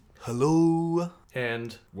Hello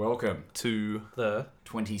And Welcome to the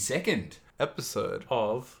 22nd episode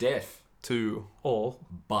of Death to all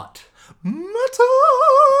But. Metal.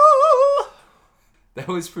 That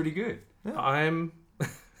was pretty good. I'm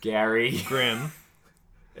Gary. Grim,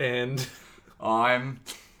 and I'm...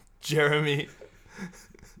 Jeremy.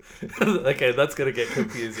 okay, that's gonna get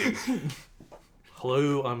confusing.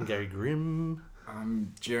 Hello, I'm Gary Grimm.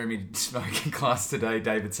 I'm Jeremy Smoking Class today,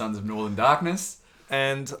 David Sons of Northern Darkness.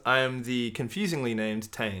 And I am the confusingly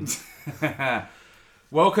named Tane.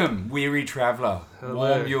 Welcome, weary traveller. Hello.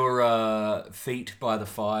 Warm your feet by the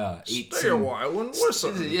fire. Stay a while and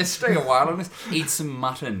listen. Yeah, stay a while and eat some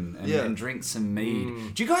mutton and drink some mead.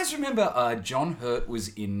 Mm. Do you guys remember John Hurt was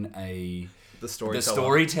in The Storyteller. The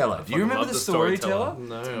Storyteller? Do you remember love The The Storyteller?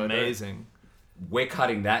 No, It's I don't. amazing. We're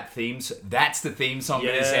cutting that theme. That's the theme song for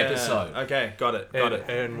this episode. Okay, got it.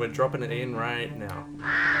 And we're dropping it in right now.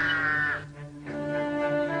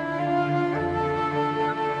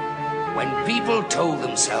 When people told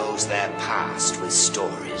themselves their past with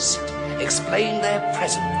stories, explained their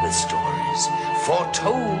present with stories,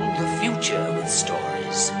 foretold the future with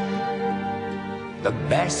stories, the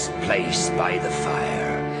best place by the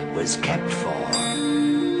fire was kept for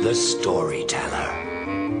the storyteller.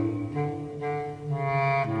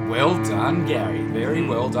 Well done, Gary. Very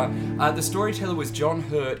well done. The Storyteller was John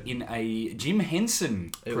Hurt in a Jim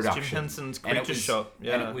Henson It was production. Jim Henson's And it Creature was- Shop.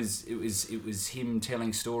 Yeah. And it was him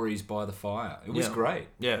telling stories by the fire. It was Yeah. great.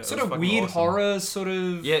 Yeah, it Sort was of fucking weird awesome. horror, sort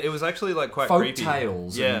of Yeah, it was actually like quite folk creepy.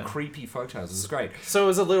 tales Yeah. and creepy folk tales. It was great. So it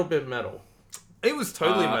was a little bit metal. It was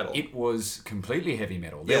totally metal. It was completely heavy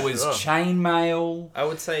metal. Yeah, There was sure. chainmail. I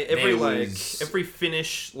would say There was- every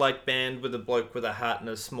Finnish like band with a bloke with a hat and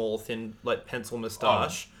a small thin like pencil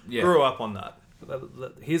moustache yeah. grew up on that.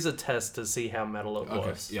 Here's a test to see how metal it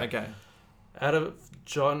was. yeah. Okay. Out of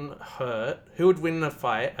John Hurt, who would win in a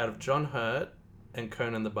fight out of John Hurt and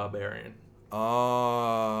Conan the Barbarian?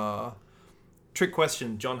 Trick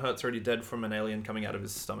question. John Hurt's already dead from an alien coming out of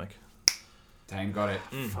his stomach. Dane got it.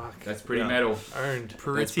 Fuck. That's pretty Yeah. metal. Owned.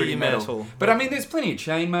 That's Pretty metal. But I mean, there's plenty of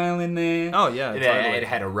chainmail in there. Oh, yeah, totally. It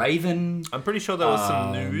had a raven. I'm pretty sure there was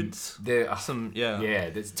some nudes. There, Some yeah,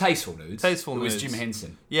 there's tasteful nudes. Tasteful It was nudes. Jim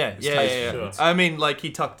Henson. Yeah, It's yeah. tasteful. Sure. I mean, like he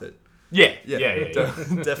tucked it. Yeah.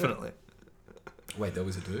 Definitely. Wait, there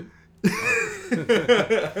was a dude?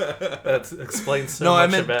 That explains so No, I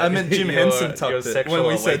much about meant Jim your- Henson your tucked it sexual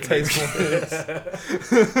when we said awakening. tasteful nudes.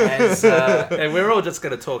 As, And we're all just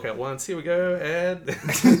going to talk at once. Here we go. And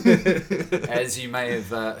as you may have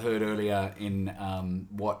heard earlier in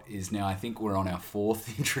what is now, I think we're on our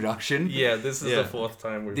fourth introduction. yeah, this is Yeah. the fourth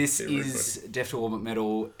time we've This been is Death to Orbit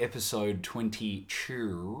Metal episode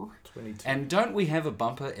 22. 22. And don't we have a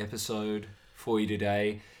bumper episode for you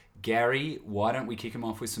today? Gary, why don't we kick him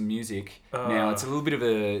off with some music? Now, it's a little bit of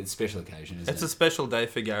a special occasion, isn't It's it? a special day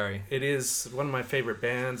for Gary. It is one of my favorite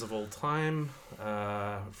bands of all time,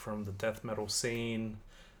 from the death metal scene.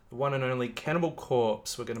 The one and only Cannibal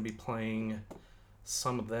Corpse. We're going to be playing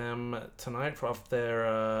some of them tonight off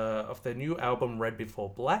their new album Red Before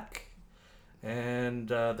Black. And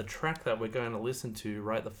the track that we're going to listen to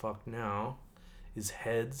right the fuck now is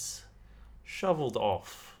Heads Shoveled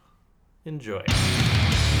Off. Enjoy.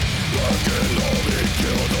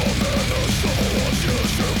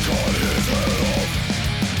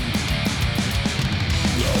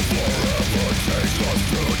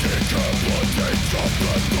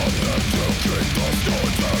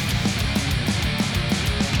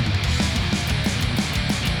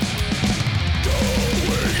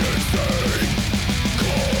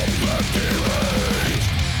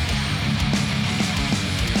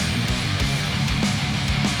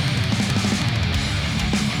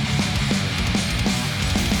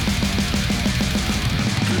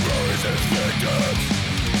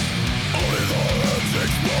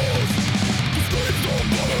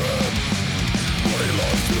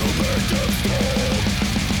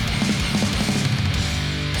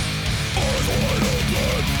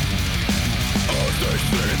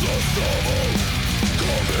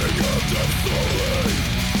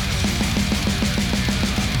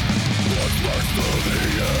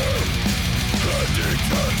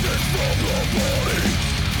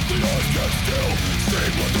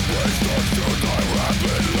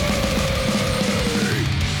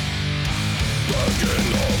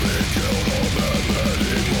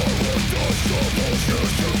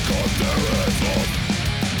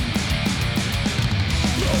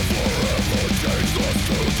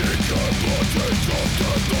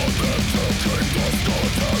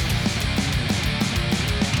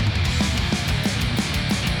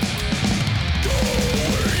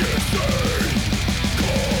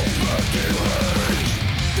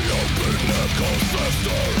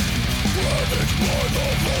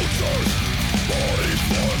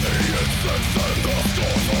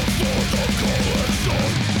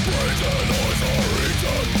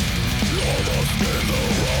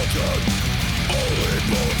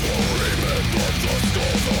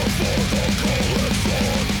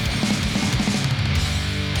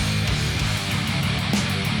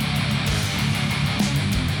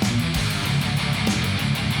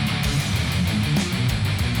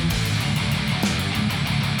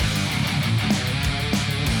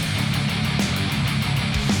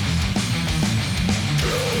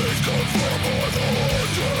 Kill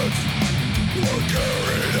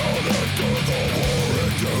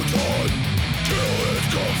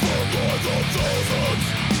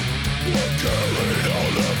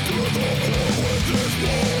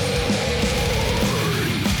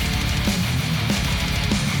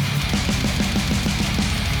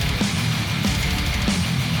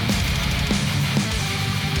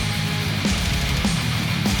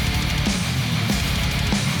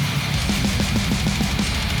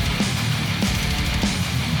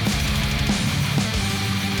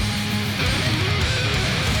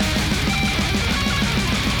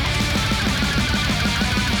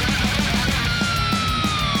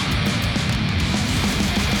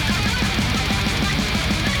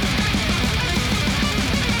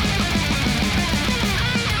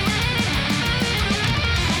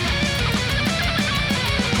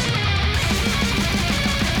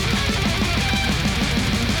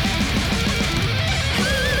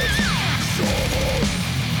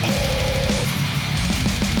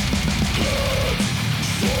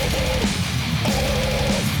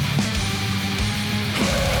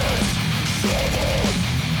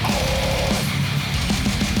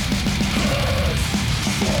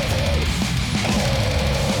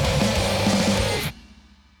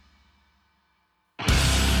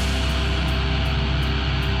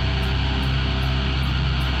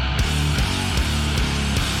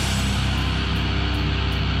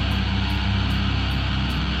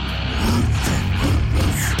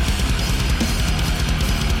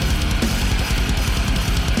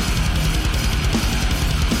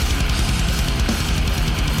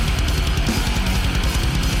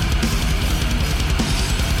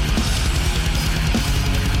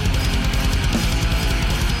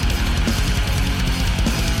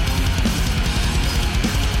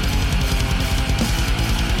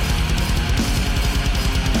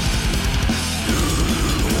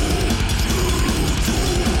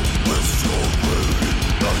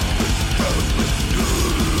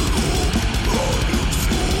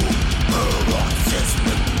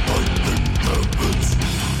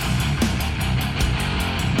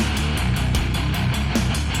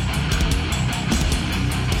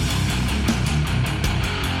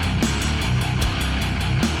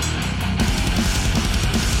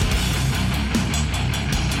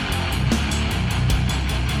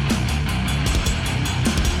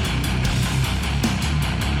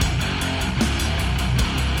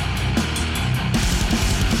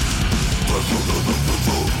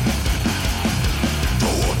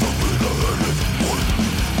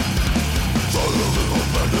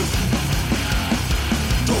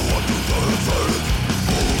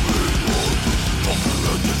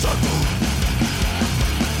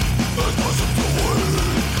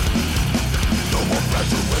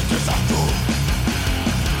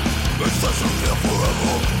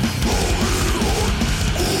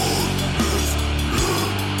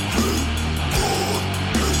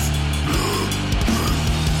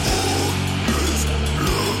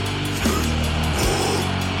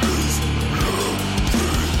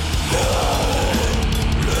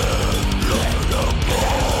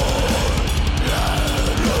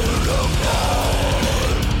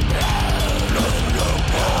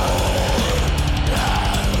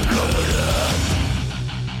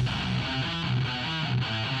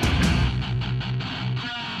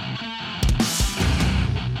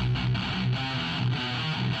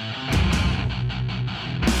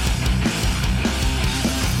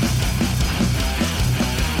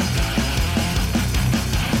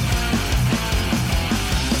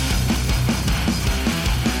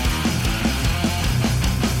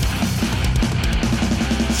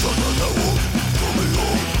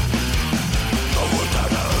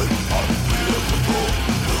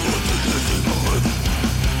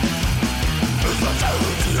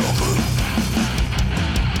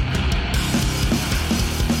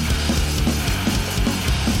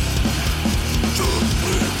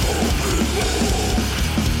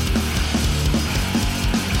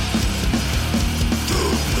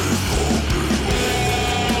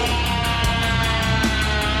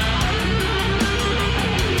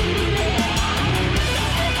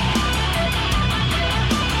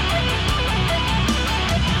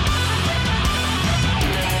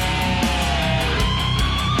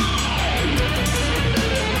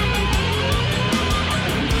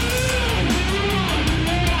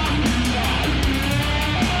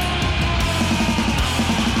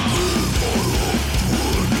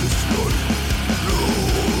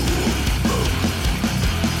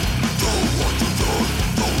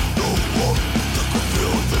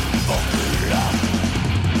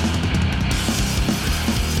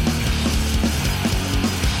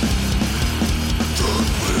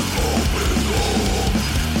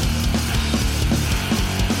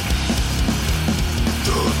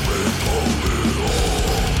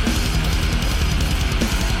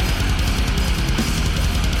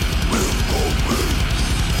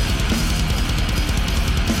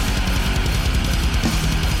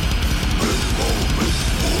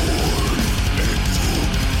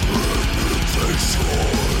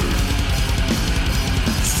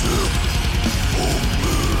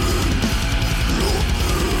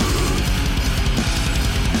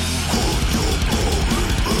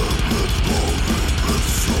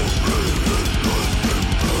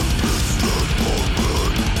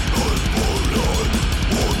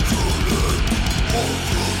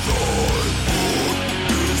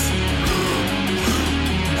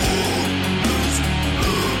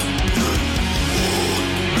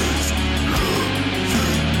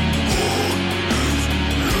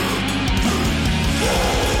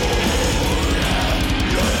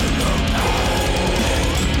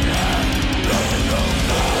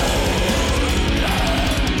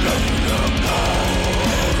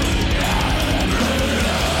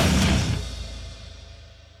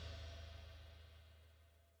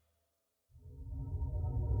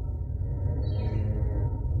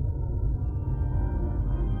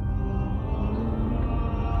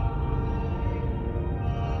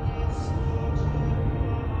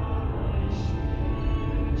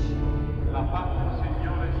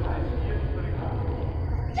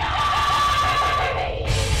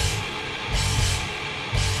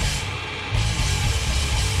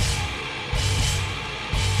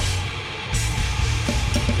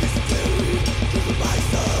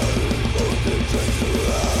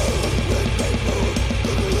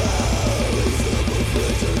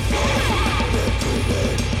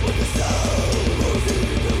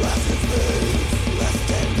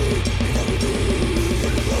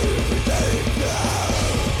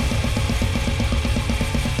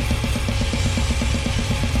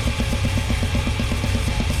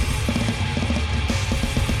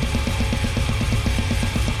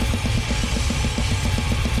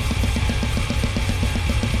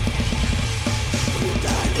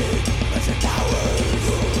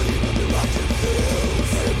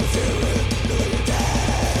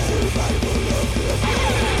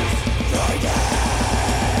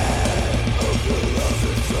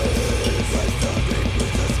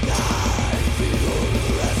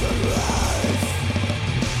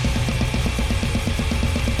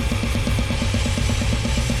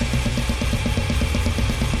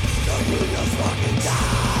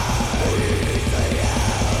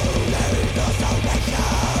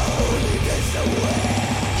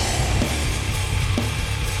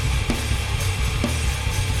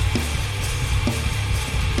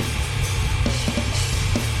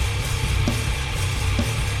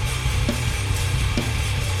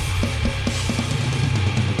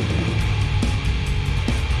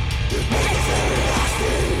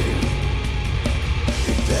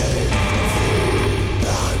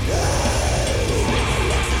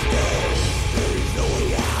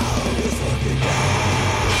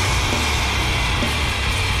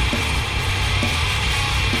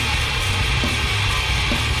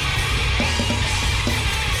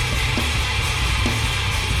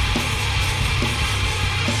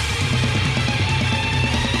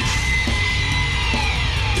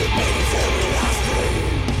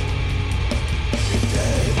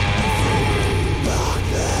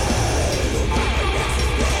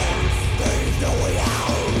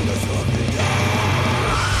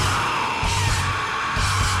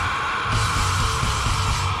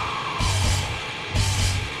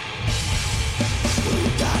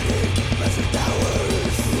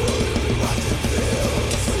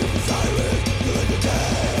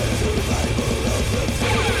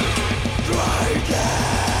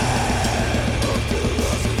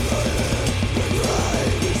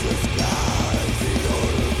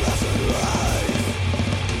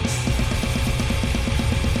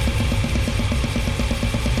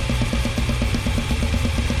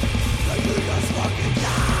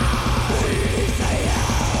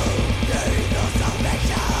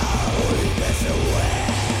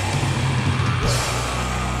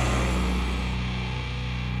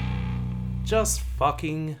Just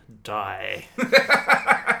Fucking Die.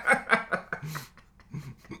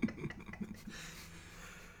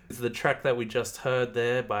 The track that we just heard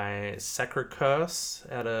there by Sacred Curse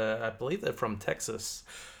I believe they're from Texas.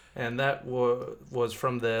 And that was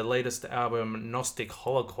from their latest album, Gnostic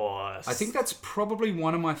Holocaust. I think that's probably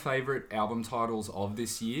one of my favourite album titles of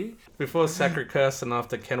this year. Before Sacred Curse and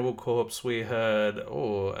after Cannibal Corpse, we heard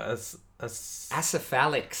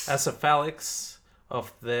Acephalix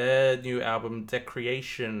of their new album,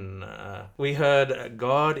 Decreation. We heard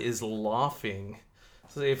God is Laughing.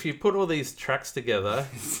 So if you put all these tracks together,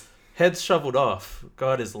 heads shoveled off,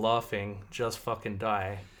 God is Laughing, Just Fucking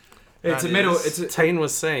Die. It's a metal. Tane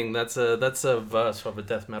was saying that's a verse of a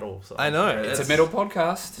death metal song. I know. It's a metal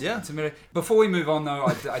podcast. Yeah. It's a metal. Before we move on, though,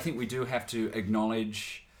 I think we do have to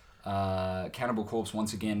acknowledge Cannibal Corpse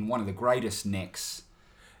once again, one of the greatest necks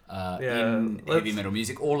in heavy metal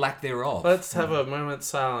music, or lack thereof. Let's have a moment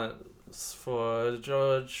silence for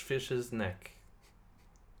George Fisher's neck.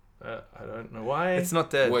 I don't know why. It's not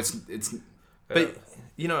dead. Well, it's But,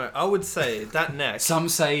 you know, I would say that neck... Some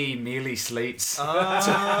say he merely sleeps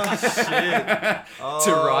Oh, shit.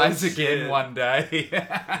 to rise again one day.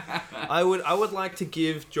 I would like to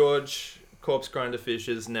give George Corpse Grinder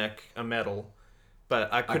Fisher's neck a medal,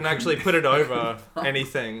 but I couldn't actually put it over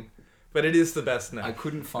anything. But it is the best neck. I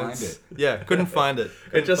couldn't find it. Yeah, couldn't find it.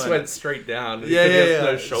 It just went straight down. Yeah.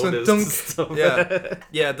 No shoulders. So,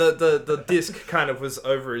 yeah. The disc kind of was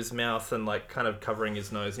over his mouth and like kind of covering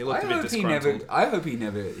his nose. He looked a bit disgruntled. I hope he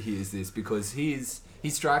never hears this, because he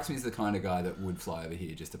strikes me as the kind of guy that would fly over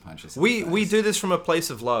here just to punch us. We do this from a place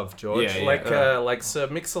of love, George. Yeah. Like Sir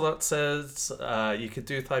Mix-a-Lot says, you could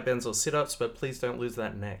do thigh bends or sit-ups, but please don't lose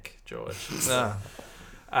that neck, George.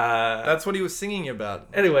 That's what he was singing about.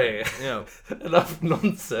 Anyway, Yeah. enough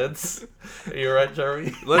nonsense. Are you right,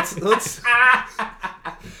 Jeremy? Let's.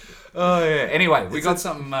 Oh yeah. Anyway, we got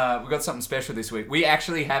something special this week. We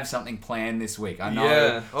actually have something planned this week. I know.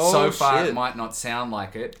 Yeah. So far shit. it might not sound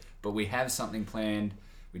like it, but we have something planned.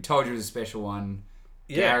 We told you it was a special one.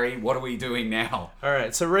 Yeah. Gary, what are we doing now? All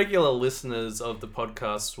right, so regular listeners of the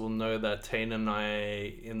podcast will know that Tane and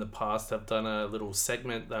I, in the past, have done a little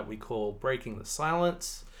segment that we call Breaking the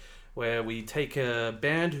Silence, where we take a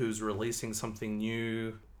band who's releasing something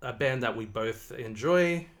new, a band that we both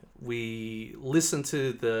enjoy. We listen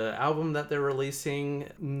to the album that they're releasing,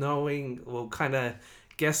 kind of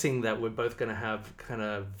guessing that we're both going to have kind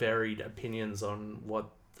of varied opinions on what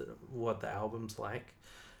the album's like.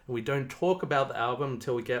 We don't talk about the album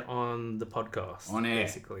until we get on the podcast. On air.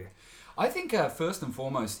 Basically. I think first and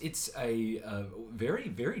foremost, it's a very,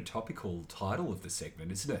 very topical title of the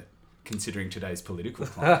segment, isn't it? Considering today's political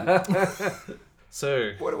climate.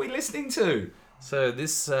 So, What are we listening to? So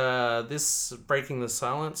this Breaking the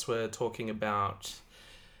Silence, we're talking about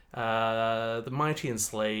the Mighty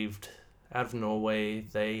Enslaved out of Norway.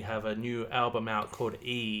 They have a new album out called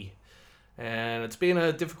E. And it's been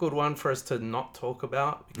a difficult one for us to not talk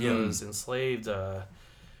about because Enslaved, I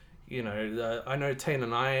know Tane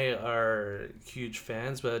and I are huge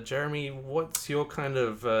fans, but Jeremy, what's your kind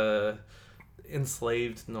of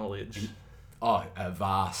Enslaved knowledge? Oh,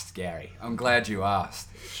 vast, Gary. I'm glad you asked.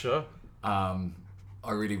 Sure. I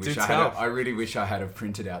really wish tell. I really wish I had have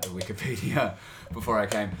printed out the Wikipedia before I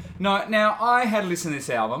came. No, now I had listened to this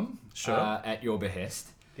album at your behest.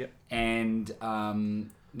 Yep. And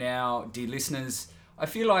now, dear listeners, I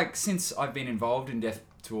feel like since I've been involved in Death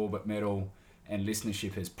to All But Metal and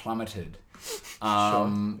listenership has plummeted,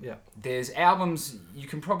 there's albums you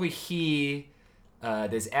can probably hear.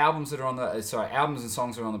 There's albums that are on the albums and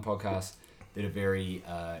songs that are on the podcast that are very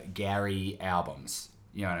Gary albums.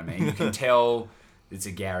 You know what I mean? You can tell it's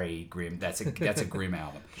a Gary Grimm. That's a Grimm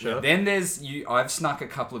album. Sure. Then there's you. I've snuck a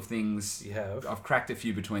couple of things. You have. I've cracked a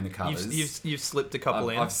few between the covers. You've slipped a couple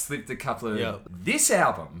in. I've slipped a couple of. Yeah. This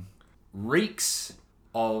album reeks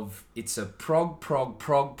of it's a prog Tane.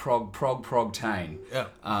 Yeah.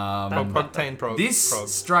 Prog Tane prog. This prog.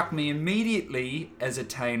 struck me immediately as a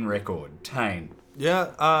Tane record. Tane.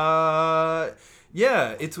 Yeah.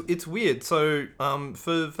 It's weird. So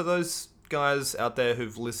for those guys out there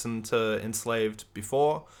who've listened to Enslaved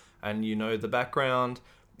before and you know the background,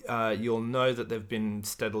 you'll know that they've been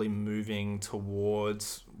steadily moving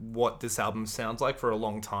towards what this album sounds like for a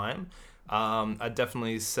long time. I'd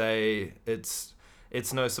definitely say it's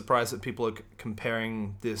no surprise that people are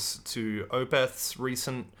comparing this to Opeth's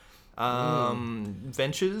recent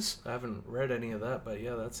ventures. I haven't read any of that, but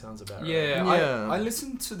yeah, that sounds about right. Yeah. Yeah. I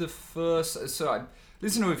listened to the first. So I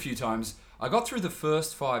listened to it a few times. I got through the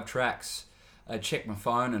first 5 tracks I checked my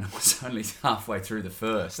phone and I was only halfway through the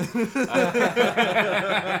first. So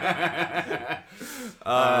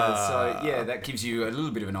yeah, that gives you a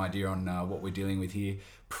little bit of an idea on what we're dealing with here.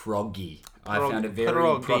 Proggy. I found it very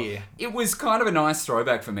proggy. It was kind of a nice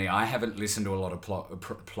throwback for me. I haven't listened to a lot of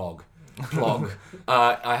prog.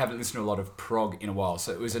 I haven't listened to a lot of prog in a while,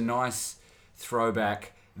 so it was a nice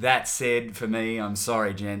throwback. That said, for me, I'm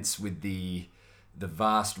sorry, gents, with the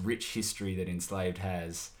vast, rich history that Enslaved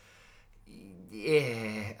has.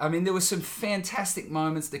 Yeah, I mean, there were some fantastic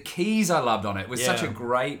moments. The keys I loved on it. It was such a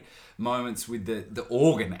great moments with the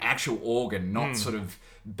organ, actual organ, not sort of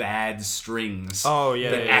bad strings. Oh,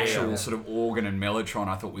 yeah, the yeah, actual sort of organ and mellotron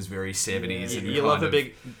I thought was very 70s. And You love a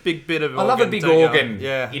big bit of organ. I love a big don't you? organ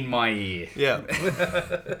Yeah. in my ear. Yeah.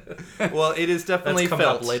 Well, it is definitely That's coming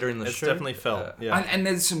felt. up later in the it's show. definitely felt. Yeah. And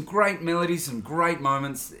there's some great melodies, some great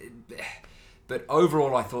moments. But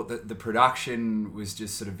overall, I thought that the production was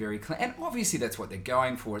just sort of very clean. And obviously, that's what they're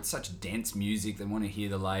going for. It's such dense music. They want to hear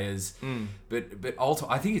the layers. But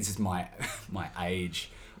ultimately, I think it's just my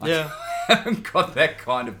age. Yeah. I haven't got that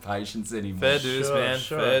kind of patience anymore. Fair dues, Sure, man.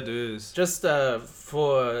 sure. Fair dues. Just as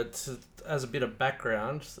a bit of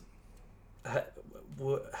background,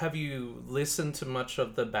 have you listened to much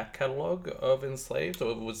of the back catalogue of Enslaved,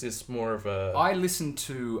 or was this more of a... I listened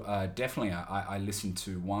to, definitely, I listened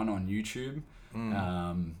to one on YouTube.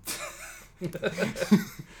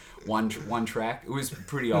 One track. It was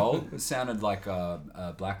pretty old. It sounded like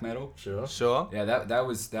black metal. Sure. Yeah, that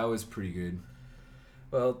was pretty good.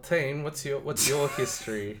 Well, Tane, what's your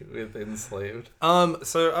history with Enslaved?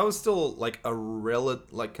 So I was still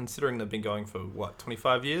considering they've been going for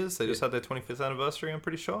 25 years. They just had their 25th anniversary, I'm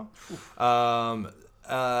pretty sure. I'm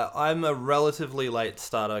a relatively late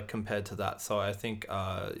starter compared to that, so I think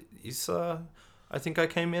Issa, I think I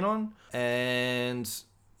came in on, and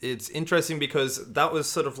it's interesting because that was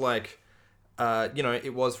sort of like,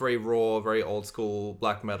 it was very raw, very old school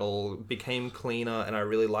black metal, became cleaner, and I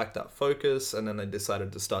really liked that focus, and then they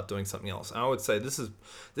decided to start doing something else. And I would say this is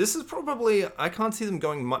probably, I can't see them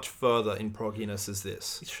going much further in progginess as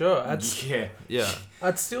this. Sure, Yeah.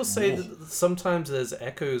 I'd still say that sometimes there's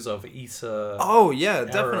echoes of Issa. Oh yeah,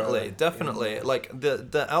 era, definitely. Like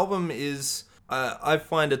the album is. I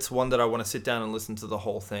find it's one that I want to sit down and listen to the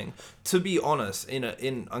whole thing. To be honest,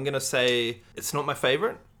 I'm gonna say it's not my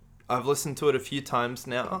favorite. I've listened to it a few times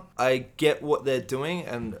now. I get what they're doing,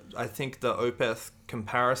 and I think the Opeth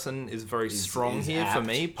comparison is very strong is here apt. for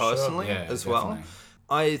me personally as well.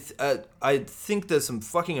 Definitely. I think there's some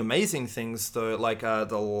fucking amazing things though, like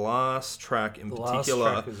the last track in particular.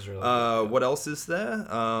 Last track is really good. What else is there?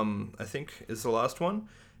 I think is the last one,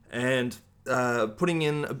 and putting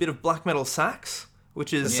in a bit of black metal sax,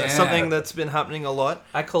 which is something that's been happening a lot.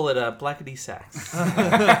 I call it a blackety sax.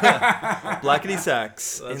 Blackety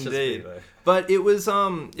sax, That's just indeed. me, though. But it was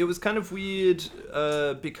kind of weird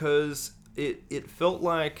because it felt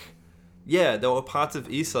like, yeah, there were parts of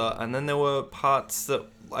Issa, and then there were parts that,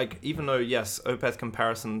 like, even though yes, Opeth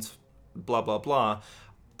comparisons, blah blah blah,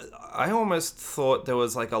 I almost thought there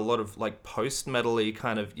was like a lot of like post metal-y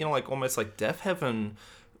kind of, like almost like Death Heaven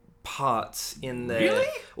parts in there. Really?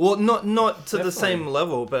 Well, not to the Definitely. same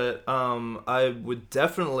level, but I would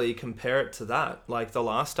definitely compare it to that, like the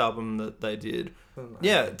last album that they did.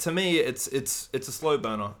 Yeah, to me, it's a slow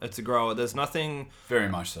burner. It's a grower. There's nothing. Very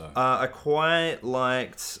much so. I quite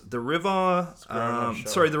liked The River.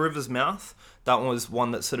 The River's Mouth. That one was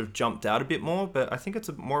one that sort of jumped out a bit more, but I think it's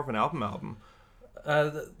more of an album.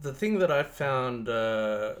 The thing that I found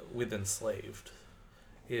with Enslaved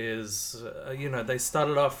is, they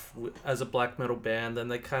started off as a black metal band, then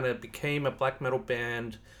they kind of became a black metal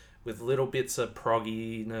band with little bits of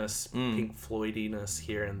progginess, Pink Floydiness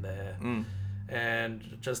here and there.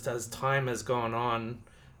 And just as time has gone on,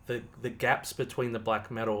 the gaps between the black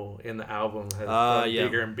metal in the album has gotten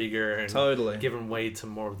bigger and bigger, and Totally. given way to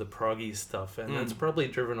more of the proggy stuff. And that's probably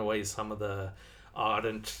driven away some of the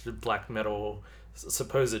ardent black metal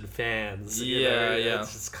supposed fans. Yeah.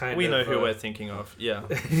 It's just kind We of, know who we're thinking of. Yeah.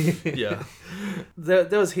 Yeah.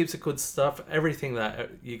 There was heaps of good stuff. Everything that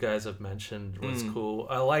you guys have mentioned was cool.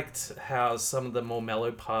 I liked how some of the more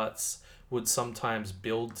mellow parts would sometimes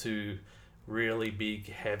build to really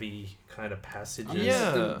big, heavy kind of passages.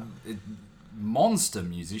 Yeah. Monster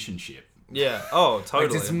musicianship. Yeah. Oh, totally.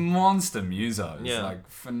 Like, it's monster musos. Yeah. Like,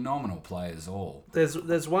 phenomenal players all.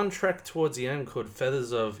 There's one track towards the end called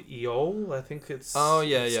Feathers of Eol, I think it's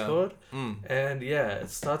it's called. And it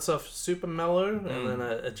starts off super mellow, and then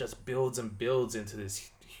it just builds and builds into this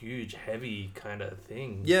huge, heavy kind of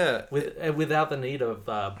thing. Yeah. Without the need of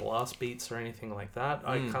blast beats or anything like that.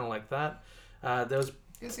 I kind of like that. There was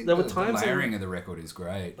There were the times layering of the record is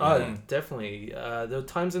great. Oh, definitely. There were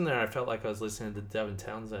times in there I felt like I was listening to Devin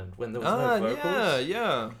Townsend when there was no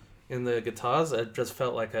vocals in the guitars. It just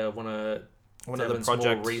felt like one of Devin's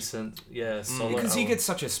more recent, solo because he album. gets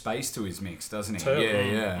such a space to his mix, doesn't he?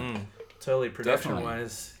 Totally. Yeah. Totally,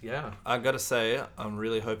 production-wise, yeah. I gotta say, I'm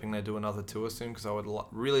really hoping they do another tour soon because I would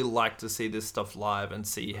really like to see this stuff live and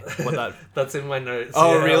see what that. That's in my notes.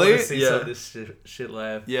 Oh, yeah, really? I want to see some of this shit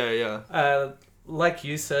live. Yeah. Like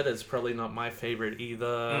you said, it's probably not my favorite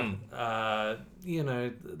either. You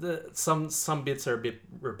know, some bits are a bit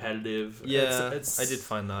repetitive. Yeah, I did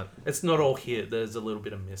find that. It's not all hit. There's a little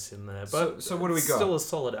bit of miss in there, but so what do we got? Still a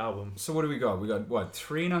solid album. So what do we got? We got what,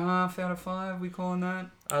 3.5 out of 5? We calling that?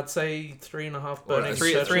 I'd say 3.5 burning.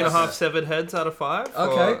 3.5 severed heads out of 5.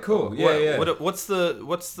 Okay, cool. Yeah. What's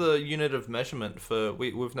the unit of measurement for?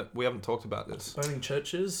 We haven't talked about this. Burning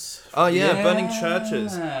churches. Oh yeah, burning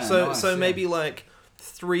churches. So Nice, maybe like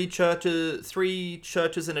 3 churches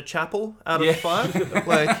in a chapel out of 5.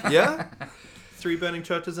 Like 3 burning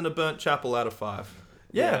churches in a burnt chapel out of 5.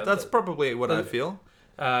 Yeah, that's probably what I feel.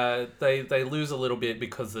 They lose a little bit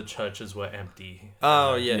because the churches were empty.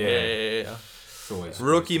 Oh yeah.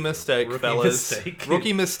 Rookie mistake, fellas.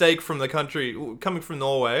 Rookie mistake from the country, coming from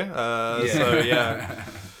Norway. So yeah.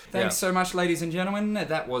 Thanks so much, ladies and gentlemen.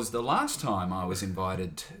 That was the last time I was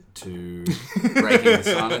invited to Breaking the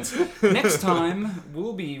Silence. Next time,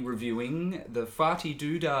 we'll be reviewing the Farty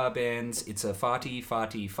Doodah Band's It's a Farty,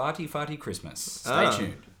 Farty, Farty, Farty Christmas. Stay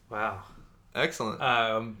tuned. Wow. Excellent.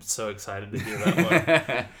 I'm so excited to hear that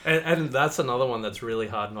one. and that's another one that's really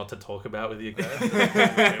hard not to talk about with you guys.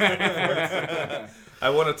 I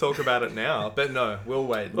want to talk about it now, but no, we'll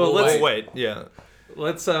wait. Well, we'll wait. Yeah.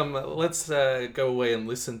 Let's go away and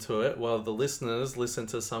listen to it while the listeners listen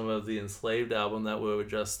to some of the Enslaved album that we were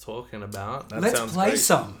just talking about. Let's play great.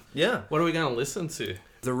 some. Yeah. What are we going to listen to?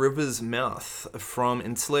 The River's Mouth from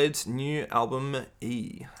Enslaved's new album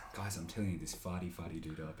E. Guys, I'm telling you, this Farty Farty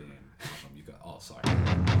Doodah Band album, you got... Oh, sorry.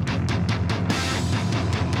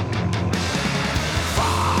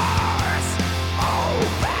 Force,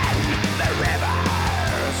 open the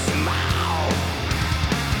river's mouth.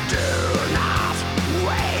 Do not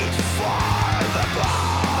wait for the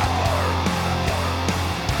bar.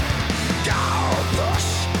 Go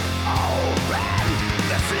push open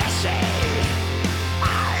the fleshy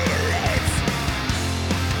eyelids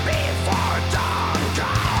before dawn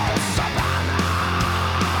calls upon us.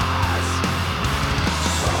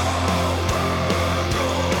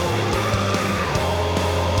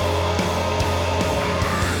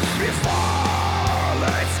 Before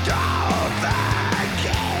let's go the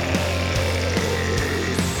gates.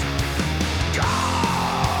 Go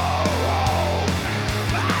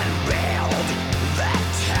and build the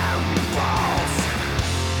temples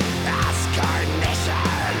as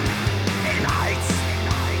carnation ignites.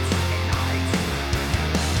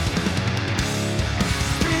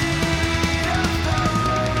 Speed of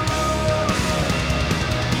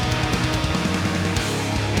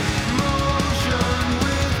motion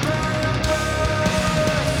with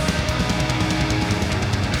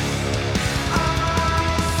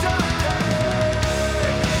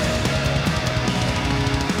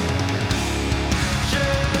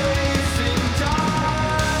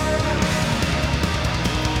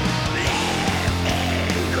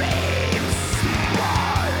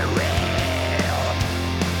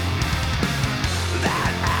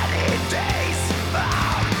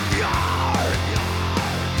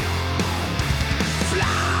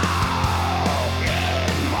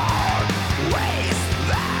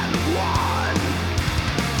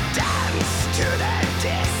to the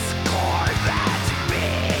discord that be.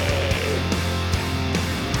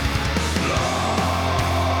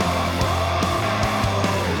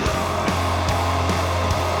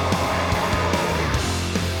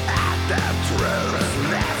 And the truth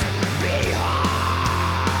left behind.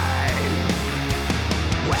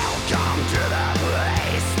 Welcome to the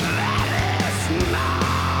place that is not.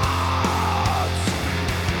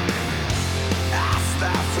 As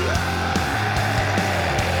the flame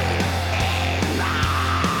ignites.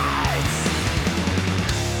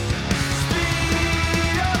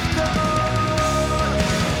 Speed of thought.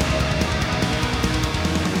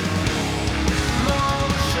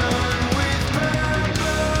 Motion with purpose.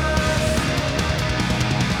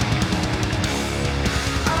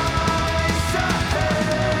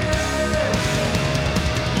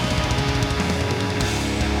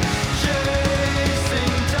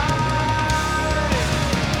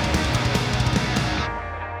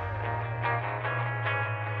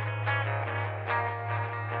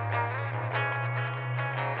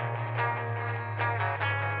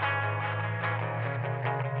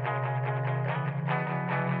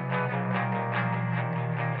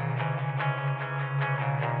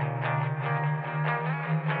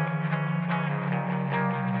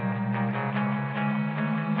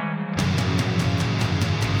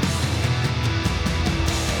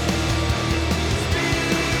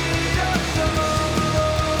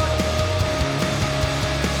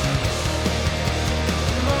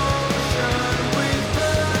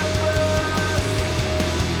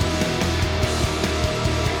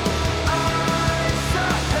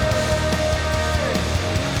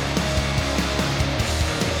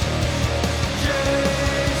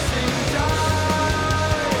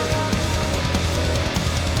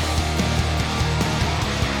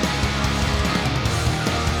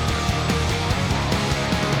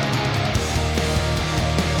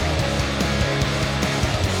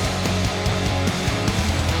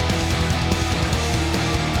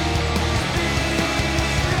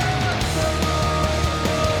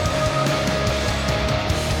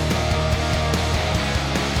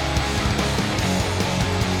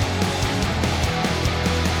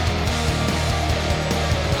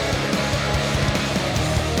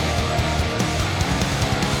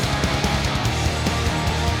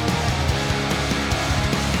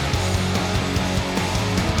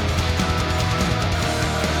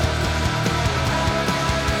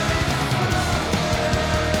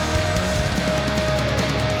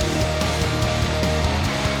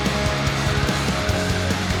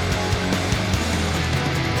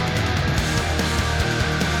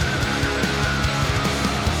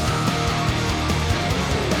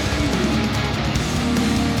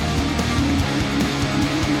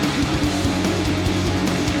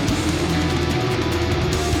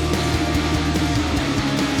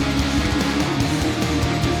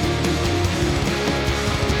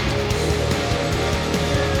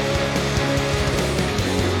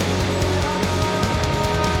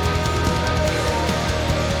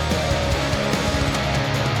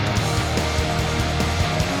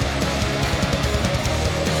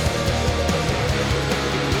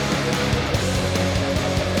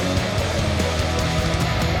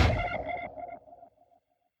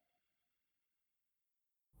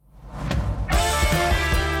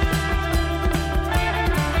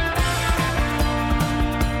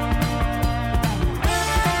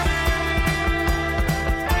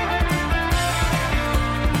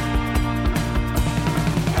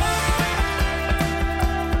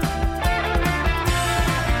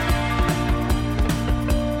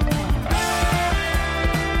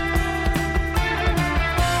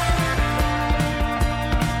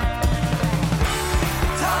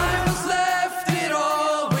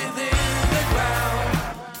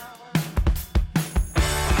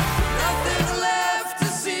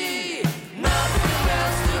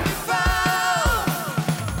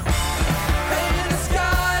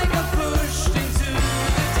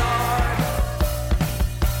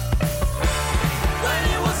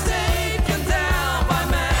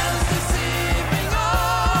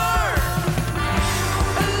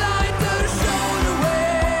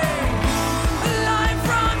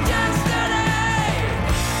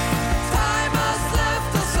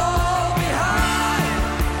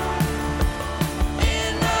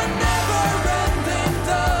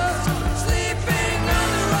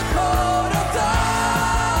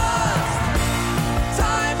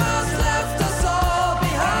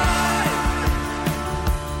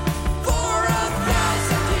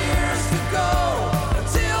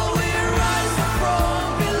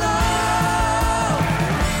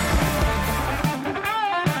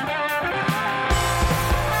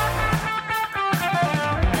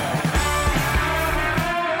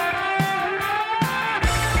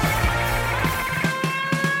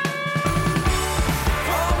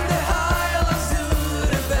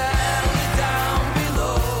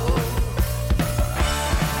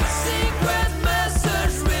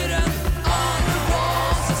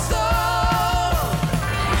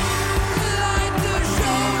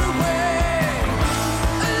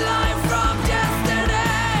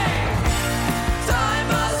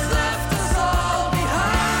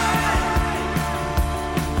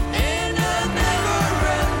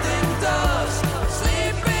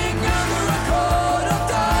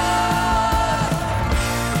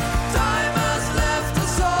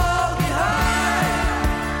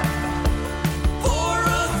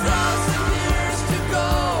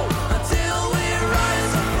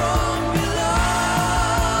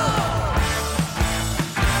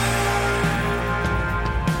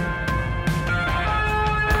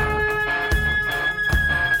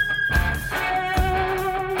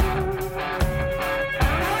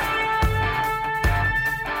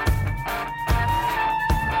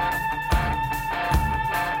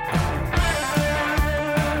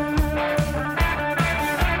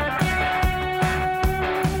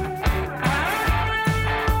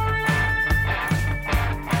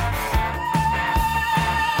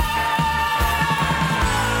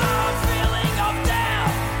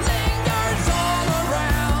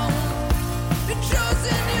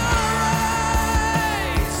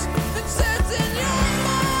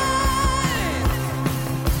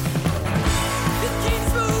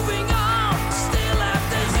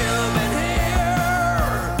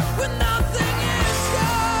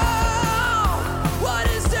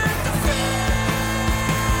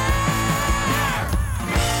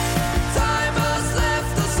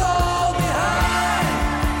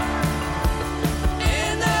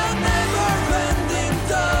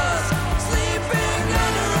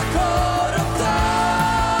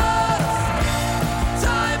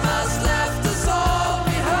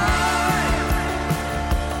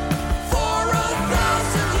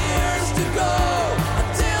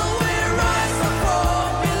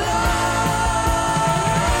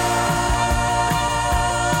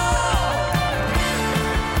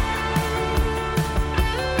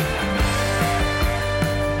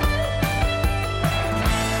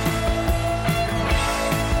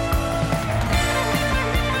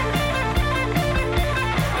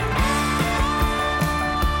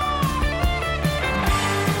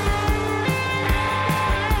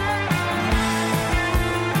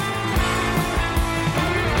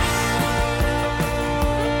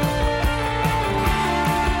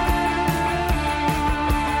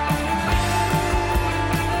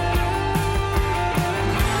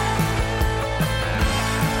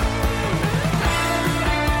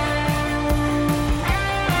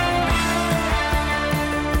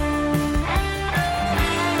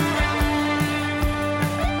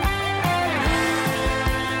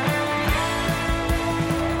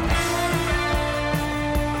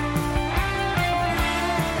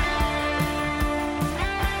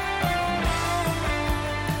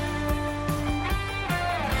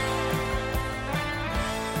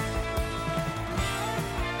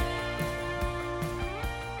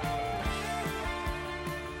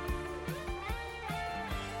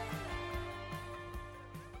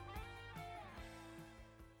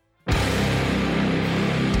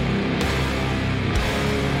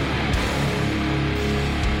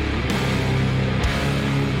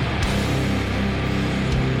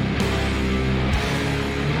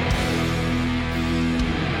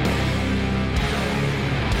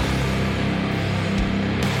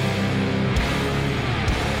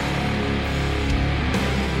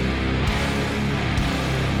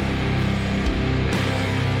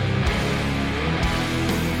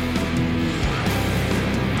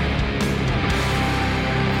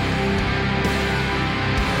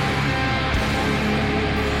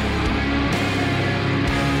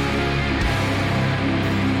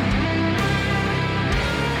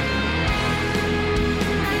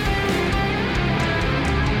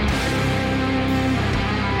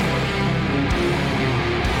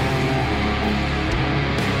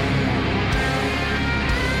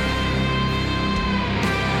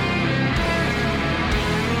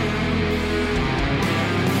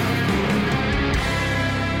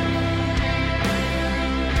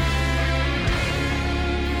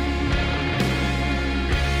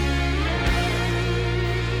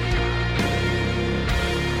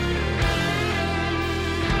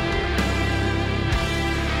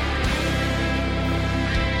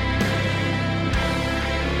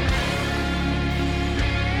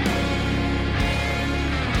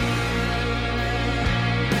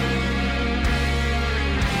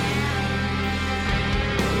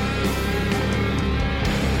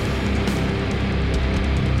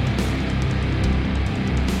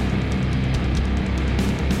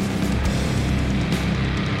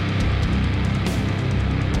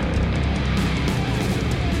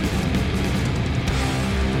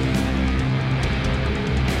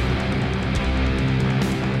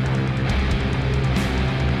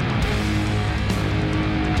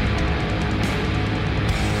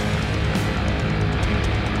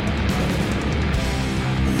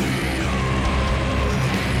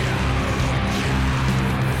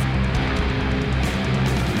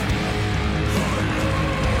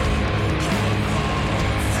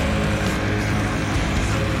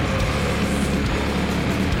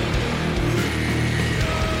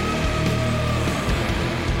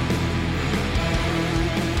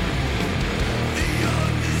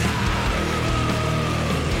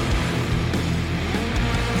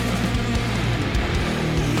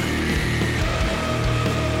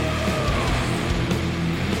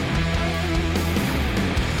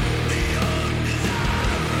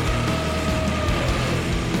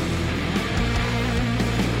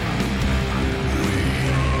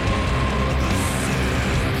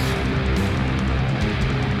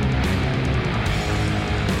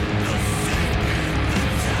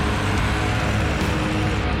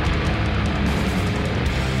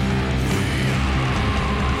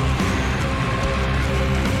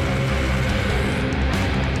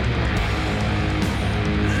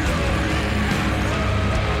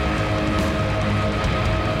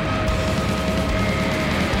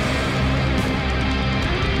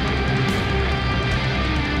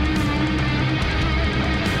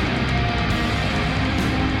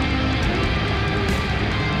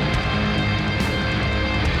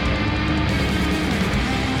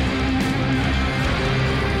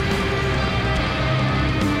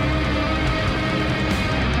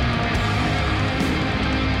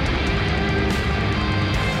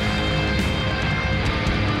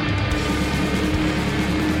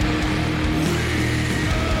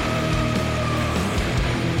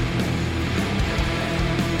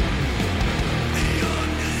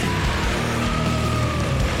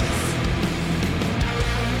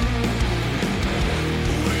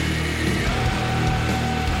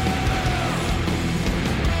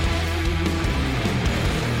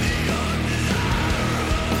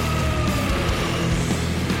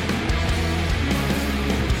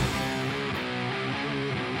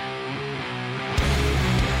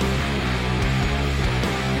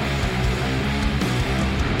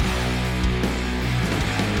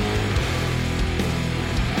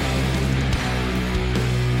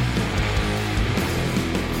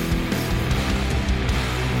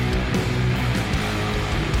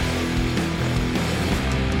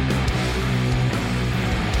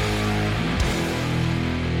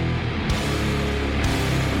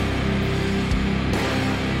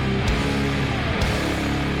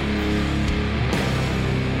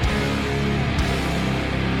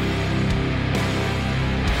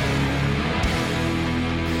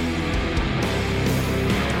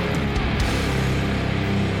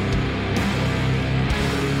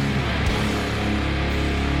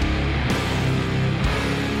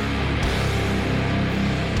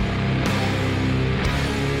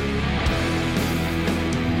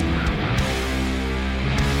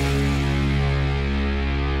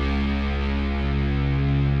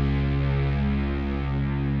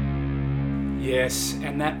 Yes,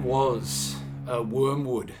 and that was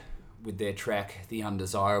Wormwood with their track The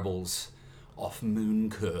Undesirables off Moon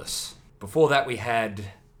Curse. Before that we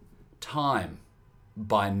had Time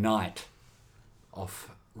by Night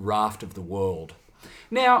off Raft of the World.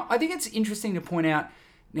 Now, I think it's interesting to point out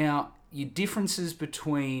now your differences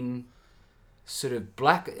between sort of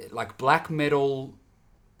black metal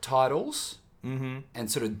titles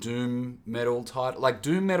and sort of doom metal title, like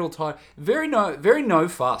doom metal title, very no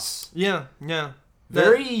fuss, Yeah.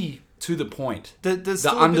 very to the point. There's The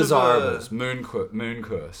still a bit of Undesirables, Moon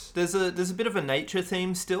Curse. There's a bit of a nature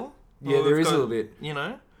theme still. Yeah, Well, there we've is a got, little bit. You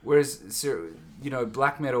know. Whereas, so,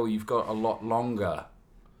 black metal, you've got a lot longer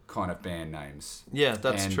kind of band names. Yeah,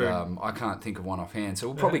 that's and, true. I can't think of one offhand, so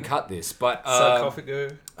we'll probably cut this. But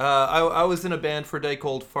Sarcophago. I was in a band for a day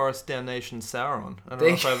called Forest Damnation Sauron. I don't know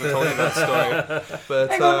if I ever told you that story. But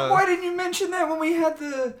hang on, why didn't you mention that when we had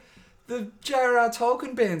the J.R.R.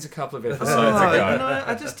 Tolkien bands a couple of episodes ago? You know,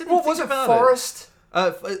 I just didn't What think was it, about Forest?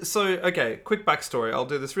 Okay, quick backstory. I'll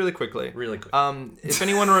do this really quickly. Really quick. If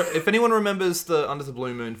anyone remembers the Under the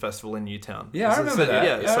Blue Moon Festival in Newtown. Yeah, I remember that.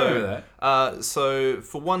 Yeah, I so remember that. so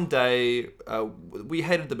for one day, we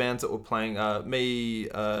hated the bands that were playing. Me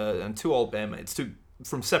and two old bandmates, two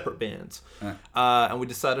from separate bands, and we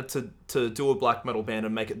decided to do a black metal band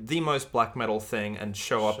and make it the most black metal thing and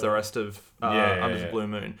show up the rest of Under the Blue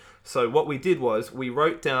Moon. So what we did was we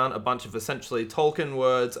wrote down a bunch of essentially Tolkien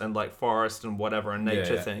words and like forest and whatever and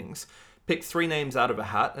nature things. Picked 3 names out of a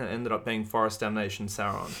hat and it ended up being Forest Damnation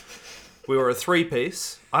Sauron. We were a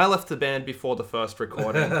 3-piece. I left the band before the first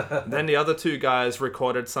recording. Then the other 2 guys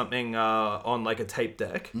recorded something on like a tape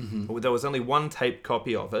deck. There was only 1 tape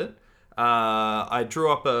copy of it. I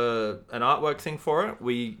drew up an artwork thing for it.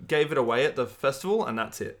 We gave it away at the festival, and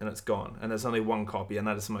that's it. And it's gone. And there's only 1 copy, and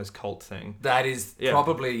that is the most cult thing. That is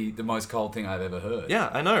probably the most cold thing I've ever heard.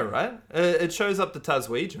 Yeah, I know, right? It shows up the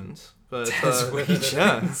Taswegians. But,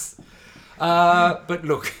 Taswegians. But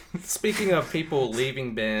look, Speaking of people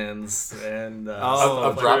leaving bands and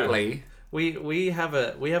abruptly, we have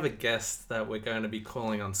a guest that we're going to be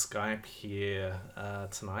calling on Skype here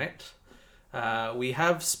tonight. We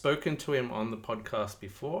have spoken to him on the podcast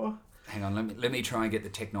before. hang on, let me try and get the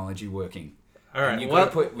technology working. All right, you've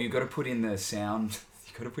got to put in the sound.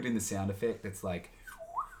 You got to put in the sound effect. That's like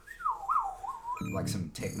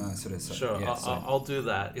some techno sort of. Sure, Yeah, I'll do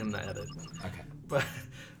that in the edit. Okay.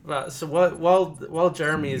 But so while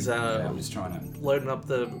Jeremy is I'm just trying to loading up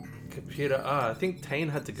the computer, I think Tane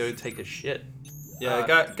had to go take a shit. Yeah,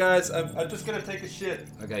 guys, I'm just gonna take a shit.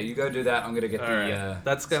 Okay, you go do that. I'm gonna get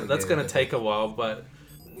That's gonna take a while, but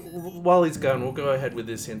while he's going, we'll go ahead with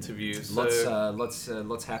this interview. So,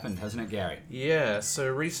 lots happened, hasn't it, Gary? Yeah. So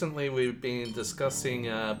recently we've been discussing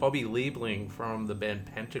Bobby Liebling from the band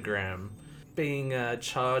Pentagram being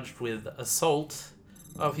charged with assault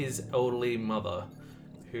of his elderly mother,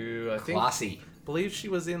 who I think believe she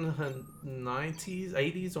was in her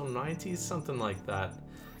 80s or 90s, something like that.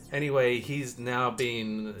 Anyway, he's now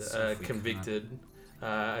been convicted.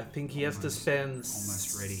 I think he has to spend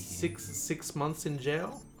 6 months in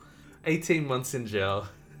jail, 18 months in jail,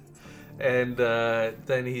 and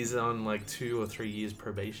then he's on like 2 or 3 years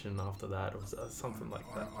probation after that, or something like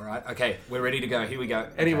that. All right, okay, we're ready to go. Here we go.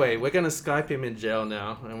 Anyway, we're gonna Skype him in jail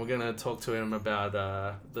now, and we're gonna talk to him about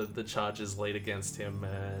the charges laid against him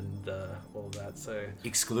and all that. So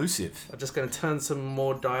Exclusive. I'm just gonna turn some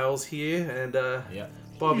more dials here, and Yeah.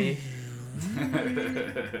 Bobby,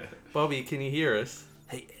 Bobby, can you hear us?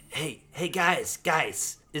 Hey, guys!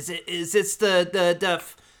 Is this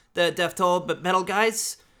the Death Toll but Metal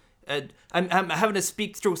guys? I'm having to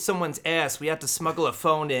speak through someone's ass. We have to smuggle a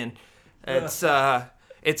phone in. It's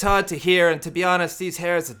hard to hear, and to be honest, these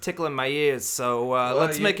hairs are tickling my ears. So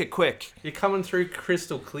let's make it quick. You're coming through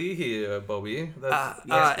crystal clear here, Bobby.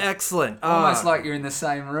 Excellent. Almost like you're in the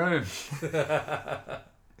same room.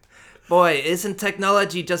 Boy, isn't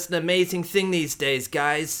technology just an amazing thing these days,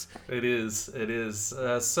 guys? It is.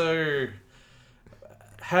 So,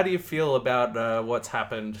 how do you feel about what's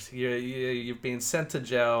happened? You've been sent to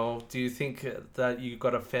jail. Do you think that you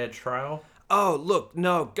got a fair trial? Oh, look,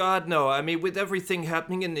 no, God, no. I mean, with everything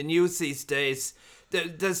happening in the news these days,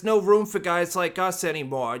 there's no room for guys like us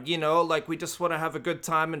anymore, you know? Like, we just want to have a good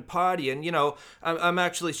time and party. And, you know, I'm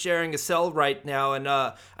actually sharing a cell right now, and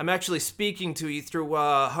I'm actually speaking to you through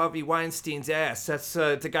Harvey Weinstein's ass. That's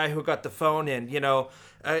the guy who got the phone in, you know?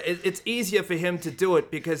 It's easier for him to do it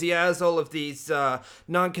because he has all of these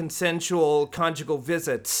non-consensual conjugal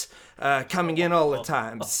visits coming in all the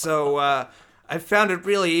time. So I found it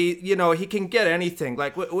really, you know, he can get anything.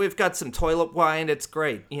 Like, we've got some toilet wine. It's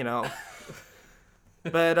great, you know.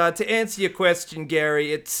 But to answer your question,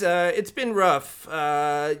 Gary, it's been rough.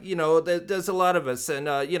 There's a lot of us, and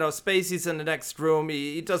Spacey's in the next room.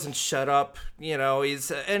 He doesn't shut up.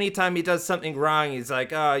 He's anytime he does something wrong, he's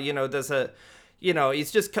like,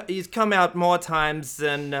 he's come out more times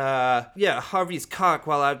than Harvey's cock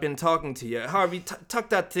while I've been talking to you. Harvey, tuck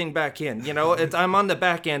that thing back in. I'm on the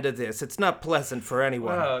back end of this. It's not pleasant for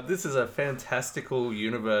anyone. Wow, this is a fantastical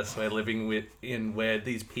universe we're living in where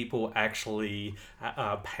these people actually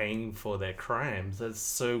are paying for their crimes. That's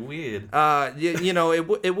so weird.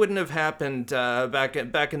 It wouldn't have happened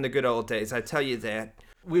back in the good old days. I tell you that.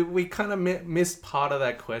 We kind of missed part of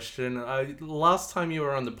that question. Last time you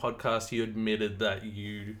were on the podcast, you admitted that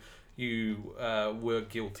you were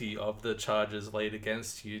guilty of the charges laid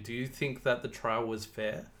against you. Do you think that the trial was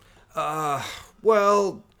fair?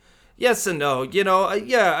 Well, yes and no.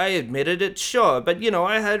 I admitted it, sure, but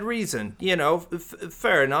I had reason.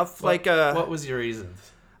 Fair enough. What was your reason?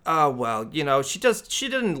 She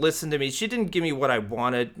didn't listen to me. She didn't give me what I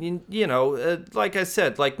wanted. Like I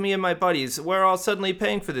said, like me and my buddies, we're all suddenly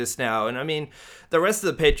paying for this now. And I mean, the rest of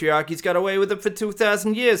the patriarchy's got away with it for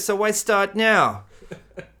 2,000 years, so why start now?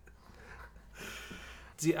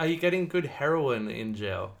 Are you getting good heroin in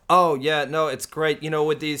jail? Oh, yeah, no, it's great.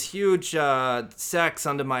 With these huge sacks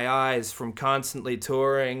under my eyes from constantly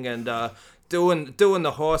touring and doing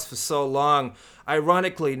the horse for so long.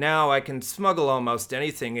 Ironically, now I can smuggle almost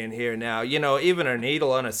anything in here now. Even a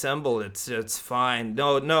needle unassembled, it's fine.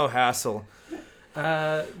 No hassle.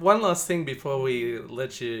 One last thing before we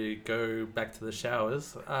let you go back to the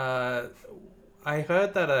showers. I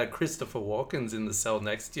heard that Christopher Walken's in the cell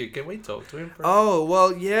next to you. Can we talk to him for a second? Oh,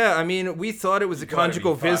 well, yeah. I mean, we thought it was a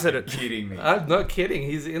conjugal visit. Kidding me. I'm not kidding.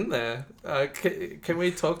 He's in there. Can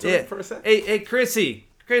we talk to him for a second? Hey, Chrissy,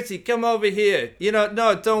 come over here.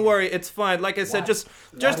 No, don't worry. It's fine. Like I said,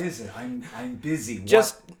 What is it? I'm busy.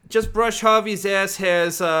 Just brush Harvey's ass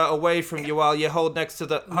hairs away from you while you hold next to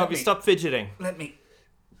the... Harvey, stop fidgeting. Let me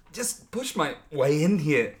just push my way in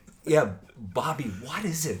here. Yeah, Bobby, what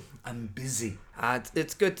is it? I'm busy.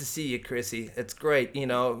 It's good to see you, Chrissy. It's great.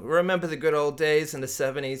 Remember the good old days in the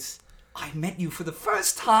 70s? I met you for the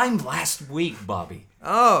first time last week, Bobby.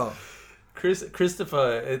 Oh.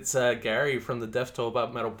 Christopher, it's Gary from the Death Talk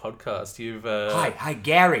About Metal podcast. Hi,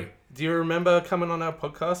 Gary. Do you remember coming on our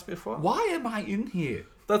podcast before? Why am I in here?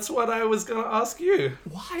 That's what I was going to ask you.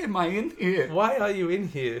 Why am I in here? Why are you in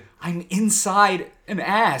here? I'm inside an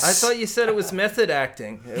ass. I thought you said it was method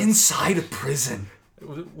acting. Inside a prison.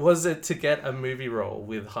 Was it to get a movie role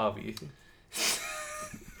with Harvey?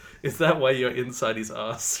 Is that why you're inside his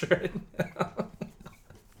ass right now?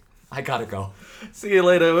 I gotta go. See you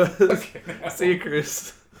later. Okay. See you,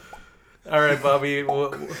 Chris. All right, Bobby.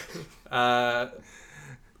 I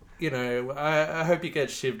hope you get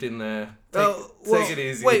shivved in there. Take it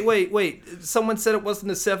easy. Wait. Someone said it wasn't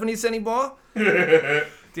the 70s anymore?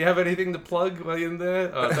 Do you have anything to plug while you're in there?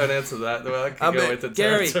 Oh, don't answer that. I can go into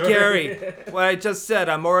Gary, what I just said,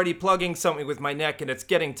 I'm already plugging something with my neck and it's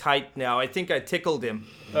getting tight now. I think I tickled him.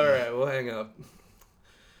 All right, we'll hang up.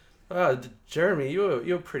 Jeremy, you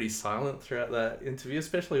were pretty silent throughout that interview,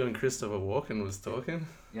 especially when Christopher Walken was talking.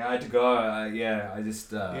 Yeah, I had to go. I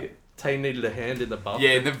just... Tay needed a hand in the bathroom.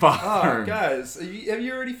 Yeah, in the bathroom. Oh, guys, have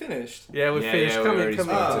you already finished? Yeah, we're finished. Come in.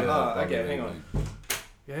 Okay, hang on.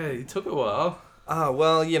 Yeah, it took a while. Oh,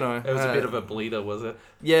 well, It was a bit of a bleeder, was it?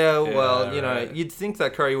 Yeah, well, right. You'd think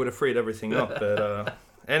that curry would have freed everything up, but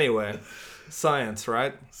anyway, science,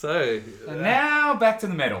 right? So And now back to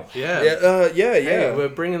the metal. yeah. Hey, we're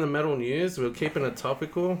bringing the metal news. We're keeping it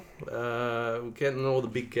topical. We're getting all the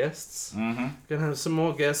big guests. Mm-hmm. Gonna have some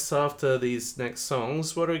more guests after these next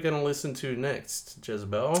songs. What are we gonna listen to next,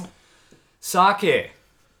 Jezebel? Sake,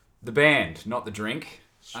 the band, not the drink.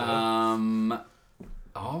 Sure. Come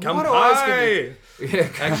what I was gonna- pie!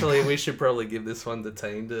 Actually, we should probably give this one to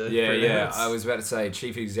Tane to pronounce. I was about to say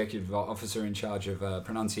Chief Executive Officer in charge of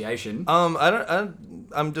pronunciation.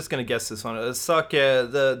 I'm just gonna guess this one. Sake.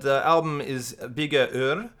 The album is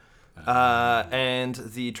Bigger and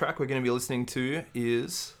the track we're gonna be listening to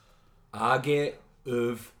is Age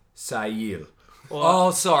of Sail.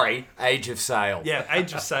 Oh, sorry, Age of Sail. Yeah,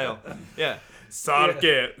 Age of Sail. Yeah.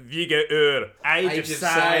 Sake, Vigor, Age of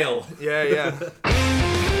Sail. Yeah.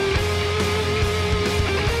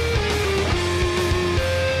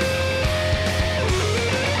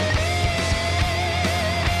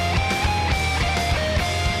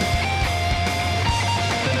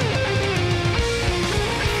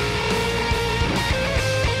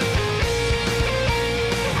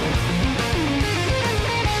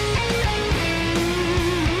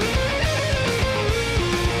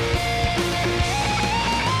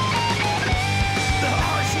 The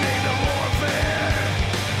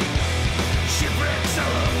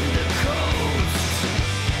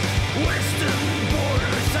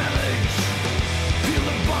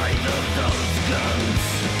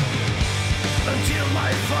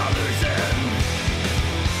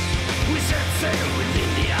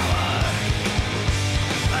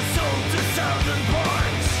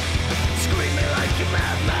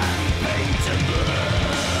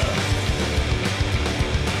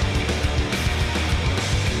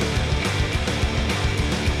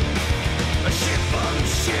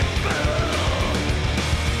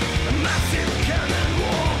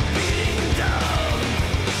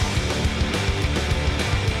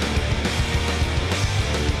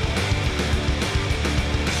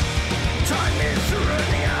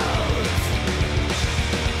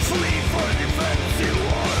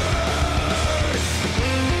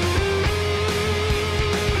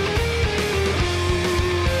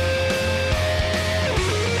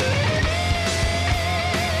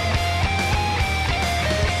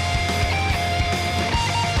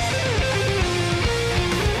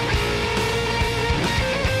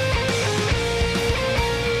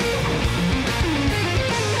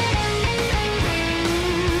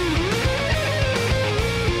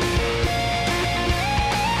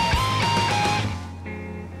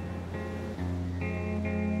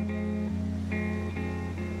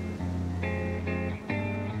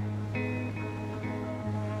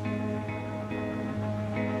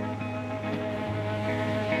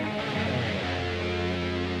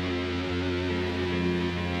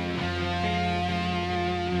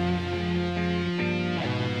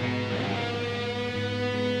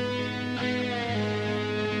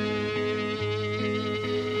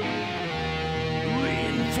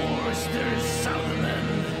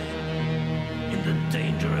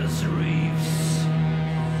griefs.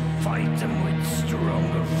 Fight them with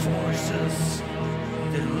stronger forces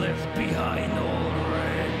that left behind old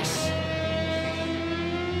wrecks.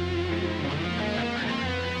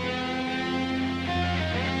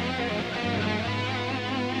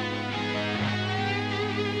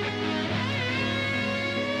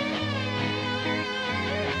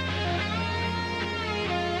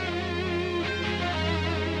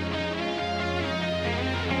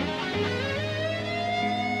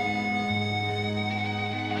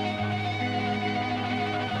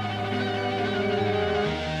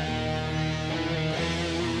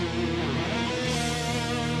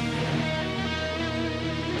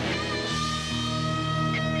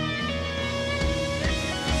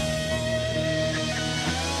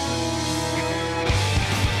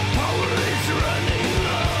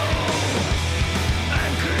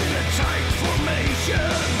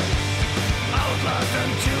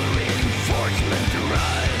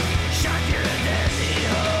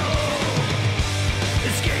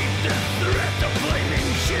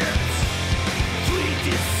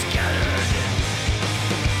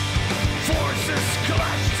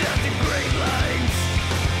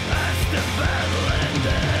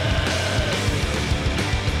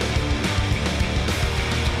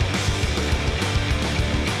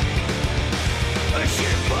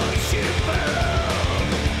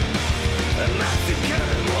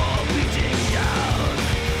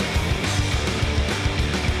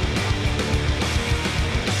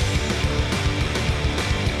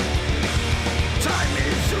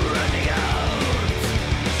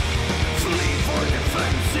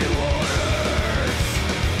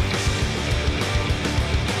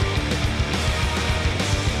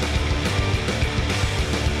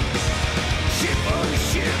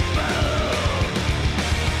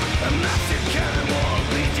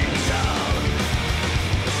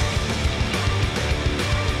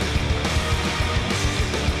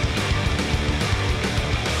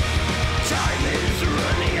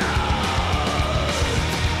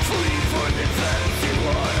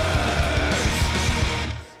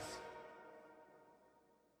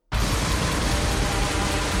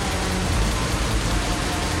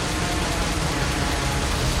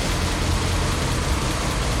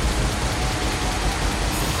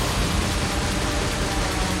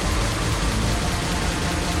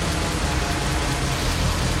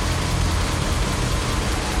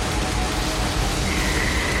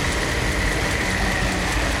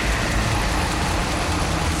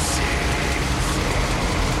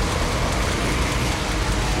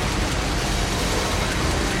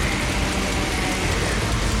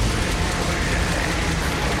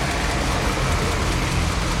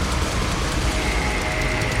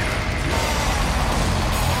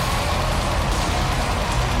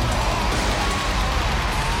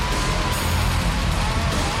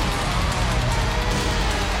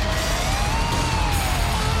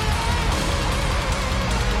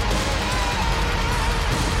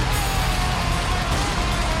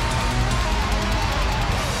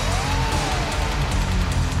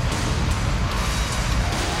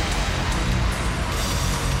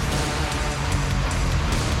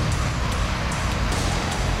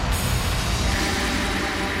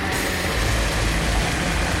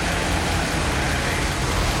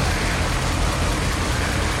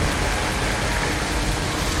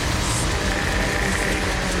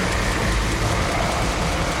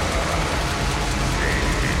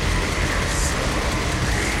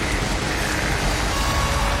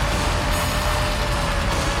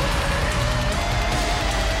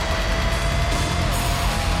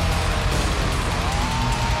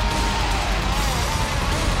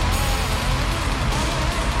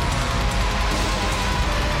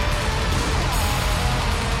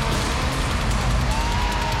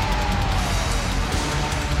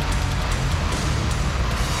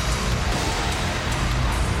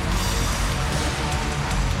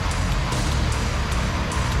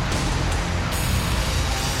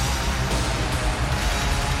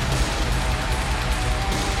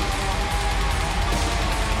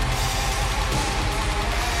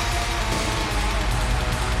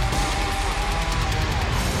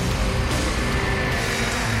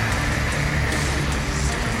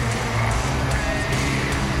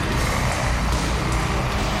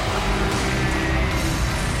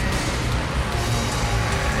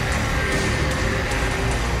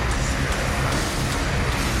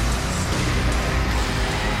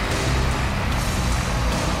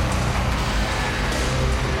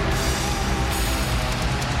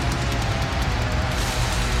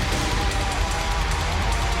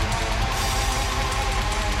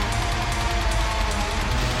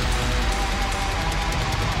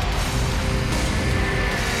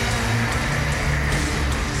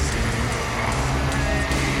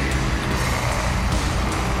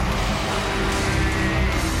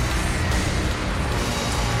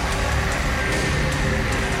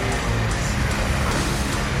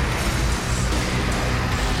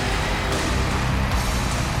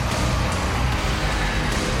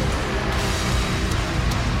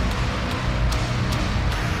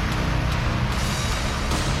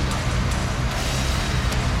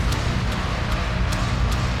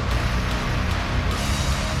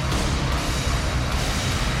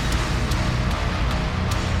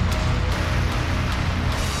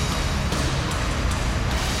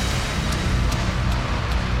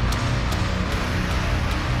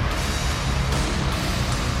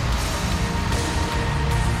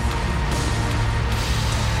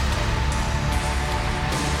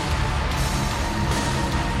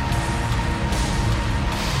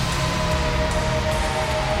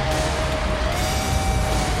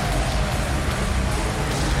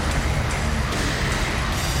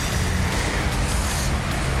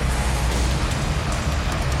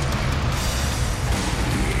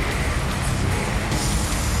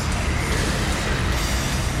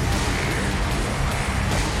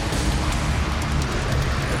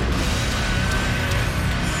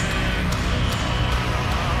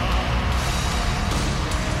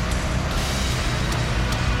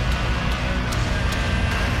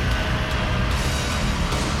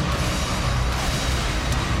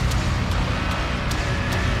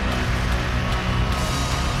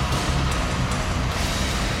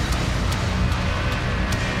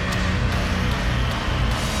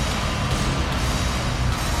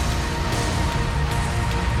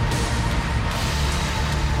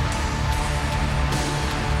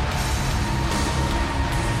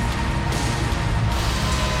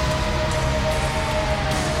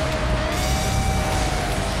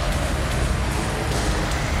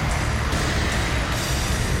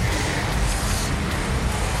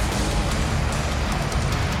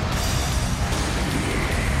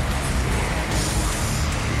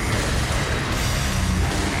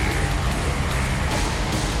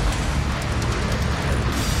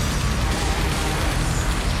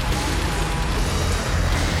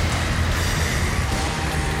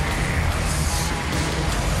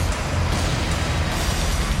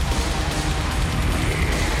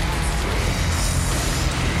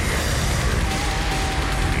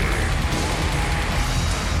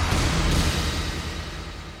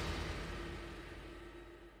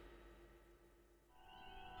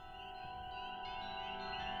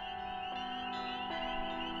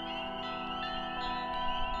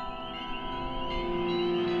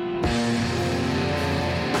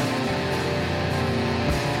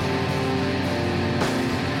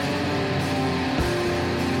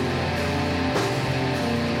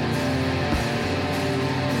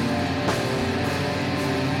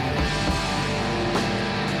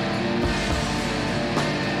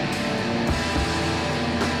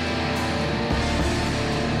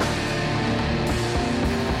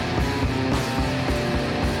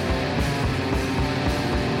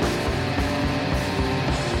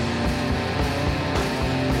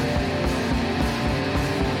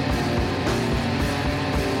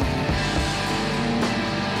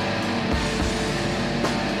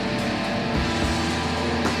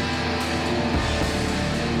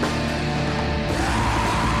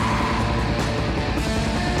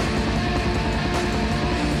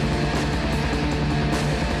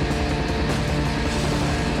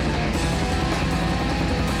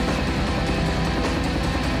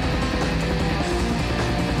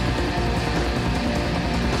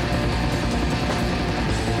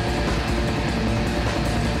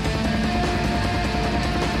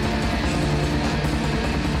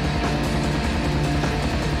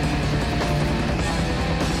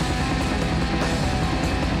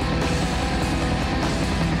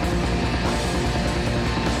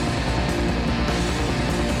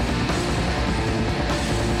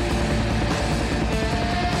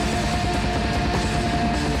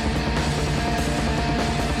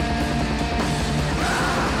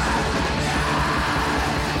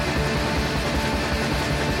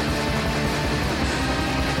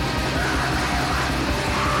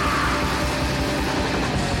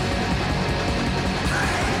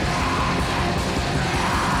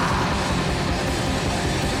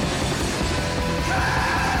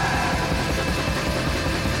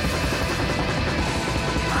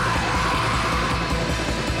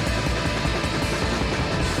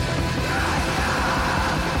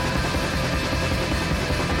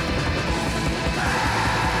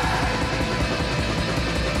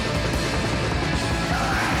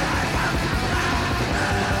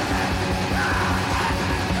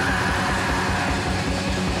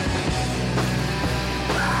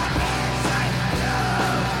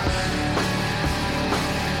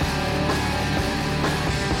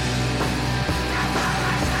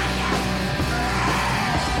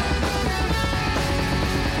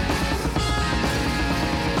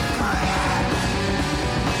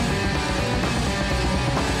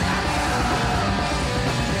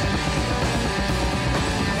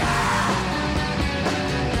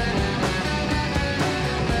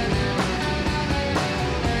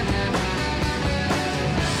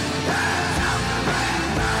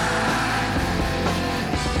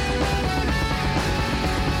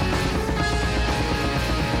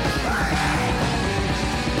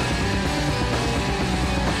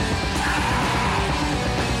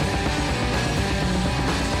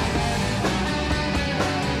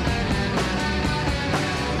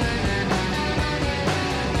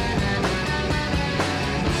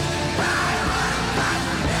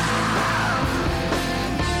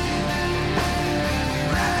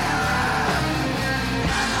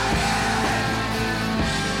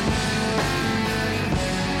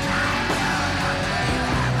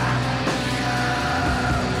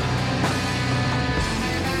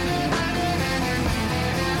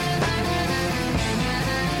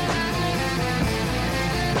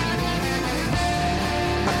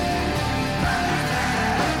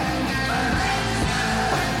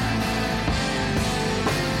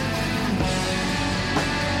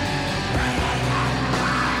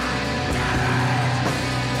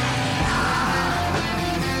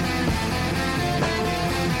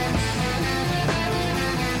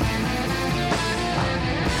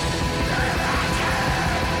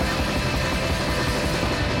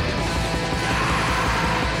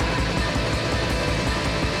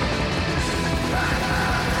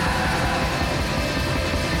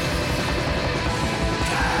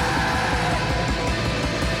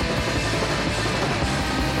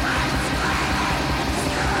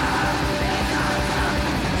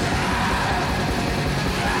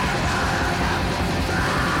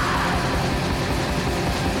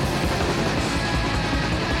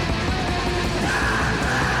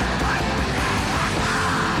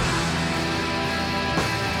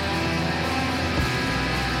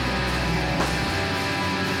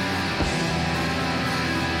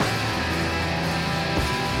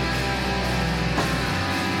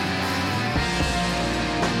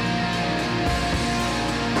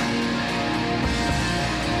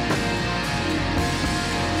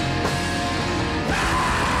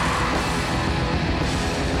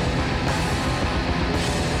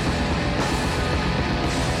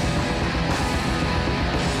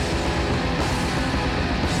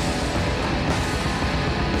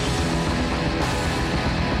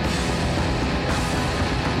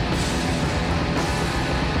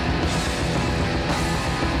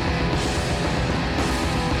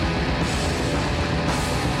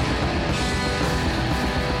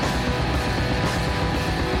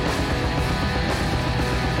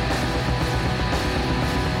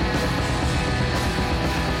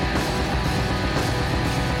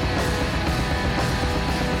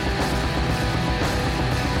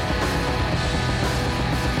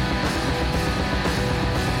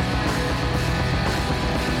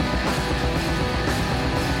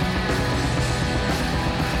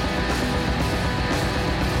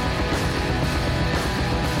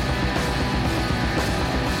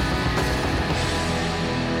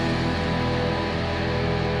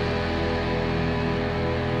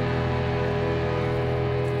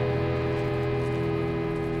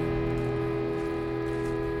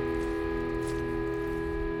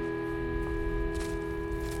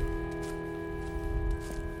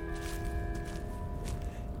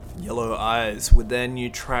 Yellow Eyes with their new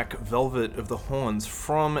track Velvet of the Horns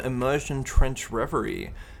from Immersion Trench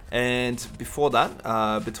Reverie. And before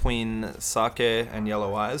that, between Sake and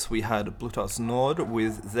Yellow Eyes, we had Blutos Nord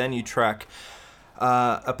with their new track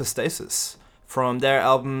Epistasis from their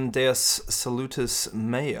album Deus Salutis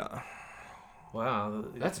Mea. Wow.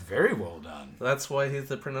 That's very well done. That's why he's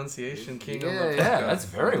the pronunciation king on the podcast. Yeah, that's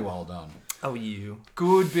very well done. Oh, you.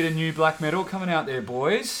 Good bit of new black metal coming out there,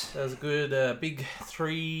 boys. That was good. Big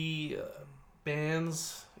three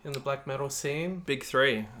bands in the black metal scene. Big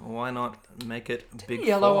three. Why not make it big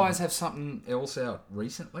Yellow four? Eyes have something else out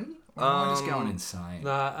recently? Or am I just going insane?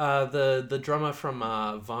 The drummer from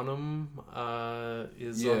Vanum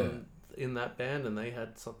is Yeah. in that band, and they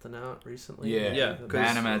had something out recently. Yeah, Yeah,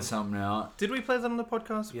 Bantam had something out. Did we play that on the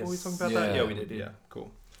podcast before we Yes. talked about Yeah. that? Yeah, we did. Yeah,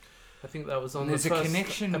 cool. I think that was on There's the a first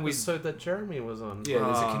connection with- episode that Jeremy was on. Yeah,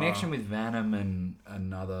 there's a connection with Venom and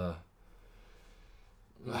another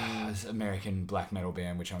American black metal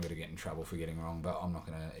band, which I'm going to get in trouble for getting wrong, but I'm not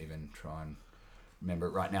going to even try and remember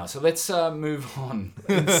it right now. So let's move on.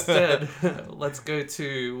 Instead, let's go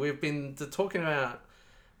to... We've been talking about...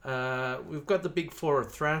 we've got the big four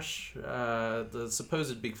of thrash, the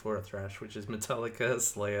supposed big four of thrash, which is Metallica,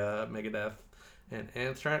 Slayer, Megadeth, and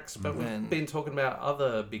Anthrax. But we've been talking about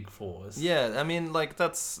other big fours. Yeah, I mean, like,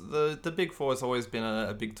 that's... The Big Four has always been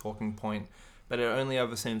a big talking point, but it only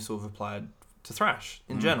ever seems to have applied to thrash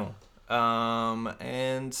in general.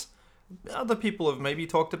 And other people have maybe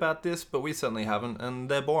talked about this, but we certainly haven't, and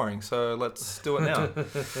they're boring, so let's do it now.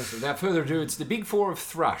 So without further ado, it's the big four of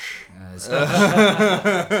thrash.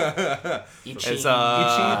 Itchy, It's,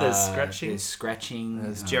 there's scratching. There's scratching.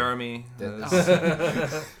 There's Jeremy. There's...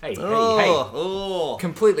 Hey, Oh.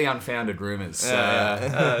 completely unfounded rumours.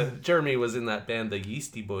 So, Jeremy was in that band, the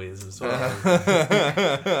Yeasty Boys, as well.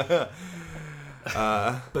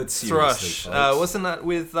 but seriously, Thrush. folks. Wasn't that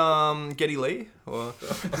with Geddy Lee? Or...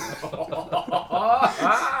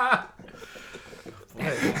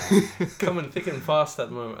 Coming thick and fast at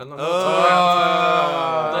the moment. And I'm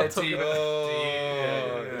not talking about...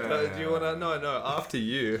 Do you want to? No, after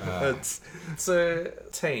you. It's... So,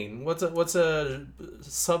 Tane, what's a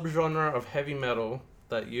subgenre of heavy metal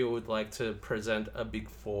that you would like to present a big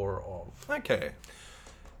four of? Okay.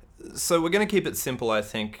 So we're going to keep it simple, I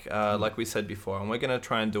think, like we said before, and we're going to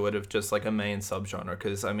try and do it of just like a main subgenre,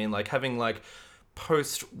 because, I mean, like having like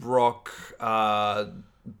post-rock,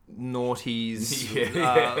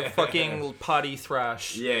 noughties, fucking party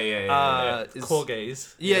thrash. Yeah. Is, Core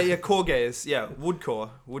gaze. Yeah, core gaze. Yeah,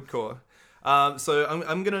 woodcore. So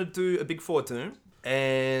I'm going to do a big four doom,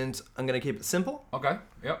 and I'm going to keep it simple. Okay.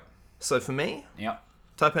 Yep. So for me, Yep.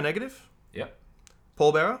 Typo Negative, Yep.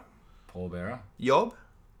 Pallbearer, Pallbearer. Yob,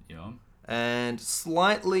 Yum. and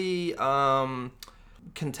slightly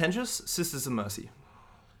contentious Sisters of Mercy.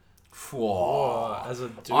 Whoa. As a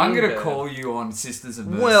doom I'm gonna band. call you on Sisters of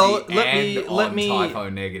Mercy Well, let and me- on Typo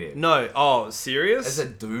Negative. No, oh, serious? As a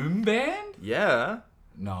doom band? Yeah,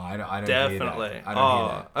 No, I don't definitely. hear that. I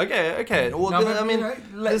don't hear that. Okay. Well, No, then, but, I mean, you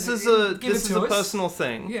know, this is give it a to us. personal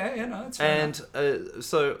thing. Yeah, no, it's fair enough. And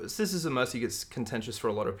so Sisters of Mercy gets contentious for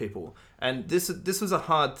a lot of people, and this was a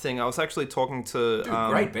hard thing. I was actually talking to Dude,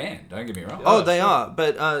 great band, don't get me wrong. Oh, they are,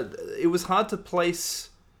 but it was hard to place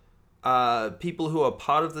people who are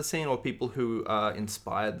part of the scene or people who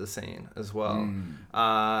inspired the scene as well.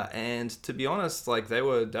 And to be honest, like they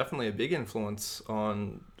were definitely a big influence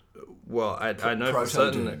on. Well, I know for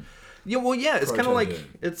certain. Proto-Doom. Yeah, well, yeah, it's kind of like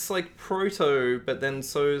Proto-Doom. it's like proto, but then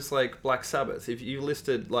so is like Black Sabbath. If you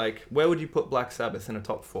listed like, where would you put Black Sabbath in a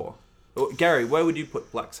top four? Or, Gary, where would you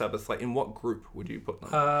put Black Sabbath? Like, in what group would you put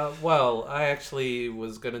them? Well, I actually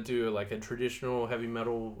was going to do like a traditional heavy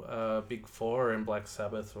metal big four, and Black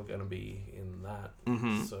Sabbath were going to be in that.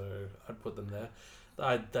 So I'd put them there.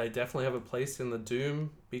 They definitely have a place in the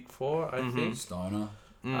Doom big four, I think. Stoner.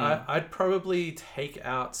 I'd probably take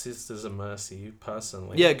out Sisters of Mercy,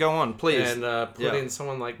 personally. Yeah, go on, please. And put Yeah. in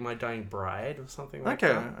someone like My Dying Bride or something like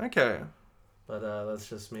Okay, that. okay. But that's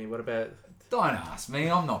just me. What about... Don't ask me.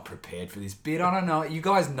 I'm not prepared for this bit. I don't know. You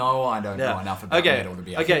guys know I don't know enough about Okay, metal to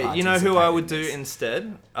be able okay. to You know who I would do participate in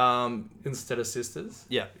instead? Instead of Sisters?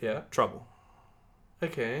 Yeah, Yeah. Trouble.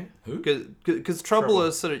 Okay. Because Trouble Trouble.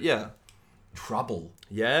 is sort of this. Trouble.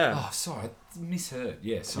 yeah. Oh, sorry. I misheard.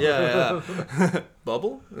 Yeah, sorry. Yeah.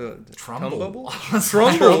 Bubble? Trumble. Bubble? Trumble. I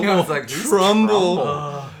Trumble. was like, who's Trumble.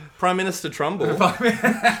 Trumble? Prime Minister Trumbull.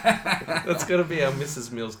 That's gonna be our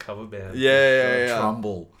Mrs. Mills cover band. Yeah.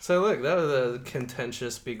 Trumbull. So look, that was a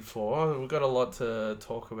contentious Big Four. We've got a lot to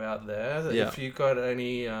talk about there. Yeah. If you've got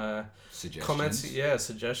any Suggestions. comments,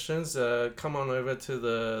 suggestions, come on over to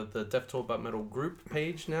the Death Talk But Metal group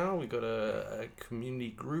page now. We've got a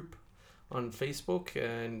community group on Facebook,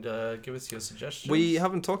 and give us your suggestions. We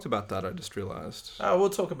haven't talked about that, I just realised. We'll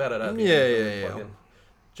talk about it at the Yeah, end. yeah. Plug in.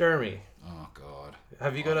 Jeremy, Oh God.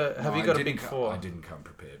 have you got a Big Four? I didn't come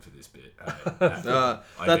prepared for this bit. That's did not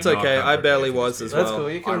okay. come I prepared barely for was this as bit. That's well.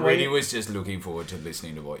 cool. You I can really wait. was just looking forward to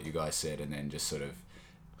listening to what you guys said, and then just sort of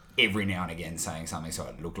every now and again saying something so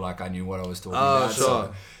it looked like I knew what I was talking about. sure.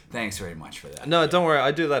 So thanks very much for that. No, don't worry.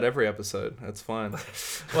 I do that every episode. That's fine.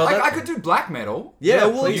 Well, I could do black metal. Yeah,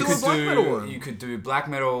 we'll please. do You a could black do metal one. you could do black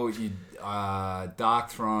metal. Dark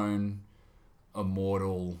Throne,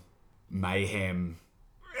 Immortal, Mayhem,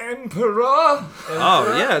 Emperor.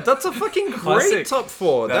 Oh yeah, that's a fucking great Classic. top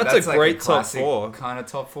four. That's a like great top classic four. kind of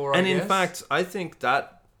top four. And I in guess. fact, I think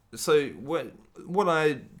that what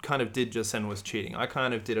I kind of did just then was cheating. I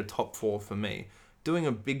kind of did a top four for me. Doing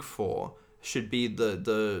a big four should be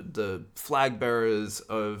the flag bearers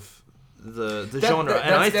of the genre,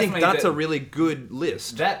 and I think definitely that's a really good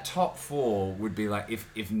list. that top four would be like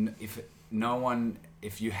if no one.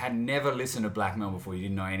 If you had never listened to black metal before, you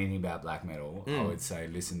didn't know anything about black metal, I would say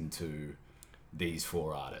listen to these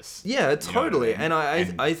four artists. Yeah, You know what I totally. mean? And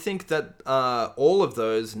I think that all of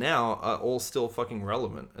those now are all still fucking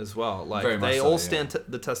relevant as well. Like, Very much they so, all yeah. stand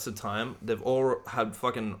the test of time. They've all had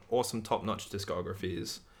fucking awesome top-notch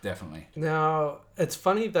discographies. Definitely. Now, it's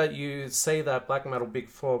funny that you say that Black Metal Big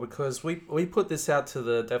Four, because we put this out to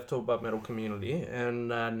the Death Talk But Metal community, and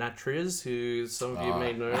Natriz, who some of you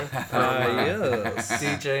may know, Yes.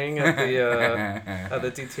 DJing at the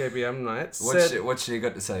DTABM nights, What's she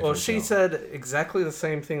got to say? well, for she herself? said exactly the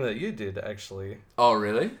same thing that you did, actually. Oh,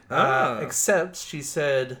 really? Except she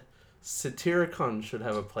said Satyricon should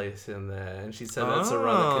have a place in there, and she said that's a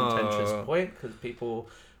rather contentious point, because people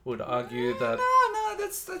would argue that No,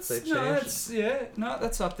 that's They no, changed.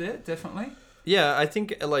 that's up there, definitely. Yeah, I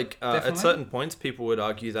think like at Definitely. certain points people would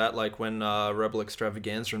argue that, like when Rebel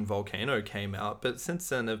Extravaganza and Volcano came out, but since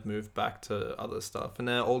then they've moved back to other stuff, and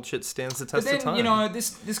their old shit stands the But test of time. then you know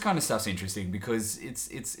this kind of stuff's interesting because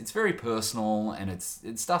it's very personal and it's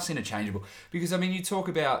stuff's interchangeable. Because I mean, you talk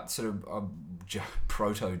about sort of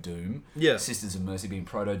proto Doom, Yeah. Sisters of Mercy being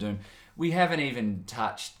proto Doom. We haven't even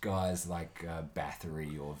touched guys like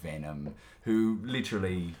Bathory or Venom, who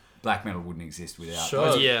literally black metal wouldn't exist without.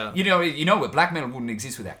 Sure. Yeah. You know what? Black metal wouldn't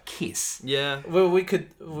exist without Kiss. Yeah. well, we could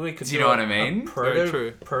Do you know what I mean? Very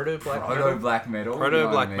true. proto black Proto metal. black metal. Proto you know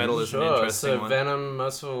what black I mean? metal is an Sure. interesting So one. Venom,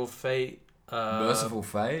 Merciful Fate, Merciful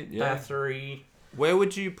Fate. Yeah. Bathory. Where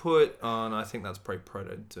would you put on? I think that's probably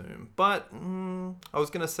Proto Doom, but I was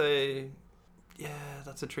gonna say, yeah,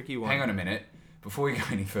 that's a tricky one. Hang on a minute. Before we go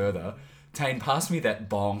any further, Tane, pass me that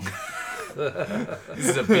bong. This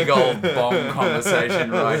is a big old bong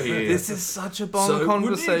conversation right here. This is such a bong so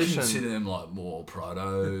conversation. Would you consider them like more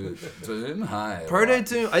proto Doom? Hey, Proto right.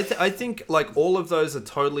 Doom, I think like all of those are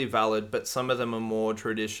totally valid, but some of them are more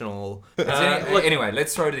traditional. Anyway,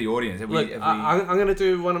 let's throw to the audience. Have Look, we, I'm going to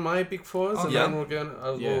do one of my big fours, and yeah. then we're going.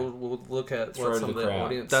 Yeah. We'll look at Throw what to some the of the crowd.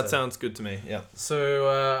 audience. That said. sounds good to me. Yeah. So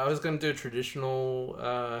I was going to do a traditional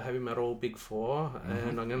heavy metal big four,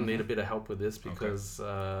 and I'm going to need a bit of help with this because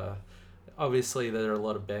obviously there are a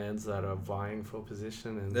lot of bands that are vying for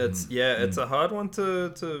position. And It's a hard one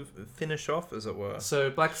to finish off, as it were. so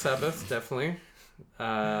Black Sabbath definitely,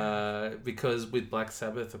 because with Black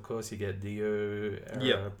Sabbath, of course, you get Dio era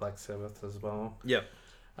Yep. Black Sabbath as well. Yep.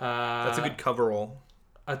 That's a good coverall.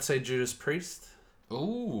 I'd say Judas Priest.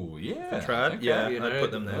 Ooh, yeah. Trad, okay. yeah. You I'd know,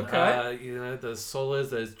 put them there. Okay. You know, the solos,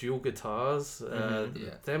 those dual guitars. Yeah.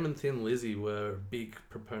 Them and Thin Lizzy were big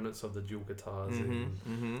proponents of the dual guitars. in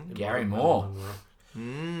Gary modern Moore. metal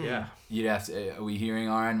and rock. Yeah. You'd have to. Are we hearing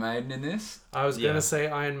Iron Maiden in this? I was Yeah. going to say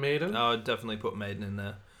Iron Maiden. I would definitely put Maiden in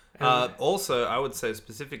there. And- Also, I would say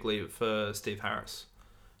specifically for Steve Harris.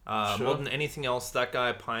 Sure. More than anything else, that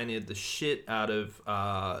guy pioneered the shit out of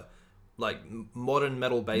modern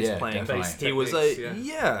metal bass Yeah, playing. definitely. He was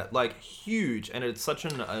Techniques, like huge, and it's such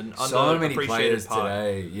an So many underappreciated players part.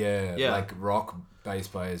 today, Yeah. like rock bass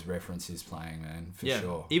players reference his playing, man, for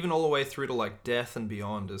sure. Even all the way through to like death and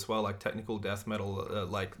beyond as well, like technical death metal.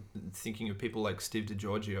 Like thinking of people like Steve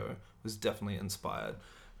DiGiorgio was definitely inspired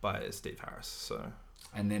by Steve Harris. So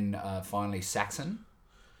And then finally Saxon.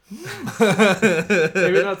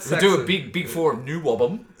 Maybe not We'll do a big four of New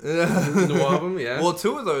Wobbum. new album, yeah. well,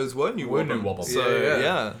 two of those were New Were Wobbum. New Wobbum. So Yeah.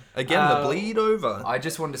 yeah, again the bleed over. I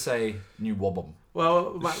just wanted to say New Wobbum.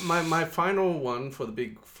 Well, my final one for the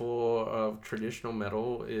big four of traditional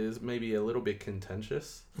metal is maybe a little bit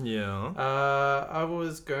contentious. Yeah. I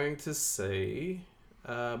was going to say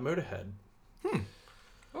Motorhead.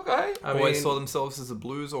 Okay. I Always mean, saw themselves as a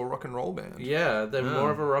blues or rock and roll band. yeah, they're Yeah.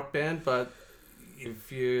 more of a rock band, but if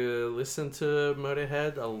you listen to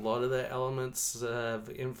Motorhead, a lot of their elements have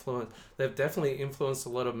influenced. They've definitely influenced a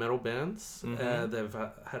lot of metal bands. They've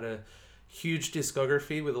had a huge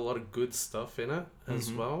discography with a lot of good stuff in it as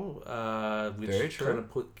well, which Very true. kind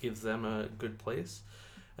of gives them a good place.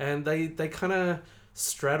 And they kind of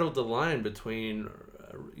straddled the line between,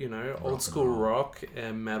 old and school roll. rock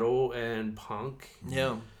and metal and punk.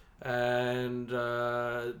 Yeah. And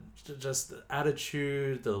just the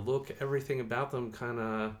attitude, the look, everything about them kind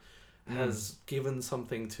of has given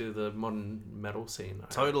something to the modern metal scene.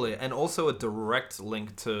 Totally, and also a direct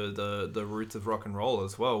link to the roots of rock and roll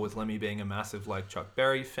as well, with Lemmy being a massive like Chuck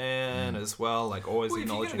Berry fan as well, like always Well, if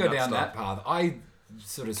you're acknowledging going to go that down stuff. that path, I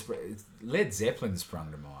sort of Led Zeppelin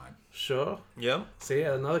sprung to mind. Sure. Yeah, See,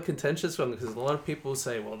 another contentious one, because a lot of people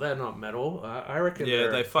say, well, they're not metal. I reckon Yeah,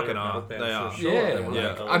 they're, they fucking they're a metal are. band They for are. Sure. Yeah, They're one of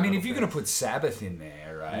yeah. the I mean, metal if you're going bands. to put Sabbath in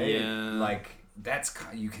there, right? Yeah. Like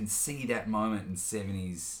you can see that moment in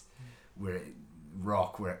 '70s where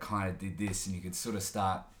it kind of did this, and you could sort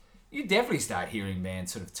of you definitely start hearing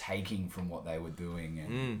bands sort of taking from what they were doing,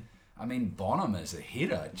 and I mean, Bonham as a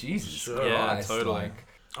hitter, Jesus Sure. Christ, Yeah, totally. like,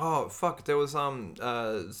 Oh fuck! There was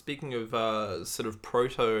speaking of sort of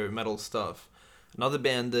proto metal stuff, another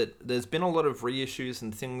band that there's been a lot of reissues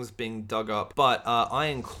and things being dug up. But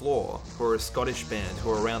Iron Claw, who are a Scottish band who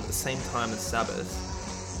were around at the same time as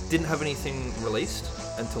Sabbath, didn't have anything released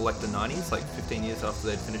until like the 90s, like 15 years after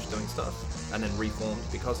they'd finished doing stuff, and then reformed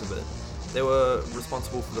because of it. They were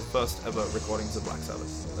responsible for the first ever recordings of Black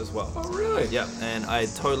Sabbath as well. oh really? Yeah, and I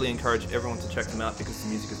totally encourage everyone to check them out because the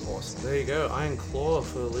music is awesome. There you go, Iron Claw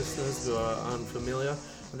for listeners who are unfamiliar.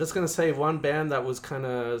 I'm just going to say one band that was kind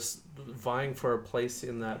of vying for a place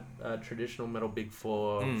in that traditional metal big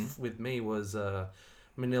four with me was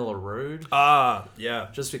Manila Road. Ah, yeah.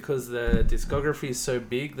 Just because their discography is so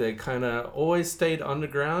big, they kind of always stayed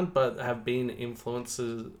underground, but have been an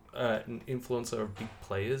influencer of big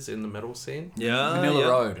players in the metal scene. Yeah, Manila yeah.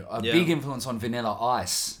 Road, a Yeah. big influence on Vanilla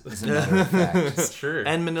Ice, as a matter of fact. It's true.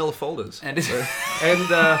 And Manila Folders. And And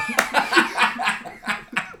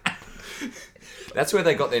that's where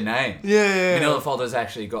they got their name. Yeah. Manila Folders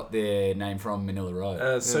actually got their name from Manila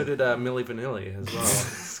Road. so did Milli Vanilli as well.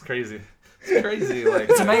 It's crazy. It's crazy. Like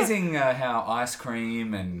It's amazing how ice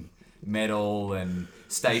cream and metal and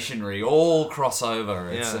stationery all cross over.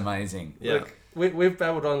 It's Yeah. amazing. Yeah. Look, we've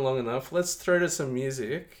babbled on long enough. Let's throw to some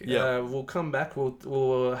music. Yeah. We'll come back.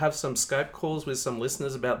 We'll have some Skype calls with some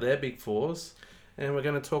listeners about their big fours. And we're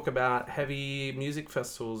going to talk about heavy music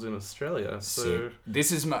festivals in Australia. So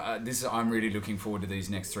Sick. I'm really looking forward to these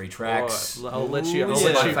next three tracks. Alright, I'll let you. I'll This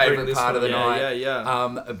let is my you bring favourite this part of the one. night.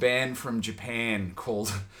 Yeah. A band from Japan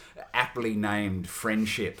called, aptly named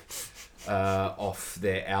Friendship, off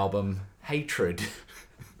their album Hatred.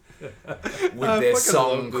 With their fucking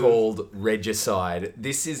song love this. called Regicide.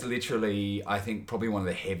 This is literally, I think, probably one of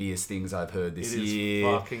the heaviest things I've heard this It is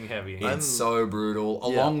year. fucking heavy. It's so brutal.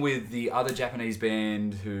 Along with the other Japanese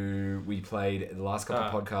band who we played the last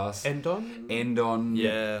couple of podcasts. Endon? Endon.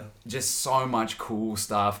 Yeah. Just so much cool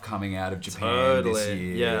stuff coming out of Japan this Totally,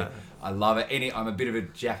 year. yeah. I love it. I'm a bit of a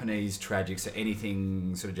Japanese tragic, so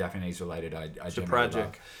anything sort of Japanese related, I generally Japragic.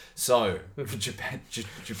 love. So,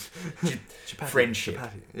 Friendship.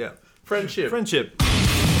 Yeah. Friendship. Friendship.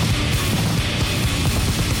 Friendship.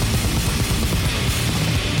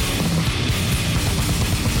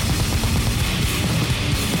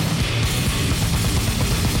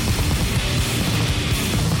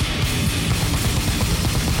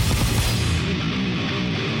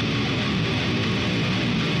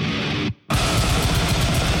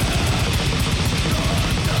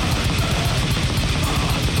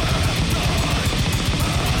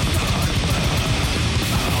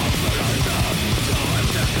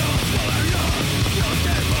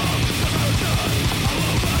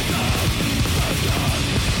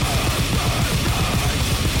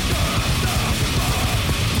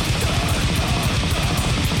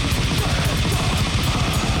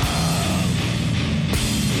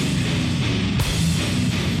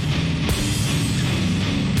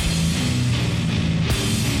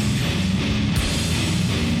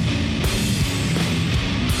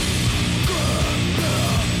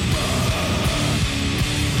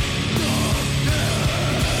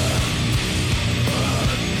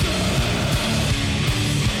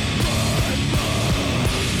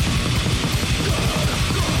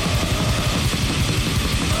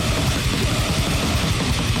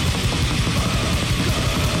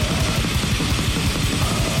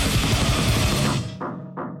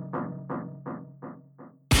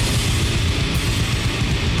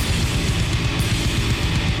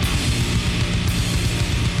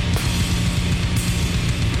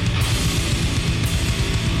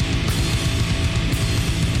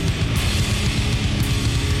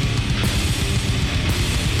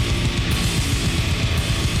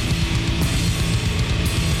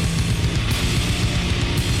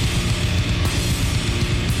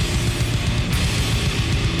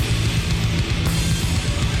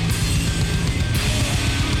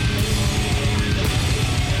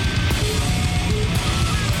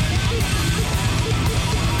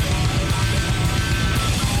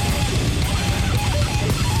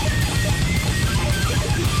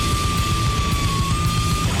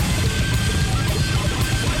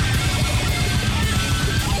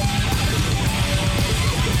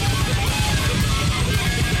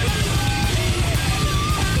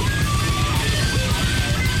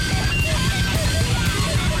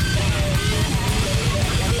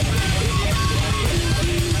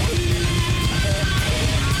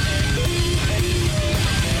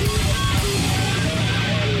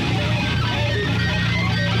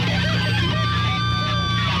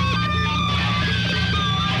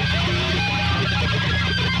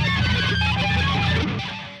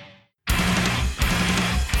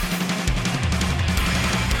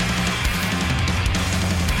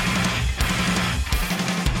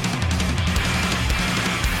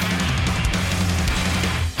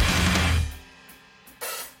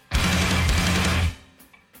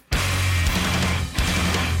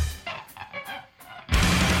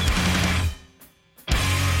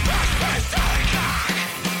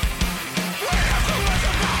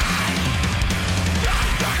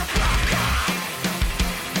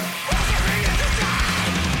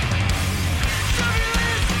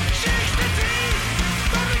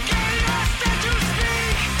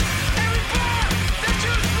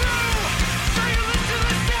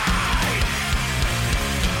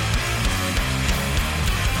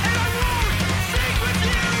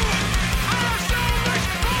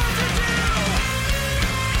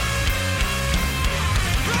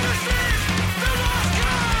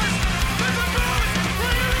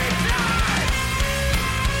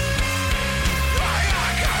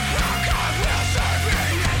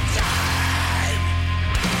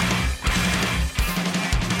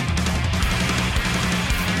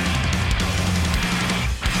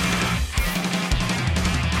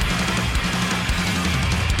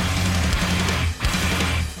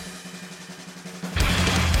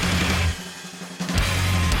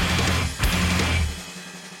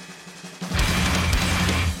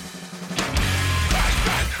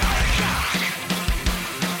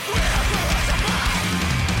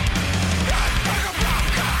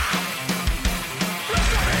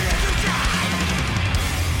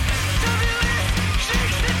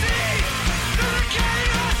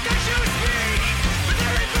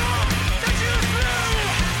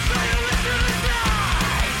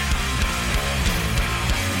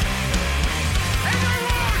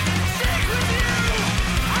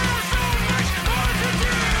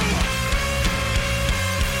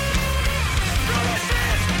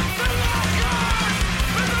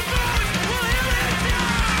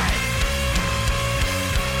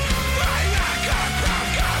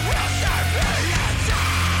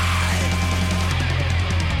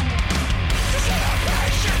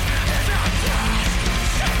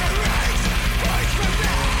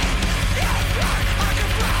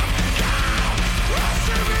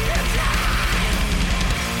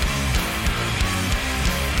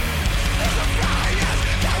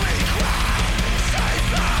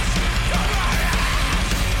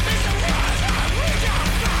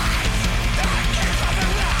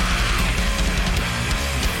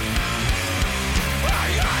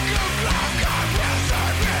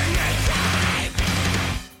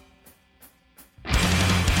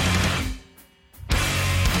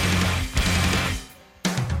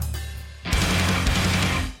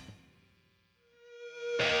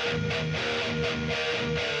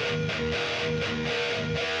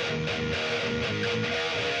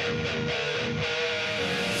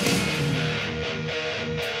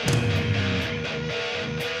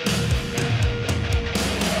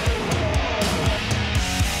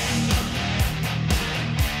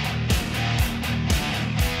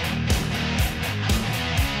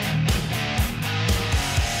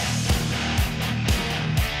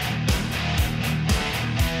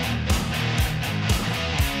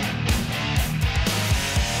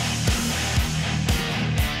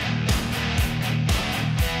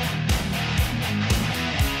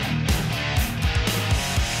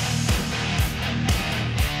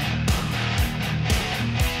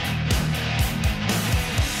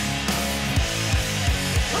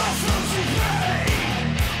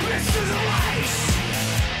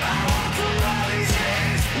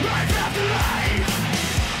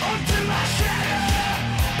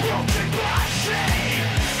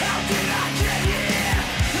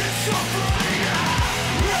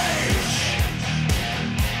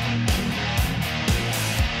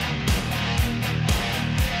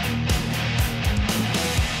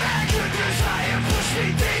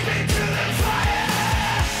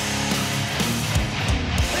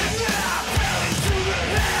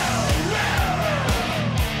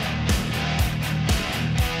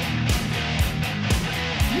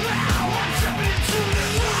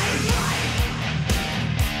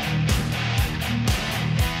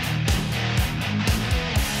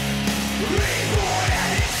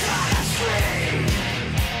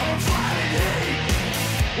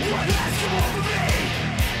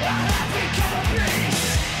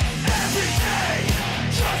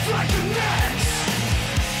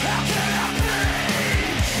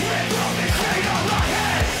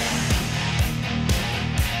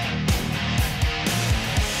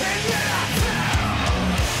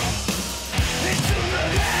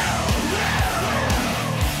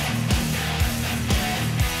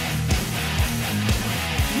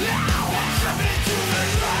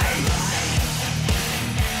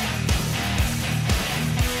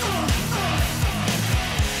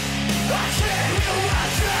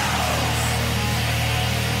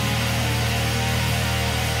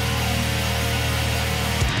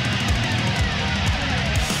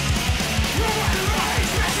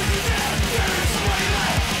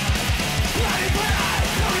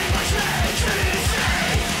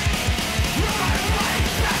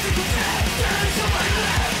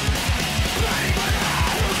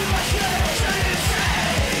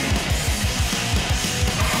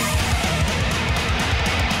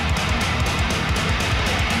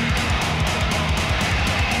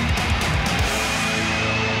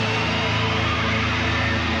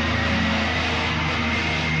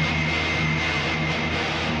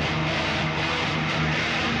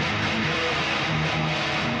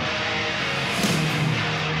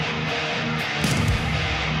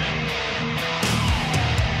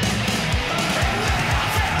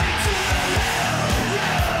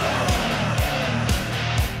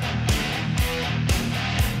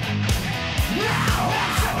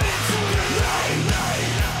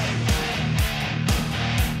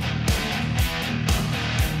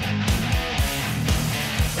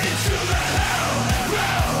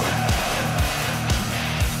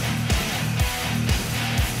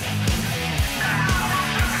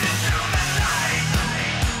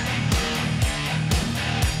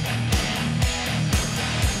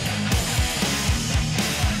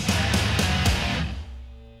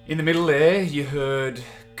 In the middle there, you heard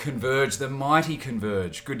Converge, the mighty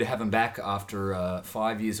Converge. Good to have them back after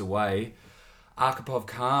 5 years away. Arkhipov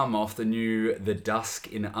Calm off the new The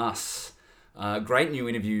Dusk in Us. Great new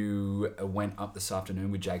interview went up this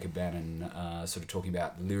afternoon with Jacob Bannon, sort of talking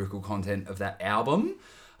about lyrical content of that album.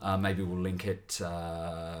 Maybe we'll link it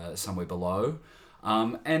somewhere below.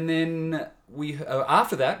 And then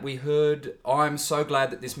after that, we heard I'm So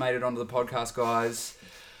Glad That This Made It Onto the Podcast, guys.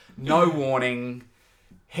 No Warning,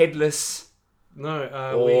 Headless.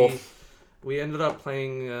 No, we ended up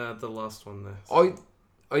playing the last one there. Oh,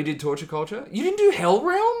 you did Torture Culture? You didn't do Hell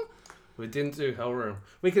Realm? We didn't do Hell Realm.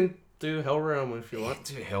 We can do Hell Realm if you want.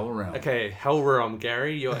 Do Hell Realm. Okay, Hell Realm.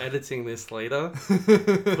 Gary, you're editing this later.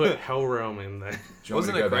 Put Hell Realm in there.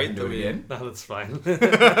 Wasn't it great to do it again? No, that's fine.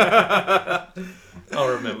 I'll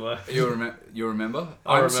remember. You remember?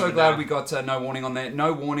 I'll I'm remember so glad now. we got No Warning on there.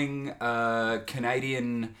 No Warning,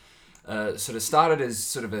 Canadian, sort of started as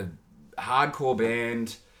sort of a hardcore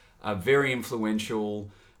band, very influential.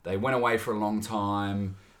 They went away for a long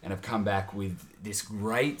time and have come back with this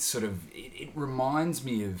great sort of... It reminds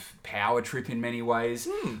me of Power Trip in many ways.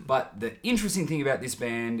 But the interesting thing about this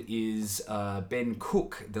band is Ben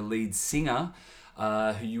Cook, the lead singer,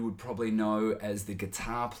 who you would probably know as the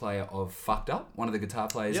guitar player of Fucked Up, one of the guitar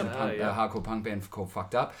players in a hardcore punk band called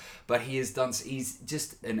Fucked Up. But he's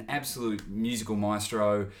just an absolute musical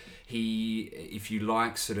maestro. If you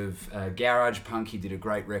like sort of garage punk, he did a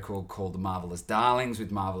great record called The Marvelous Darlings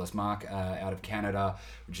with Marvelous Mark out of Canada,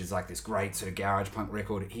 which is like this great sort of garage punk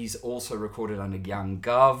record. He's also recorded under Young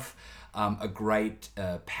Gov, a great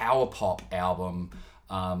power pop album.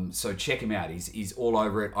 So check him out. He's all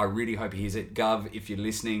over it. I really hope he hears it. Gov, if you're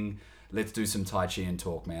listening, let's do some Tai Chi and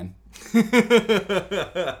talk, man.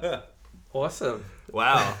 Awesome.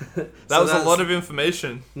 Wow. That So was a that's- lot of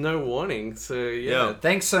information. No warning. So yeah. Yeah.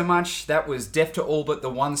 Thanks so much. That was Deaf to All But the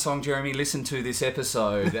One Song Jeremy listened to this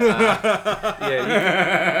episode.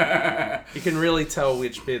 Yeah, you can really tell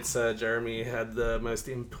which bits Jeremy had the most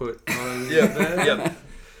input on. there. Yep. I'm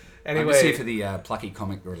just here Anyway, for the plucky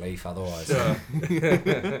comic relief otherwise. much,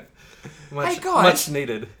 Hey, guys. much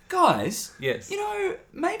needed. Guys, Yes. you know,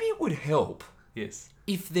 maybe it would help Yes.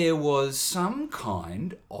 if there was some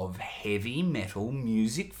kind of heavy metal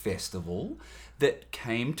music festival that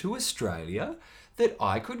came to Australia that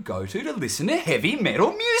I could go to listen to heavy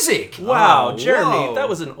metal music. Wow, Oh, Jeremy, whoa. that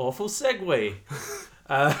was an awful segue.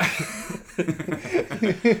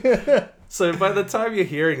 So by the time you're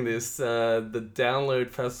hearing this, the Download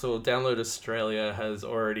Festival, Download Australia, has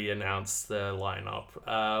already announced their lineup.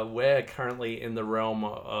 We're currently in the realm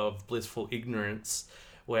of blissful ignorance,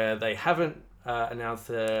 where they haven't announced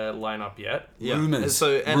their lineup yet. Yeah. Rumours.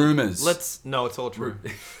 And Rumours. No, it's all true.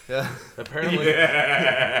 Yeah. Apparently.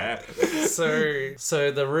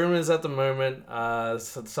 So the rumors at the moment,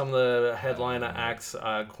 so some of the headliner acts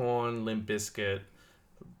are Korn, Limp Bizkit,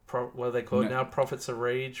 what are they called now? Prophets of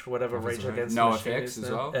Rage, whatever. Prophets Rage of Rage. Against No the Machine Effects is as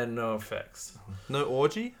now. well? And No Effects. No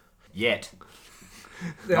orgy? Yet.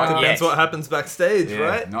 Now, Not yet. That's what happens backstage, Yeah,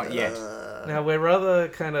 right? Not yet. now we're rather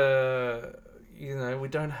kind of, we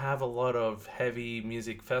don't have a lot of heavy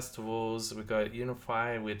music festivals. We've got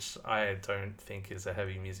Unify, which I don't think is a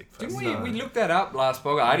heavy music Didn't festival. we looked that up last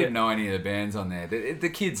podcast? I didn't know any of the bands on there. The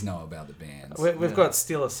kids know about the bands. We've got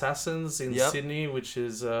Steel Assassins in Yep. Sydney, which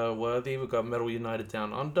is worthy. We've got Metal United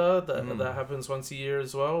Down Under. That happens once a year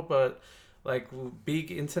as well. But like big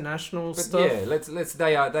international But stuff. yeah, let's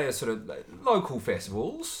they are sort of local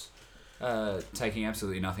festivals, taking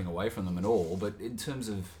absolutely nothing away from them at all. But in terms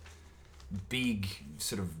of big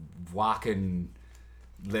sort of Wacken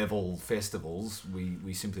level festivals,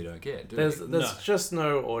 we simply don't get. Do There's we? just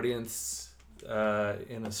no audience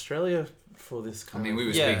in Australia for this I kind mean, of... we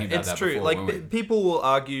were Yeah, speaking about it's that true. before. Like weren't we? people will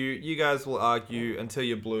argue, you guys will argue until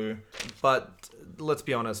you're blue, but let's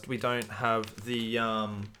be honest, we don't have the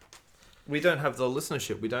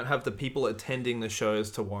listenership. We don't have the people attending the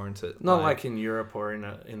shows to warrant it. Not like in Europe or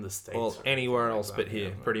in the States. well, or anywhere anything else like but that, here,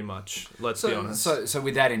 yeah. pretty much. Let's be honest. So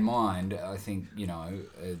with that in mind, I think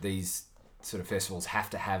these sort of festivals have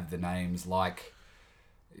to have the names like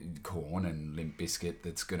Korn and Limp Bizkit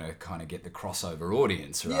that's going to kind of get the crossover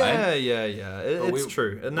audience, right? Yeah. But It's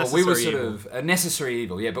true. A Well, we were necessary sort evil. of a necessary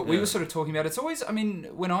evil, yeah. But we Yeah. were sort of talking about it's always. I mean,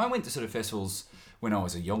 when I went to sort of festivals when I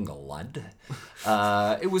was a younger lad,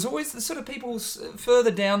 it was always the sort of people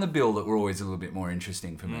further down the bill that were always a little bit more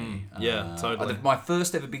interesting for me. yeah, totally. My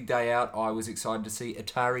first ever big day out, I was excited to see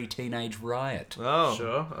Atari Teenage Riot. Oh,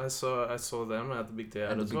 Sure, I saw them at the Big Day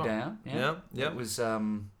Out At the as big well. day out, Yeah. It was. I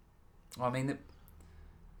mean, it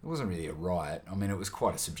wasn't really a riot. I mean, it was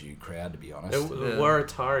quite a subdued crowd, to be honest. There were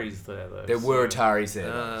Ataris there though. There were so Ataris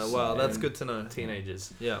there. though, well, that's and good to know.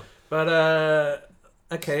 teenagers. Yeah. But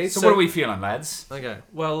okay. So what are we feeling, lads? Okay.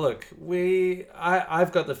 Well, look,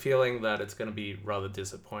 I've got the feeling that it's going to be rather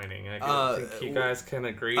disappointing. I think you guys can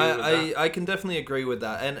agree with that. I can definitely agree with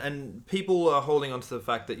that, and people are holding on to the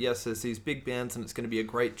fact that yes, there's these big bands, and it's going to be a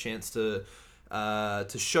great chance to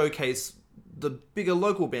showcase the bigger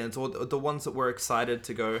local bands or the ones that we're excited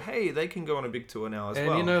to go. Hey, they can go on a big tour now as And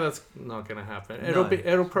well. you know that's not going to happen. No.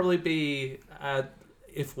 It'll probably be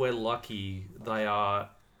if we're lucky, they are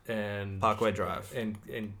and Parkway Drive. and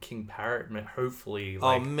King Parrot. Hopefully,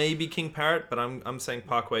 Oh, maybe King Parrot, but I'm saying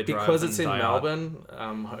Parkway Drive because it's and in Die Hard. Melbourne.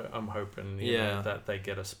 I'm hoping Yeah. that they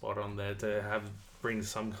get a spot on there to bring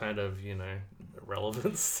some kind of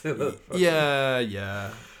relevance to the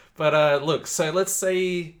Yeah. But look, so let's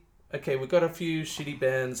say, okay, we've got a few shitty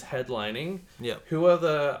bands headlining. Yeah. Who are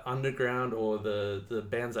the underground or the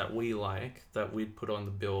bands that we like that we'd put on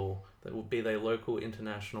the bill? That would be they local,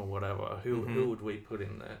 international, whatever. Who would we put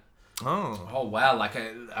in there? Oh. Oh wow, like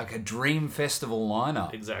a dream festival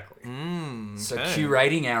lineup. Exactly. So Okay.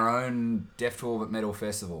 curating our own Deaf to Orbit Metal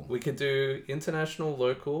Festival. We could do international,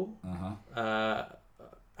 local,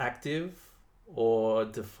 active, or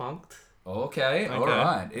defunct. Okay, all Okay.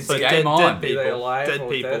 right. It's So game dead on. Be they people. alive Dead or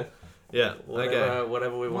people. dead? Yeah. Okay.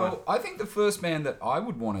 Whatever we want. Well, I think the first band that I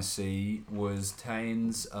would want to see was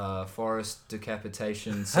Tane's Forest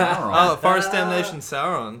Decapitation Sauron. Oh, Forest Damnation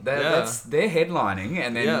Sauron. That's they're headlining,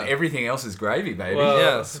 and then Yeah. everything else is gravy, baby. Well,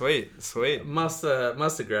 Yeah, sweet.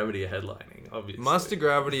 Master Gravity are headlining, obviously. Master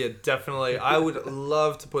Gravity are definitely. I would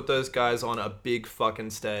love to put those guys on a big fucking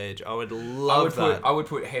stage. I would love that. I would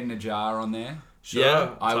put Head in a Jar on there. Sure.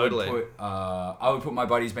 Yeah, I totally. would put my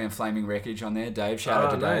buddy's band Flaming Wreckage on there. Dave, shout out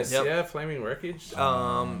to Dave. Nice. Yep. Yeah, Flaming Wreckage.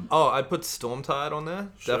 I'd put Stormtide on there.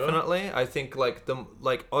 Sure. Definitely. I think like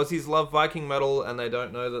Aussies love Viking metal and they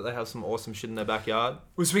don't know that they have some awesome shit in their backyard.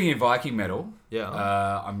 Well, speaking of Viking metal, Yeah.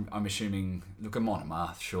 I'm assuming, look at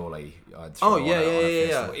Monomath, surely. I'd Oh, throw yeah, on a yeah.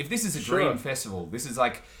 festival. If this is a Sure. dream festival, this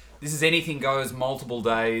is anything goes, multiple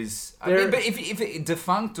days. I There- mean, but if it,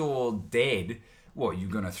 defunct or dead, what, you're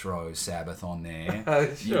going to throw Sabbath on there?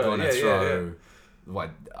 You're Sure, going to yeah, throw...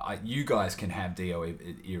 What, you guys can have Dio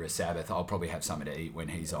era Sabbath. I'll probably have something to eat when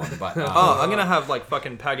he's on. But I'm gonna have like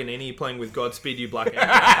fucking Paganini playing with Godspeed You Black Angel.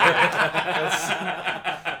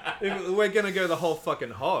 If we're gonna go the whole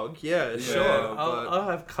fucking hog. Yeah, sure. but- I'll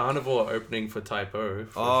have Carnivore opening for Typo.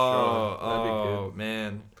 For sure. That'd be good.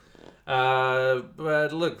 Man.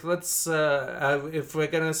 But look, let's if we're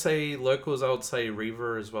gonna say locals, I would say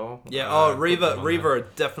Reaver as well. Yeah. Put Reva them on there. are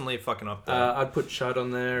definitely fucking up there. I'd put Chud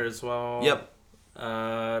on there as well. Yep.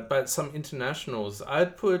 But some internationals,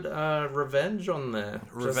 I'd put Revenge on there.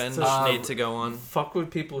 Revenge Just to need to go on. fuck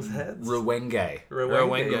with people's heads. Rwenge.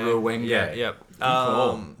 Rwenge. Yeah. Yep.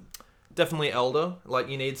 Cool. Definitely Elder. Like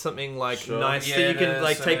you need something like Sure. nice Yeah, that you can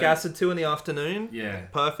like so- take acid to in the afternoon. Yeah.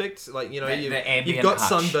 Perfect. Like The you've ambient got hutch.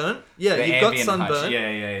 sunburn. Yeah, The you've got ambient hutch. sunburn.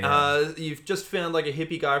 Yeah. You've just found like a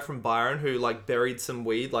hippie guy from Byron who like buried some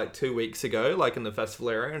weed like 2 weeks ago, like in the festival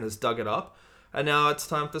area, and has dug it up. And now it's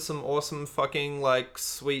time for some awesome fucking like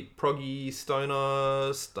sweet proggy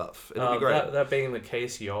stoner stuff. It'll be great. That being the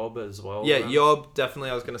case, Yob as well. Yeah, right? Yob, definitely.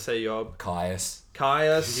 I was gonna say Yob. Caius.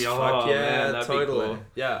 Caius, Oh, fuck yeah, man, that'd be totally. cool.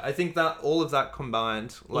 Yeah, I think that all of that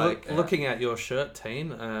combined, like Looking at your shirt, Tain,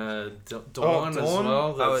 Dawn Dawn? as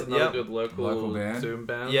well. That's another yep. good local band. doom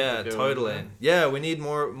band. yeah, to go totally. in there. Yeah, we need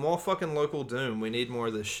more fucking local doom. We need more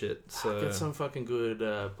of this shit. So Get some fucking good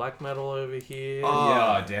black metal over here. Oh,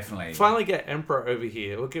 Yeah, definitely. Finally get Emperor over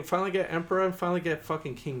here. Finally get Emperor and finally get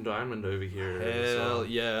fucking King Diamond over here. as hell well.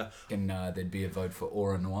 yeah. And there'd be a vote for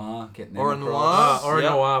Aura Noir. Getting them Aura across. Noir. Ora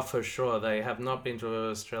Yep. Noir for sure. They have not been to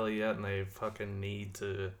Australia yet, and they fucking need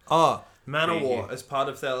to. Oh, Manowar Thank you. as part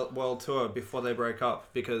of their world tour before they break up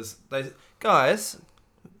because they guys.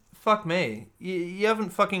 Fuck me. You haven't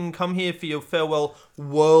fucking come here for your farewell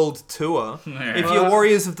world tour. If you're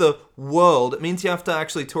warriors of the world, it means you have to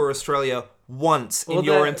actually tour Australia once in Well,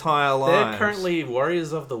 your they're- entire They're life. currently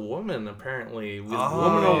warriors of the woman, apparently, with Oh,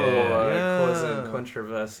 Woman of War yeah. causing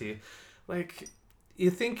controversy. Like,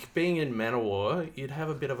 you think being in Manowar, you'd have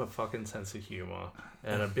a bit of a fucking sense of humor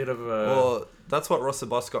and a bit of a. Well, that's what Rossa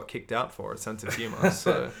Boss got kicked out for, a sense of humour.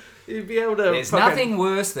 So You'd be able to. There's fucking- nothing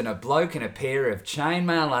worse than a bloke in a pair of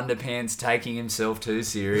chainmail underpants taking himself too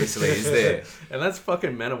seriously, is there? And that's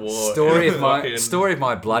fucking Manowar. Story of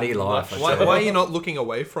my bloody life. I why, tell why are you. you not looking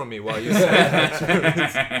away from me while you say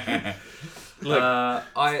that?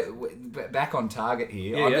 Back on target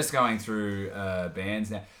here. Yeah, I'm yeah. just going through bands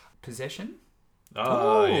now. Possession.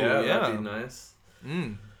 Oh, Ooh, yeah, yeah. that'd be nice.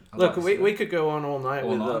 I'd Look, like to see we could go on all night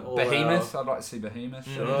with all Behemoth. our- I'd like to see Behemoth.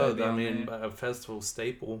 Sure, That'd be I on mean, there. a festival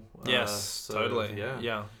staple. Yes, So, totally. Yeah.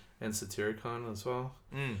 Yeah. And Satyricon as well.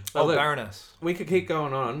 Mm. But Oh, look- Baroness. We could keep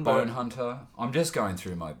going on, Bone but, Hunter. I'm just going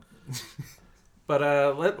through my.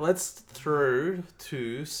 let's through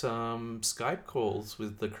to some Skype calls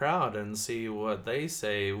with the crowd and see what they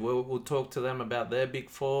say. We'll talk to them about their big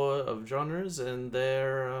four of genres and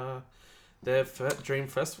their dream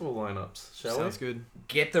festival lineups. Shall Sounds we? good.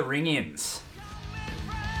 Get the ring-ins.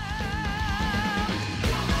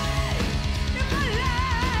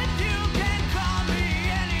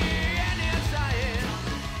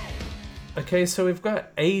 Okay, so we've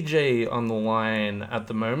got AJ on the line at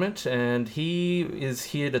the moment, and he is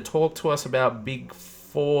here to talk to us about Big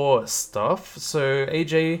Four stuff. So,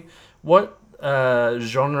 AJ, what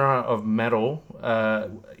genre of metal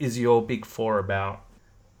is your Big Four about?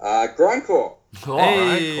 Grindcore.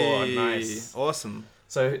 Hey, nice. Awesome.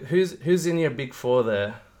 So, who's in your Big Four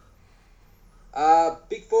there?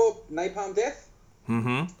 Big Four, Napalm Death.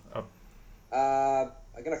 Mm-hmm.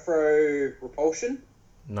 I'm going to throw Repulsion.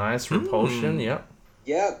 Nice, Repulsion, yep.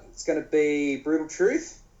 Yeah, it's going to be Brutal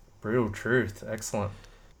Truth. Brutal Truth, excellent.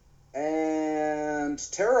 And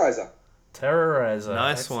Terrorizer. Terrorizer,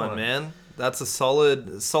 Nice excellent. one, man. That's a solid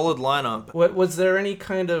lineup. Was there any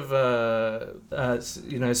kind of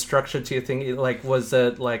structure to your thing? Like, was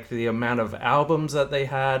it like the amount of albums that they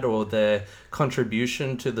had, or their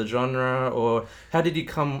contribution to the genre, or how did you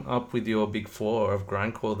come up with your Big Four of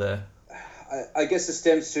grindcore there? I guess it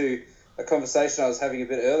stems to a conversation I was having a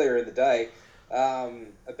bit earlier in the day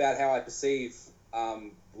about how I perceive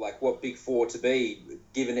like what Big Four to be,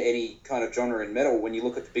 given any kind of genre in metal. When you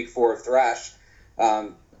look at the Big Four of thrash,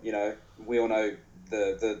 we all know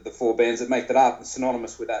the four bands that make that up, and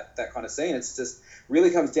synonymous with that kind of scene. It's just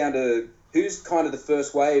really comes down to who's kind of the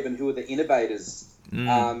first wave and who are the innovators.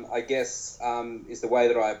 I guess is the way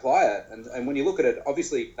that I apply it. And when you look at it,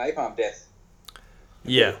 obviously Napalm Death,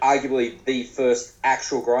 arguably the first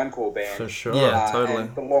actual grindcore band, For sure. Yeah, totally.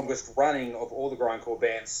 and the longest running of all the grindcore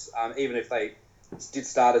bands. Even if they did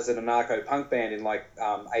start as an anarcho punk band in like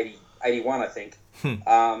 81, I think.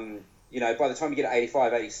 By the time you get to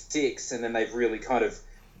 85, 86, and then they've really kind of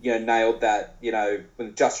nailed that.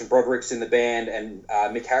 When Justin Broderick's in the band and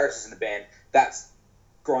Mick Harris is in the band, that's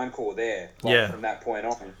grindcore there. From that point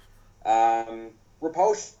on.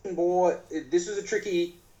 Repulsion more. This was a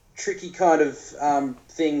tricky kind of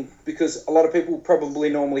thing because a lot of people probably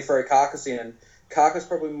normally throw Carcass in, and Carcass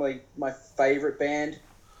probably my favorite band.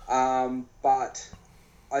 But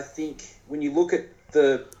I think when you look at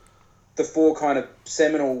the four kind of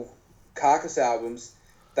seminal Carcass albums,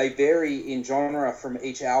 they vary in genre from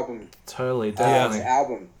each album. Totally, definitely. Each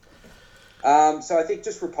album. So I think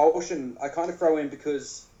just Repulsion, I kind of throw in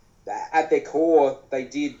because at their core, they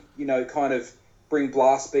did, kind of bring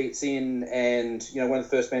blast beats in, and, one of the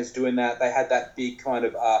first bands doing that, they had that big kind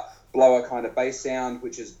of blower kind of bass sound,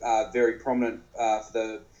 which is very prominent for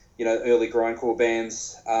the, early grindcore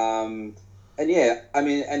bands. And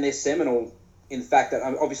they're seminal in the fact that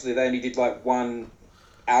obviously they only did like one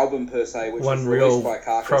album per se, which was released by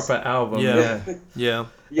Carcass. Proper album. Yeah.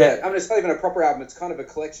 It's not even a proper album. It's kind of a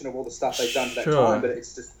collection of all the stuff they've done at that time, but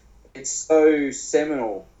it's so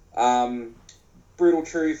seminal. Brutal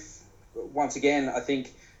Truth, once again, I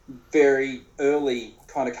think very early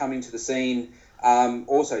kind of coming to the scene.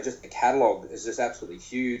 Also, just the catalogue is just absolutely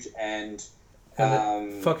huge, and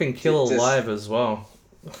fucking killer live as well.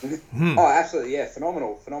 Oh, absolutely, yeah,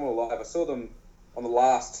 phenomenal live. I saw them on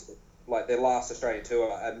their last Australian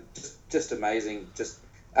tour, and just amazing, just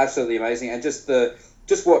absolutely amazing, and just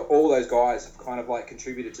what all those guys have kind of like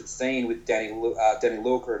contributed to the scene with Danny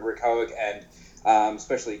Lilker and Rick Hoag, and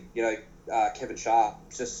especially Kevin Sharp,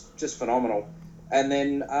 just phenomenal. And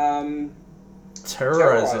then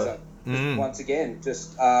Terrorizer. Once again,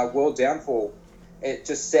 just World Downfall. It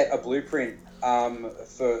just set a blueprint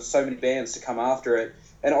for so many bands to come after it.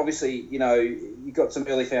 And obviously, you got some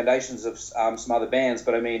early foundations of some other bands,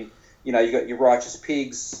 but I mean, you got your Righteous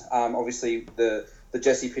Pigs, obviously the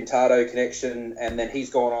Jesse Pintado connection, and then he's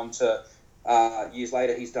gone on to years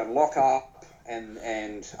later he's done Lock Up and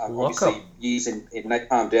obviously years in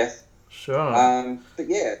Napalm Death. Sure. But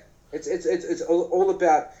yeah, it's all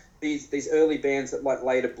about these early bands that like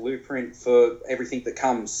laid a blueprint for everything that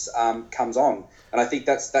comes on, and I think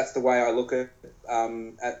that's the way I look at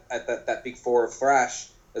that big four of thrash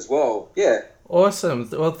as well. Yeah. Awesome.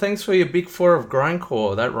 Well, thanks for your big four of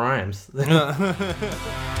grindcore. That rhymes.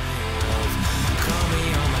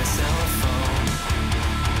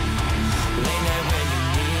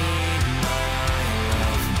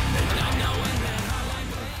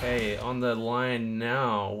 Okay, on the line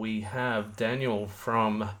now we have Daniel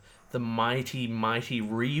from the mighty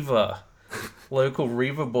Reaver, local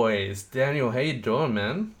Reaver boys. Daniel, how you doing,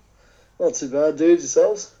 man? Not too bad, dude.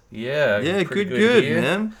 Yourselves? Yeah, good, here.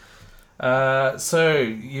 man. So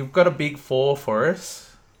you've got a big four for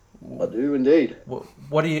us. I do indeed.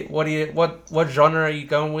 What genre are you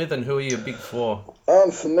going with, and who are your big four?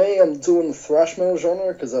 For me, I'm doing the thrash metal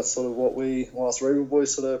genre because that's sort of what us Reaver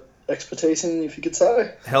boys sort of expertise in, if you could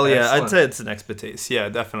say. Hell yeah, Excellent. I'd say it's an expertise. Yeah,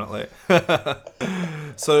 definitely.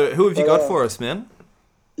 So who have you got for us, man?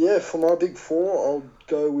 Yeah, for my big four, I'll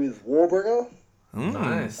go with Warbringer.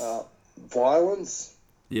 Nice. Violence.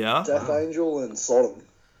 Yeah. Death Angel and Sodom.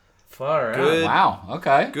 Far out. Good. Wow.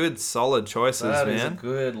 Okay. Good, solid choices, That man. is a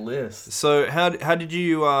good list. So how did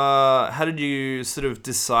you sort of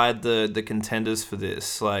decide the contenders for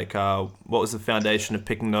this? Like, what was the foundation of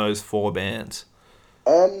picking those four bands?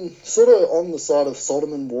 Sort of on the side of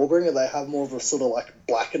Sodom and Warbringer, they have more of a sort of like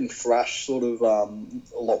black and thrash sort of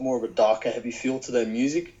a lot more of a darker, heavy feel to their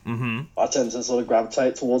music. Mm-hmm. I tend to sort of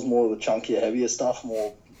gravitate towards more of the chunkier, heavier stuff,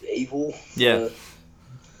 more evil. Yeah.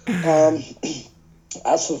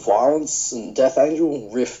 As for Violence and Death Angel,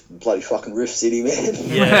 bloody fucking Riff City, man.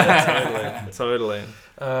 Yeah, totally.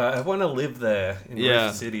 I want to live there in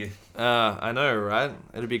Rift City. I know, right?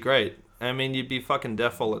 It'd be great. I mean, you'd be fucking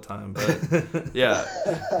deaf all the time, but yeah.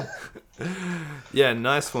 Yeah,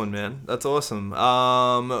 nice one, man. That's awesome. Hey,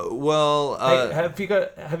 have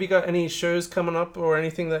you got any shows coming up or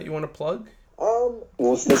anything that you want to plug?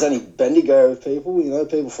 Well, if there's any Bendigo people,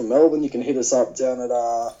 people from Melbourne, you can hit us up down at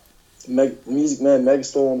Music Man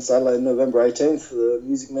Megastore on Saturday, November 18th for the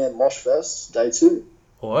Music Man Mosh Fest, day 2.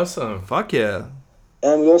 Awesome. Fuck yeah.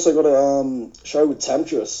 And we also got a show with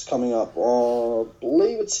Temptress coming up. I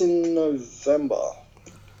believe it's in November.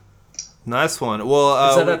 Nice one. Well,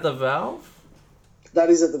 Is that at the Valve? That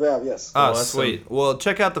is at the Valve, yes. Oh, Awesome. sweet. Well,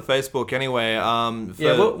 check out the Facebook anyway.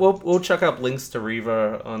 Yeah, we'll chuck up links to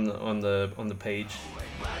Reva on the page.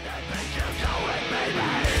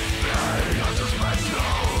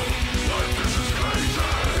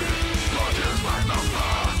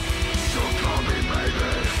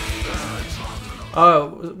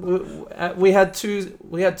 Oh, we had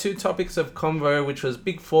two topics of convo, which was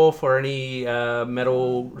Big Four for any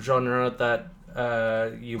metal genre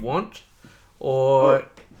that you want, or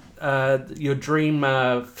your dream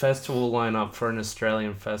festival lineup for an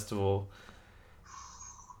Australian festival.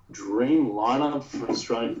 Dream lineup for an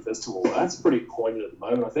Australian festival. That's pretty poignant at the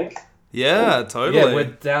moment, I think. Yeah, totally. Yeah, we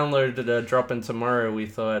downloaded a drop in tomorrow. We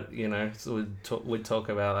thought, so we'd talk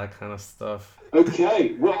about that kind of stuff.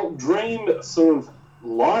 Okay, well, dream sort of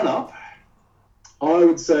lineup. I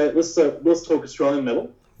would say let's talk Australian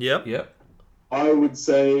metal. Yep. I would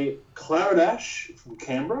say Claridash from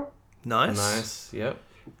Canberra. Nice. Yep.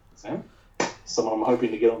 Someone I'm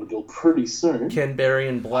hoping to get on the bill pretty soon.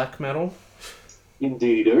 Canberrian black metal.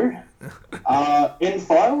 Indeed, do.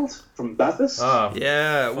 Enfiled from Bathurst. Oh,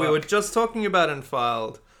 Yeah, we Fuck. were just talking about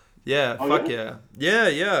Enfiled. Yeah, Oh, fuck yeah? yeah.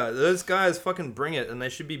 Yeah. Those guys fucking bring it, and they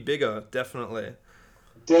should be bigger, definitely.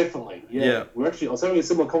 Definitely, yeah. Yeah. I was having a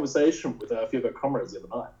similar conversation with a few of our comrades the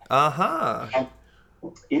other night. Aha.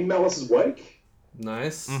 In Malice's wake,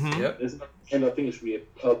 nice. Mhm. Yep. and I think it should be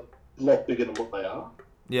a lot bigger than what they are.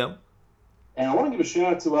 Yeah. And I want to give a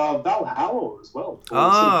shout out to Valhalla as well.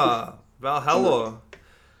 Valhalla.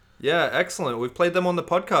 Yeah, excellent. We've played them on the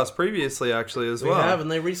podcast previously, actually, as We well. have,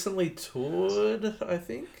 and they recently toured, I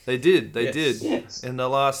think. They did. They Yes. did. Yes. In the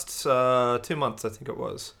last 2 months, I think it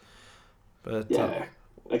was. But Yeah.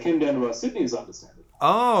 They came down to Sydney, as I understand it.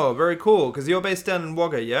 oh, very cool. Because you're based down in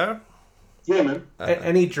Wagga, yeah? Yeah, man.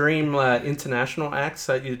 Any dream international acts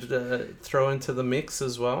that you'd throw into the mix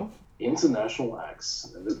as well? International acts.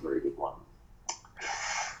 That is a very good one.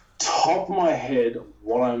 Top of my head,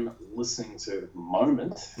 what I'm listening to at the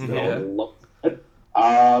moment. that I Yeah. love it.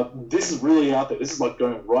 This is really out there. This is like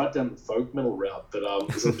going right down the folk metal route. But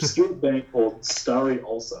there's an obscure band called Starry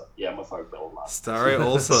Ulcer. Yeah, I'm a folk metal nut. Starry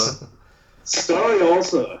also. Starry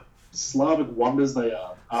Ulcer. Slavic wonders they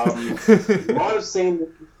are. Might have seen.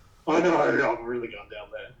 I know, I'm really going down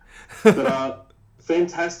there. But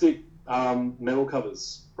fantastic metal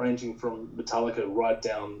covers, ranging from Metallica right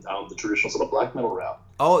down the traditional sort of black metal route.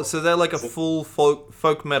 Oh, so they're like a full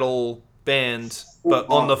folk metal band, but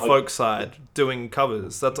on the folk side, doing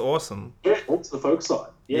covers. That's awesome. Yeah, to the folk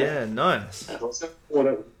side. Yeah, nice. And also for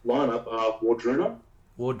that lineup, Wardruna.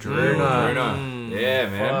 Wardruna. Yeah,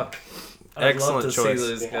 man. Fuck. I'd Excellent love to choice. see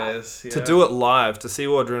those guys. To yeah. do it live, to see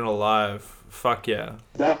Wardruna live, fuck yeah.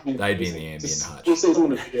 They'd be in the ambient hutch. Just see some of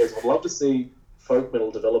the videos. I'd love to see folk metal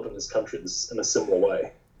develop in this country in a similar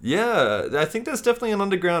way. Yeah, I think there's definitely an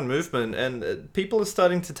underground movement, and people are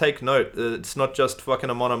starting to take note. It's not just fucking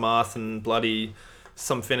a monomath and bloody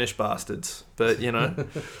some Finnish bastards, but you know.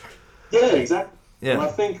 Yeah, exactly. Yeah. And I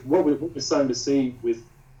think what we're starting to see with,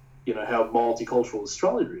 how multicultural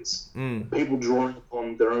Australia is, people drawing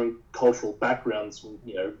on their own cultural backgrounds from,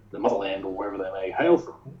 the motherland or wherever they may hail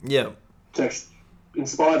from, Yeah. to actually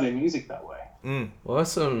inspire their music that way.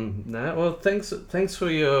 Awesome, Nat. Well, thanks for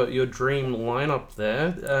your dream lineup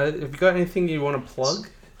there. Have you got anything you want to plug?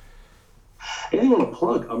 Anything I want to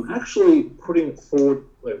plug? I'm actually putting it forward.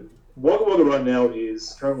 Wagga Wagga right now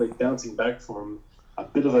is currently bouncing back from a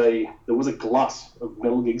bit of there was a glut of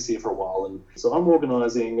metal gigs here for a while, and so I'm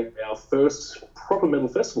organising our first proper metal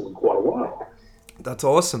festival in quite a while. That's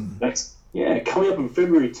awesome. That's coming up on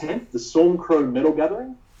February 10th, the Stormcrow Metal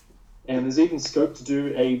Gathering, and there's even scope to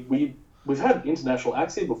do we've had international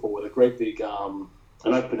acts here before with a great big an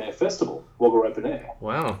open air festival, Wagga Open Air.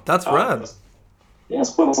 Wow. That's rad. Yeah, it's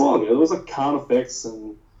quite a while ago. There was like Carn Effects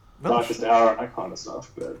and Darkest Hour and that kind of stuff,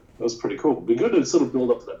 but it was pretty cool. It'd be good to sort of build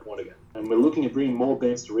up to that point again. And we're looking at bringing more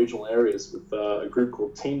bands to regional areas with a group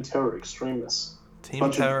called Team Terror Extremists. Team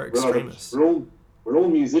Terror Extremists. We're all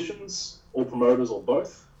musicians, all promoters, or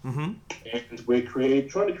both. Mm-hmm. And we're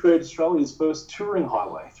trying to create Australia's first touring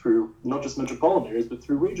highway through not just metropolitan areas, but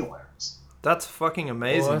through regional areas. That's fucking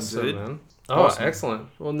amazing, Awesome, dude. man. Oh, Awesome. excellent.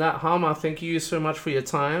 Well, Nat Harmer, thank you so much for your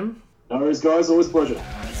time. No worries, guys. Always a pleasure.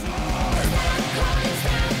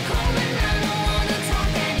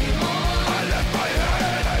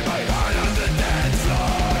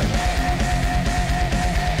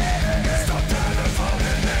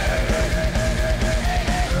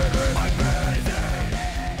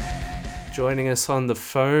 Joining us on the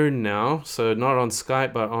phone now, so not on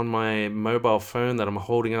Skype, but on my mobile phone that I'm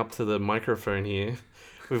holding up to the microphone here.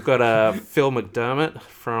 We've got Phil McDermott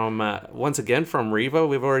from once again from Reva.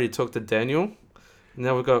 We've already talked to Daniel.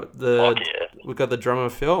 Now we've got the drummer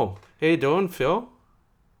Phil. How you doing, Phil?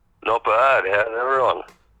 Not bad. How's everyone?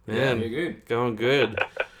 Man, you're good. Going good.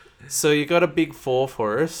 So you got a big four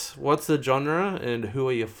for us. What's the genre and who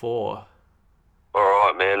are you for? All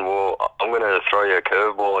right, man. Well, I'm going to throw you a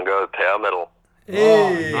curveball and go with power metal.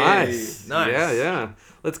 Hey, Nice. nice. Yeah.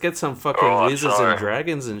 Let's get some fucking Alright, wizards so- and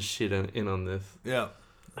dragons and shit in on this. Yeah.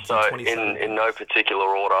 So, in no particular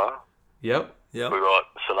order, Yep. we got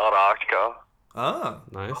Sonata Arctica, Ah.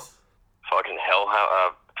 Nice. fucking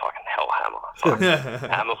Hellhammer,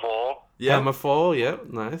 Hammerfall, Yeah. Hammerfall, yep,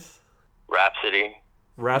 nice. Rhapsody,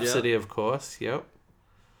 Rhapsody, of course, yep.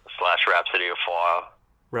 / Rhapsody of Fire.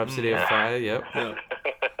 Rhapsody of Fire, yep. Yeah.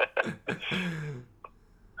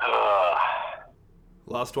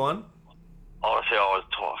 Last one. Honestly, I was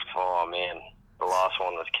tough. Oh, man. The last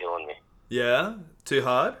one was killing me. Yeah. Too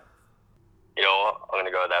hard. You know what? I'm going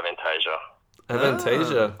to go with Avantasia.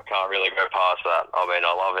 Avantasia. I can't really go past that. I mean,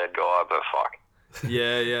 I love Ed Guy, but fuck.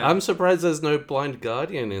 Yeah. I'm surprised there's no Blind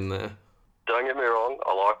Guardian in there. Don't get me wrong,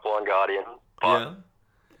 I like Blind Guardian, but Yeah.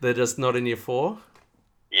 They're just not in your four?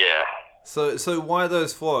 yeah. So why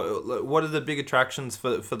those four? Like, what are the big attractions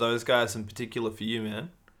for those guys in particular for you,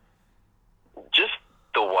 man? Just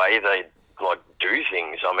the way they like do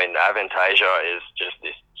things. I mean, Avantasia is just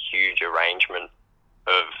this huge arrangement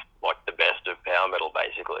of like the best of power metal,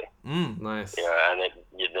 basically. Nice. You know, and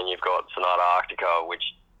then you've got Sonata Arctica, which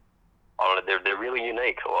I don't know, they're really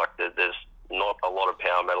unique. Like there's not a lot of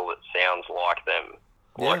power metal that sounds like them.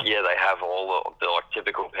 Like yeah, they have all the like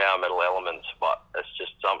typical power metal elements, but it's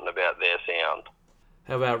just something about their sound.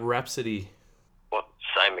 How about Rhapsody? Well,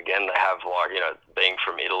 same again. They have like, you know, being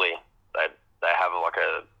from Italy, they have like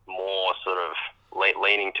a more sort of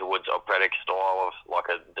leaning towards operatic style of like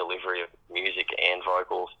a delivery of music and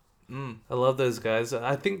vocals. I love those guys.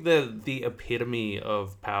 I think they're the epitome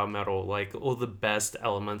of power metal, like all the best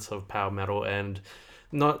elements of power metal and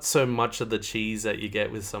not so much of the cheese that you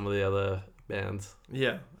get with some of the other bands.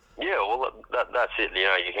 Yeah. Yeah, well, that's it. You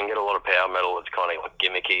know, you can get a lot of power metal that's kind of like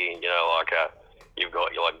gimmicky. You know, like you've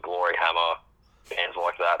got your like Glory Hammer bands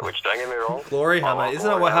like that. Which don't get me wrong, Glory I Hammer. love Isn't that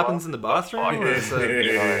Glory what Hammer, happens in the but bathroom? fuck, Or is it-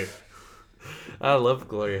 you know, I love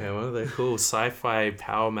Glory Hammer. They're cool. Sci-fi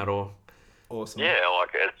power metal. Awesome. yeah, like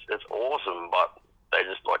it's awesome, but they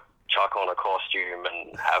just like chuck on a costume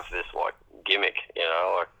and have this like gimmick. You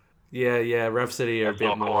know, like Yeah. Rhapsody are a it's bit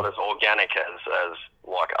not more. quite as organic as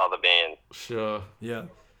like other bands. Sure. Yeah.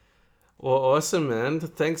 Well, awesome, man.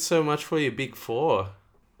 Thanks so much for your big four.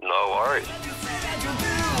 No worries.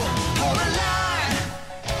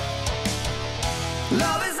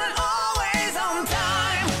 Love isn't always on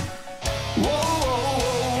time.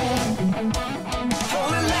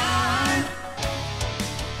 Hold a line.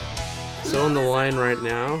 So on the line right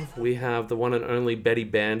now, we have the one and only Betty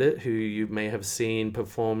Bandit, who you may have seen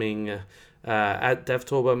performing at Death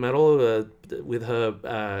Tour Metal with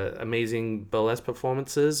her amazing burlesque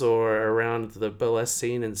performances or around the burlesque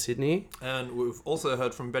scene in Sydney. And we've also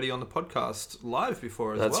heard from Betty on the podcast live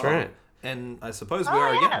before as well. That's right. And I suppose we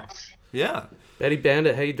are again. Yeah. Betty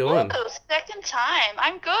Bandit, how you doing? Oh, second time.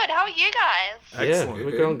 I'm good. How are you guys? Excellent. Yeah,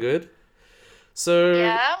 we're going good. So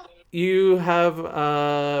Yeah. you have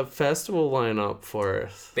a festival lineup for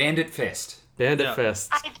us. Bandit Fest. Bandit Yeah. Fest.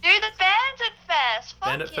 I do the Bandit Fest. Fuck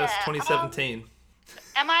Bandit yeah. Fest 2017.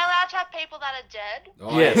 Am I allowed to have people that are dead?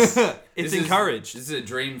 Oh, Yes. It's This is- encouraged. This is a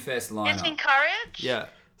Dream Fest lineup. It's encouraged? Yeah.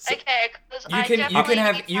 Okay, because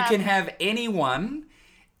You can have anyone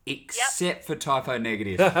except for typo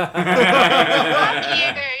negative. Fuck you.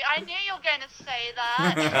 I knew you were going to say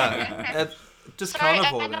that. Just Sorry,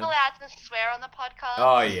 carnival, am I not man. allowed to swear on the podcast?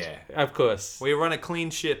 Oh yeah. Of course. We run a clean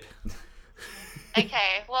ship.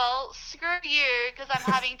 Okay, well, screw you, because I'm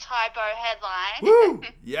having typo headline. Woo!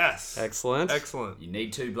 Yes. Excellent. Excellent. You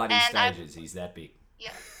need 2 bloody And stages. He's that big.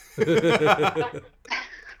 Yeah.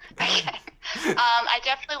 Okay. I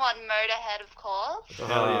definitely want Motorhead, of course.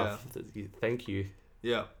 Hell Thank you.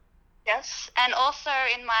 Yeah. Yes, and also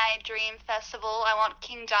in my dream festival, I want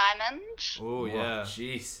King Diamond. Oh, yeah.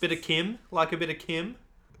 Jeez. Bit of Kim. Like a bit of Kim.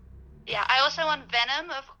 Yeah, I also want Venom,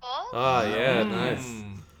 of course. Oh, yeah, nice.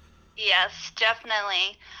 Yes,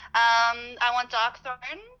 definitely. I want Dark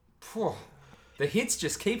Throne. Phew. The hits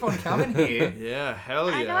just keep on coming here. Yeah, hell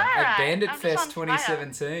I know, yeah. right? At Bandit I'm just Fest on fire.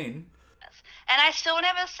 2017. And I still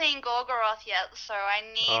never seen Gorgoroth yet, so I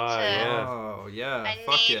need to. yeah. Oh, yeah. I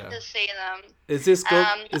Fuck need yeah. to see them. Is this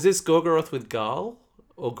Gorgoroth with Garl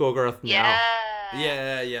or Gorgoroth now? Yeah.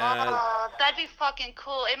 Yeah, yeah. Oh, that'd be fucking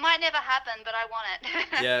cool. It might never happen, but I want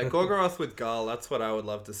it. Yeah, Gorgoroth with Garl. That's what I would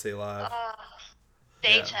love to see live.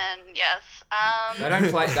 Dayton, yes.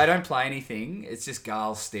 They don't play anything. It's just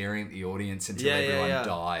Garl staring at the audience until everyone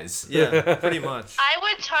dies. Yeah, pretty much. I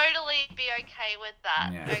would totally be okay with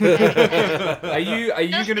that. Yeah. Okay. Are you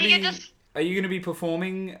Just- going to you be? just- Are you going to be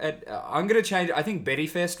performing at? I'm going to change. I think Betty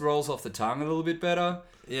Fest rolls off the tongue a little bit better.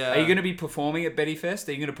 Yeah. Are you going to be performing at Betty Fest?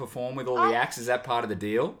 Are you going to perform with all the acts? Is that part of the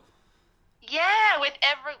deal? Yeah, with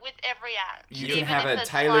every act. You Even can have if a it's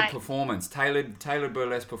tailored like- performance, tailored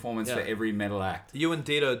burlesque performance Yeah. for every metal act. You and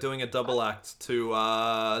Dito doing a double act to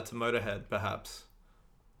Motorhead, perhaps.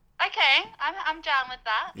 Okay, I'm down with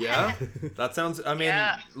that. Yeah, that sounds. I mean,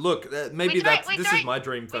 Yeah. look, maybe We this don't- is my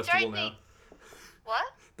dream festival don't now. need- What?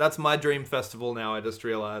 That's my dream festival now. I just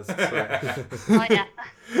realized. So. Oh yeah.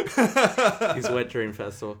 His Wet Dream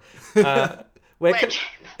Festival. Where can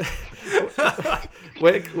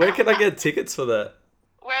where can I get tickets for that?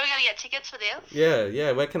 Where are we gonna get tickets for this?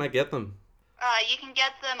 Yeah. Where can I get them? You can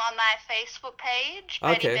get them on my Facebook page,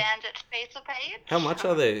 Betty Okay. Bandit Facebook page. How much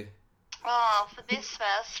are they? Oh, for this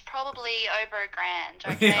fest, probably over $1,000.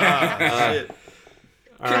 Okay. Shit.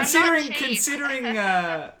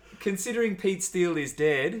 Considering Pete Steele is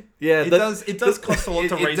dead, Yeah, It does cost a lot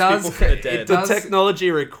to it raise does- people from the it dead. the does-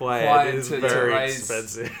 technology required is to very raise-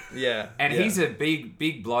 expensive. Yeah, and yeah. he's a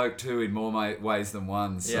big bloke too in more ways than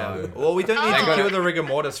one. So Yeah. Well, we don't need They to gotta- cure the rigor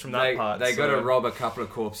mortis from that part. they got so- to rob a couple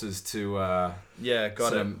of corpses to Yeah,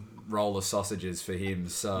 got it. roll the sausages for him.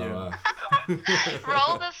 So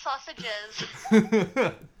Roll the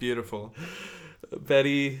sausages. Beautiful.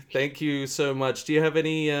 Betty, thank you so much. Do you have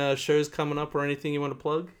any shows coming up or anything you want to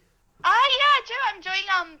plug? Yeah, I do. I'm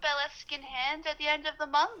doing Burlesque in Hand at the end of the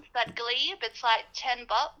month at Glebe. It's like $10.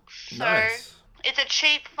 So Nice. it's a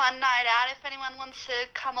cheap, fun night out if anyone wants to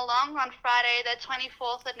come along on Friday, the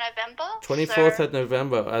 24th of November. 24th So of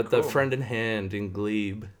November at the Cool. Friend in Hand in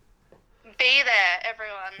Glebe. be there,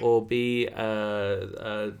 everyone. Or be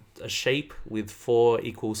a shape with 4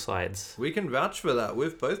 equal sides. We can vouch for that.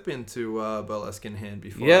 We've both been to Burlesque in Hand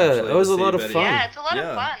before. Yeah, actually, that was to a see lot of Betty. fun. Yeah, it's a lot Yeah.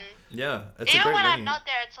 of fun. Yeah, it's a Even great when I'm venue. not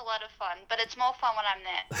there, it's a lot of fun. But it's more fun when I'm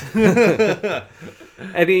there.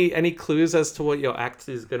 Any clues as to what your act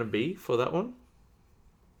is going to be for that one?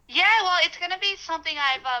 Yeah, well, it's going to be something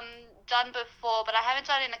I've done before, but I haven't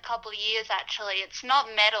done it in a couple of years, actually. It's not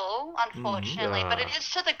metal, unfortunately, but it is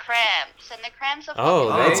to the Cramps, and the Cramps are Oh,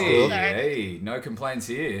 fucking that's cool, cool. so- hey, no complaints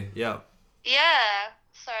here. Yeah. Yeah,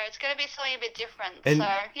 so it's going to be something a bit different, And- so,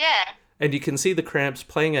 yeah. And you can see the Cramps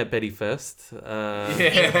playing at Betty Fest Yeah.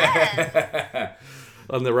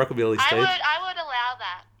 on the Rockabilly I stage. would allow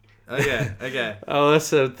that. Okay, okay. Oh,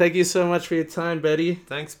 awesome. Thank you so much for your time, Betty.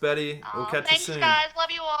 Thanks, Betty. We'll catch Thanks, you soon. guys.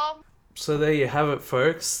 Love you all. So there you have it,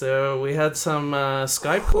 folks. So we had some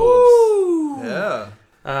Skype calls. Yeah.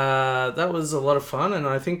 That was a lot of fun, and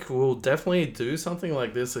I think we'll definitely do something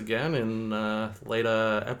like this again in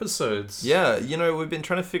later episodes. Yeah, you know, we've been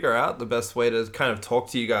trying to figure out the best way to kind of talk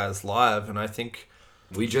to you guys live, and I think,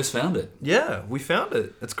 We just found it. yeah, we found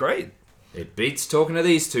it. It's great. It beats talking to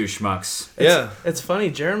these two schmucks. Yeah. It's funny,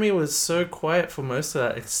 Jeremy was so quiet for most of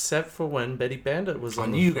that, except for when Betty Bandit was I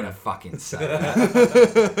on. knew you were going to fucking say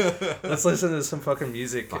that. Let's listen to some fucking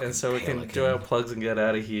music, and so we can do our plugs and get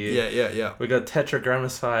out of here. Yeah, yeah, yeah. We got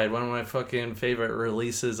Tetragrammaticide, one of my fucking favorite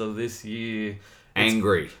releases of this year.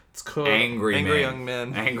 Angry. It's called Angry Young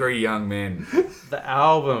Men. Angry young men. The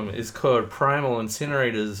album is called Primal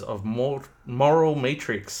Incinerators of Moral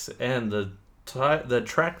Matrix, and the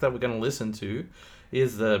track that we're going to listen to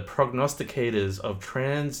is the Prognosticators of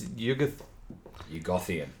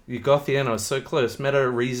Ugothian. Ugothian. I was so close. Meta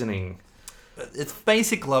Reasoning. It's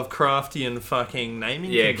basic Lovecraftian fucking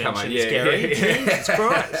naming Yeah, come on. conventions, Yeah, Gary. yeah. Jesus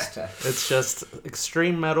Christ. It's just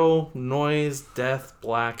extreme metal, noise, death,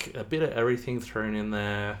 black, a bit of everything thrown in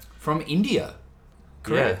there. From India.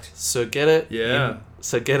 Correct. Yeah. So get it. Yeah.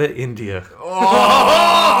 So get it, India.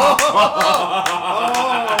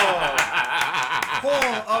 Call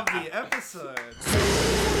of the episode.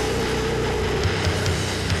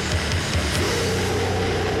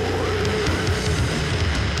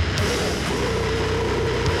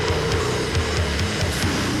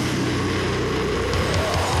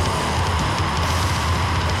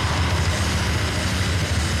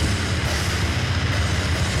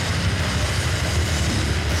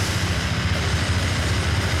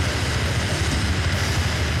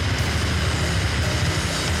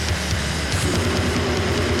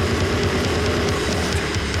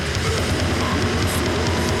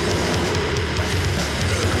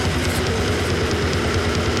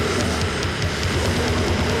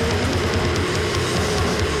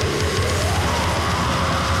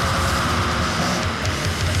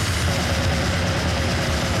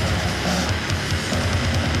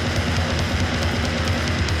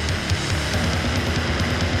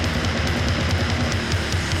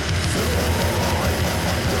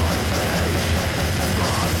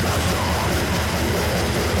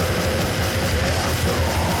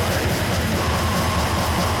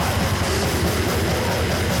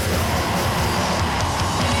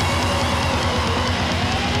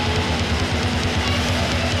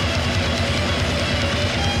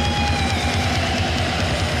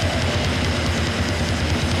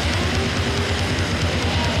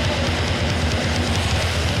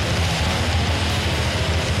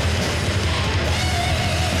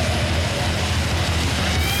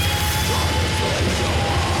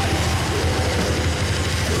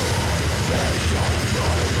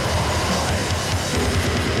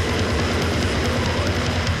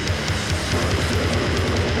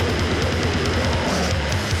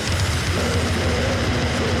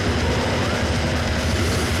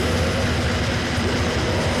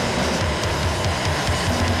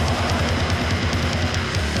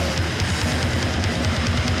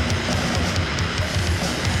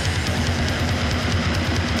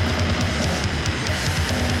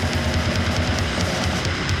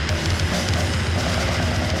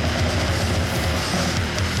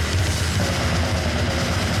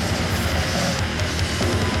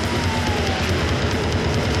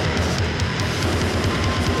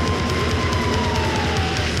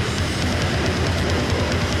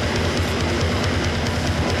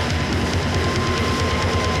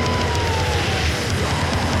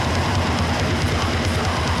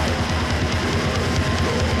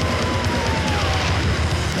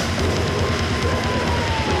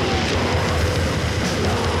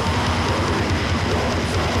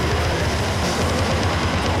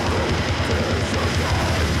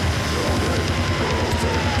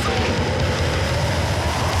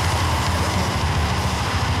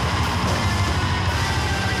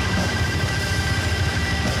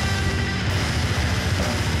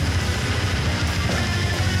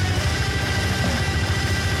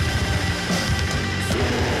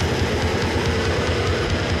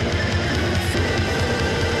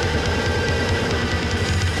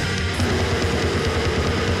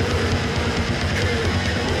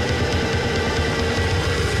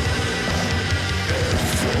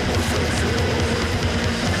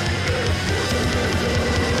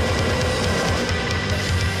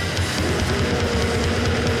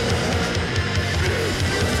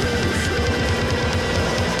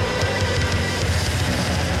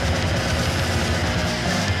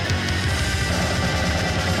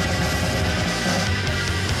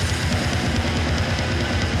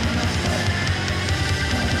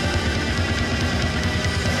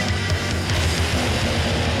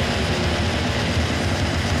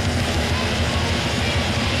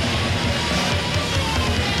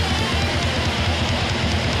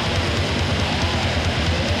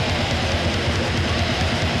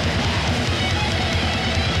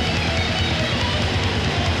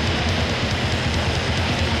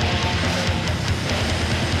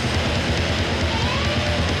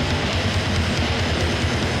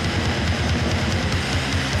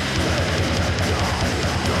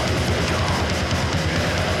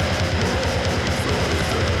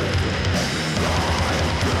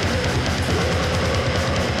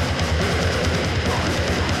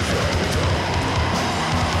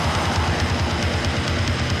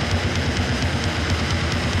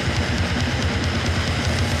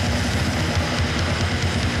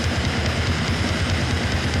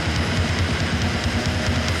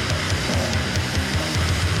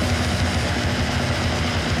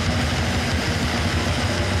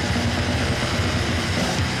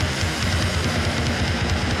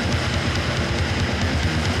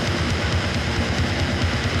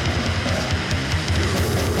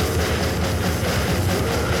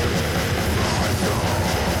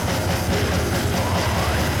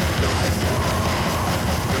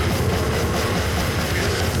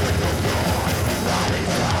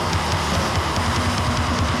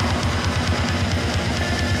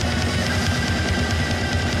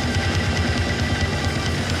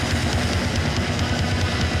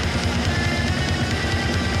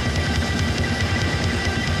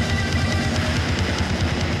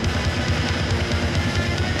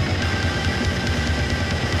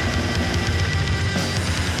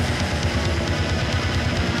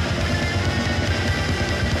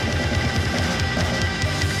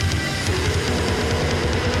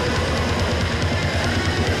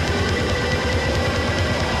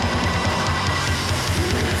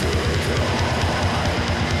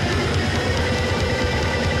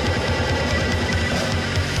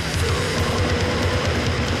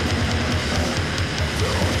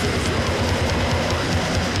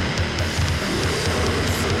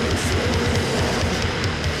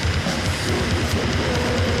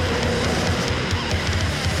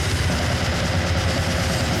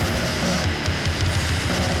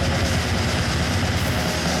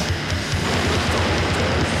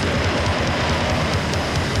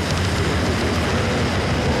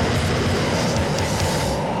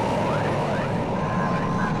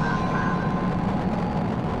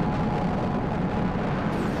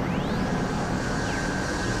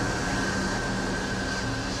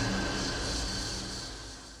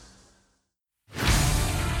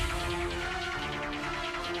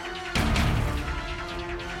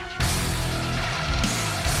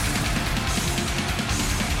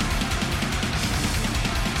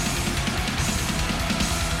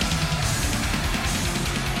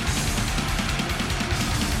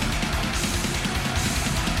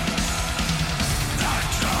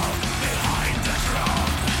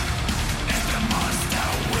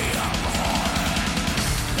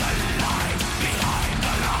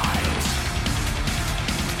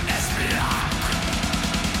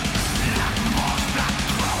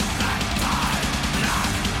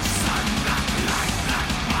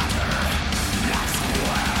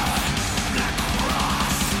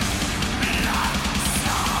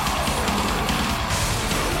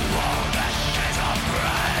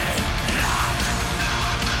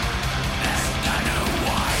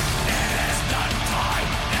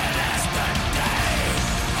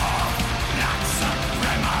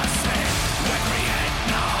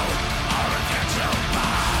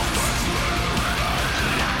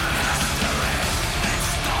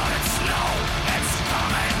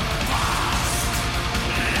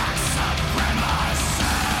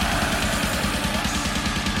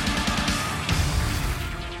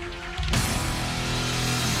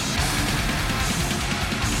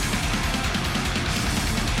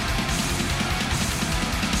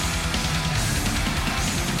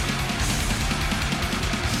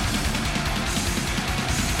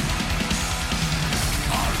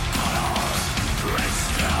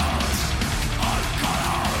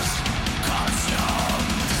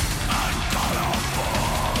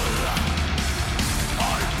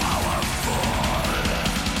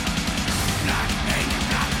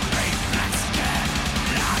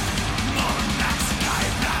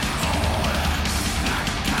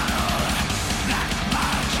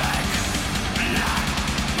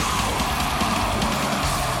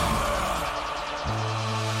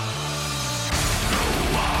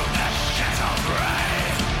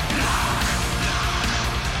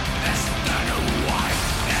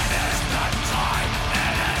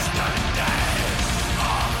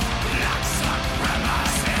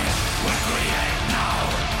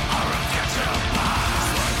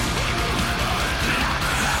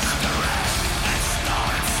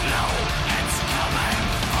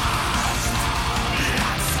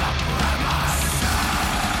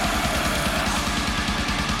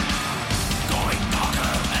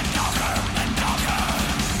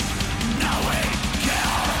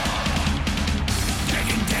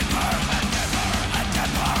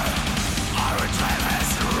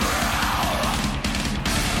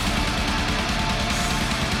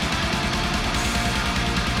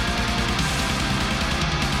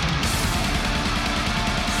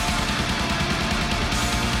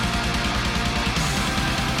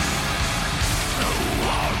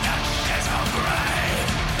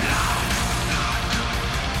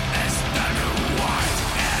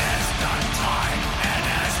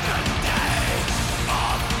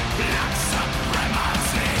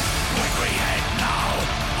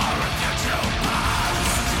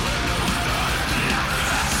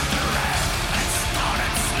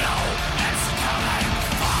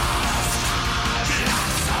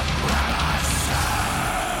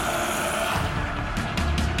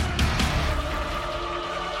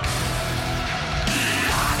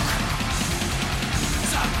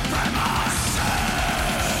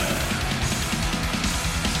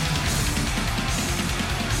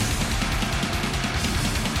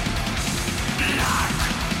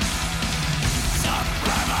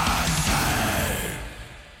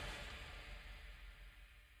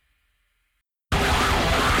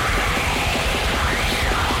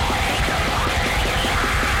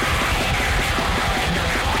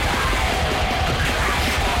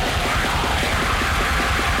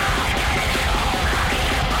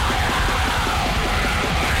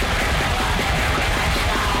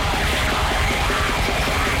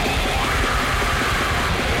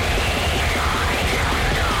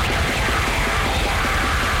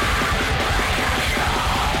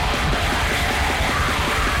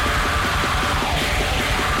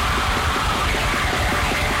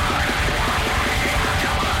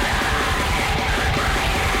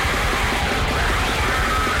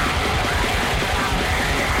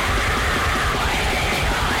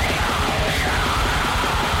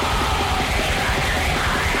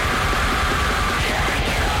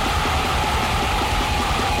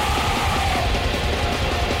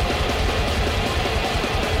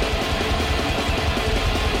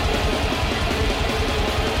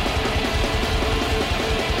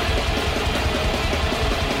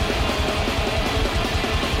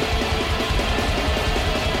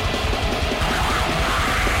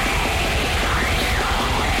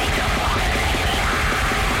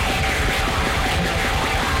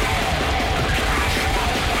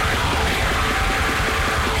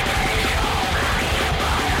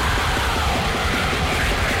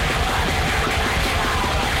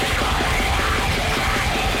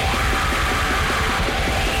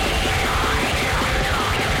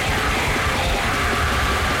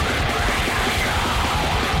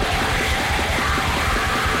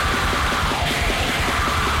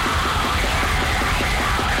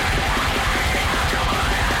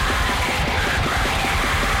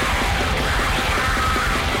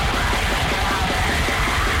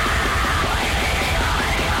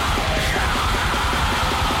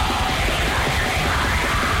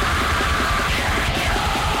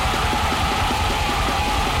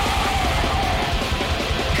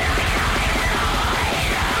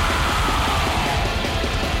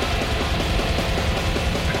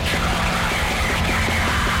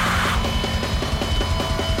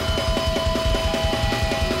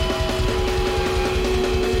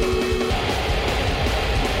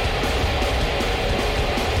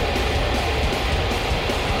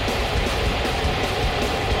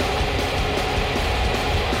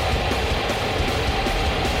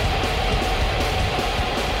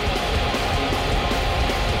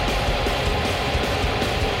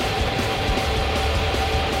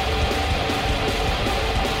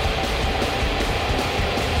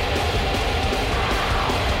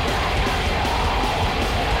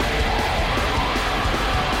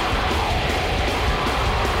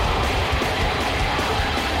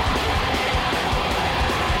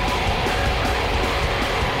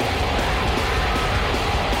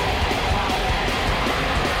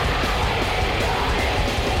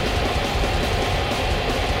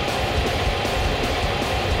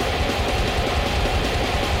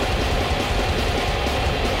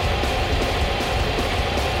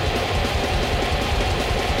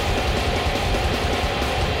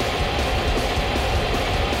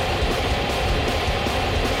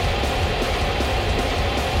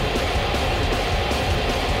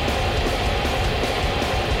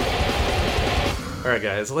 Alright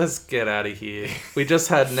guys, let's get out of here. We just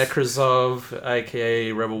had Necrozov,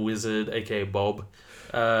 aka Rebel Wizard, aka Bob.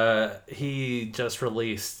 He just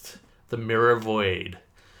released The Mirror Void.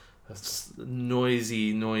 That's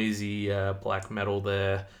noisy black metal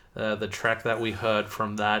there. The track that we heard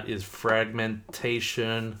from that is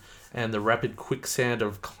Fragmentation and the Rapid Quicksand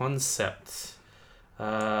of Concept.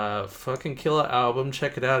 Fucking killer album.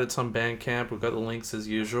 Check it out. It's on Bandcamp. We've got the links as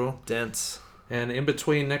usual. Dense. And in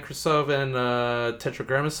between Necrosov and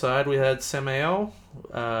Tetragrammaticide, we had Samael.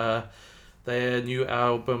 Their new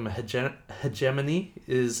album Hegemony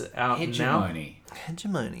is out now.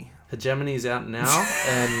 Hegemony is out now,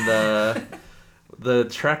 and the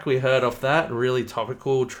track we heard off that, a really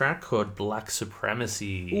topical track called Black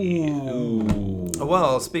Supremacy. Ooh.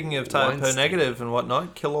 Well, speaking of type O negative and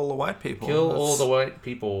whatnot, kill all the white people. All the white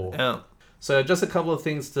people. Yeah. So just a couple of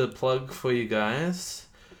things to plug for you guys.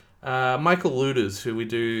 Michael Luders, who we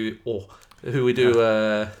do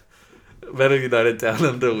Metal United Down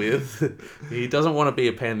Under with, he doesn't want to be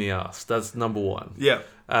a pain in the ass. That's number one. Yeah.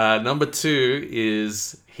 Number two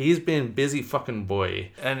is he's been busy fucking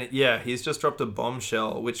boy. And yeah, he's just dropped a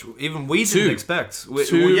bombshell, which even we didn't expect.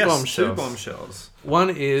 Two bombshells. 2 bombshells.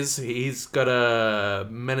 One is he's got a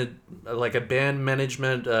band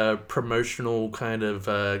management promotional kind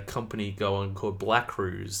of company going called Black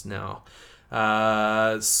Cruise now.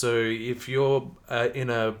 So if you're in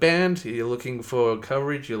a band, you're looking for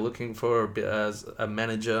coverage, you're looking for a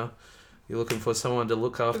manager, you're looking for someone to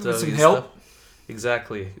look after some help. Stuff.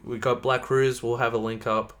 Exactly. We got Black Cruise, we'll have a link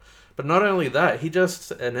up. But not only that, he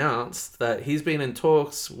just announced that he's been in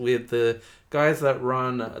talks with the guys that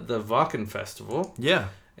run the Wacken Festival. Yeah.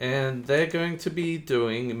 And they're going to be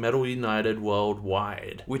doing Metal United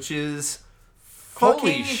Worldwide. Which is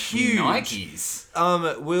fucking huge.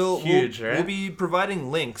 Nikes. We'll be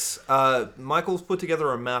providing links. Michael's put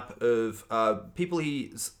together a map of people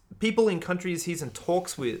in countries he's in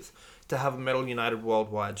talks with to have a Metal United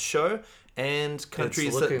Worldwide show, and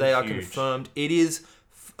countries that they are confirmed. It is,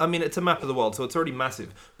 I mean, it's a map of the world, so it's already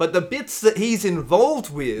massive. But the bits that he's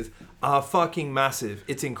involved with are fucking massive.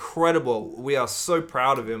 It's incredible. We are so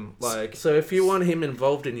proud of him. So if you want him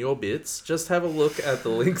involved in your bits, just have a look at the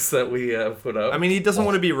links that we put up. I mean, he doesn't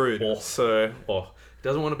want to be rude, he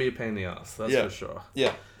doesn't want to be a pain in the ass. That's for sure.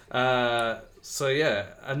 Yeah. So yeah,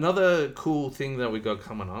 another cool thing that we got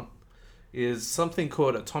coming up is something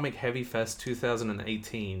called Atomic Heavy Fest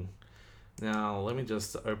 2018. Now, let me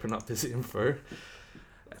just open up this info.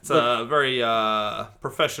 It's a very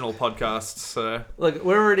professional podcast, so... Look,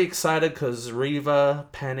 we're already excited because Riva,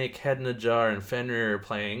 Panic, Head in a Jar, and Fenrir are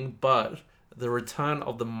playing, but the return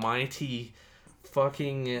of the mighty,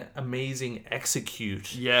 fucking amazing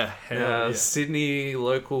Execute. Yeah. Sydney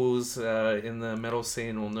locals in the metal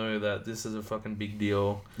scene will know that this is a fucking big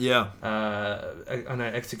deal. Yeah. I know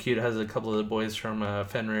Execute has a couple of the boys from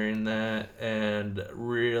Fenrir in there, and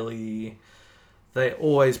really... They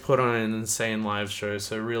always put on an insane live show,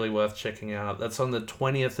 so really worth checking out. That's on the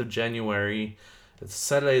 20th of January. It's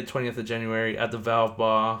Saturday the 20th of January at the Valve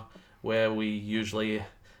Bar, where we usually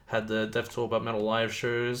had the Death Tour But Metal live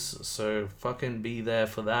shows, so fucking be there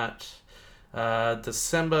for that.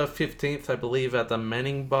 December 15th, I believe, at the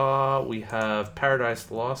Manning Bar, we have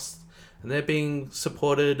Paradise Lost, and they're being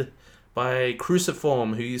supported by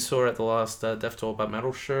Cruciform, who you saw at the last Death Tour But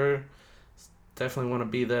Metal show. Definitely want to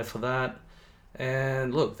be there for that.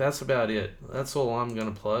 And look, that's about it. That's all I'm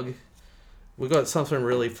gonna plug. We got something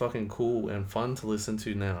really fucking cool and fun to listen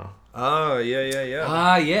to now. Oh,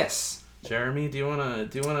 yeah. Yes. Jeremy, do you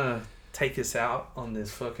wanna take us out on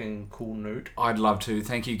this fucking cool note? I'd love to.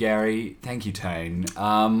 Thank you, Gary. Thank you, Tane.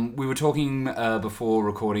 We were talking before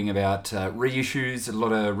recording about reissues. A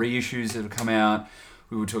lot of reissues that have come out.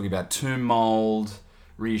 We were talking about Tomb Mold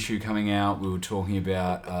reissue coming out. We were talking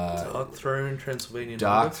about Dark Throne, Transylvania.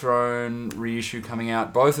 Dark Throne reissue coming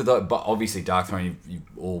out. Both of those, but obviously Dark Throne you're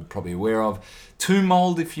all probably aware of. Tomb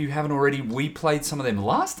Mold, if you haven't already, we played some of them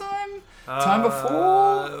last time. Time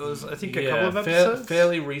before? It was, I think, a couple of episodes.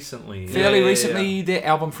 Fairly recently. Yeah. Their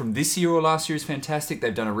album from this year or last year is fantastic.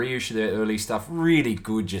 They've done a reissue of their early stuff. Really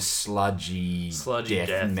good, just sludgy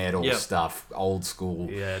death metal stuff. Old school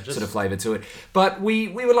sort of flavour to it. But we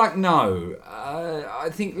were like, no. I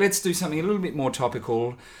think let's do something a little bit more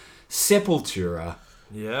topical. Sepultura.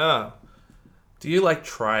 Yeah. Do you like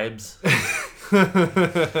Tribes?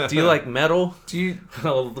 Do you like metal?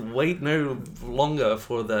 I'll wait no longer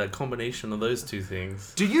for the combination of those two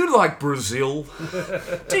things. Do you like Brazil?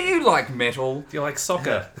 Do you like metal? Do you like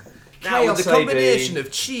soccer? Now with the combination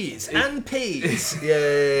of cheese and peas.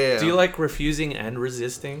 Yeah. Do you like refusing and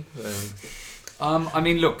resisting? I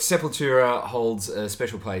mean, look, Sepultura holds a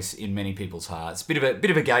special place in many people's hearts. Bit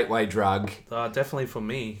of a gateway drug. Definitely for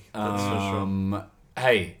me. That's for sure.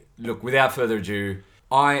 Hey, look, without further ado,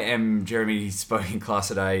 I am Jeremy Spoken Class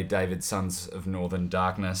today, David, Sons of Northern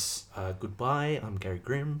Darkness. Goodbye, I'm Gary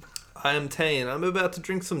Grimm. I am Tane. I'm about to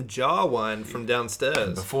drink some jar wine from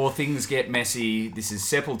downstairs. Before things get messy, this is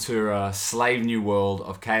Sepultura, Slave New World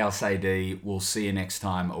of Chaos AD. We'll see you next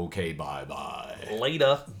time. Okay, bye-bye.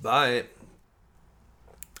 Later. Bye.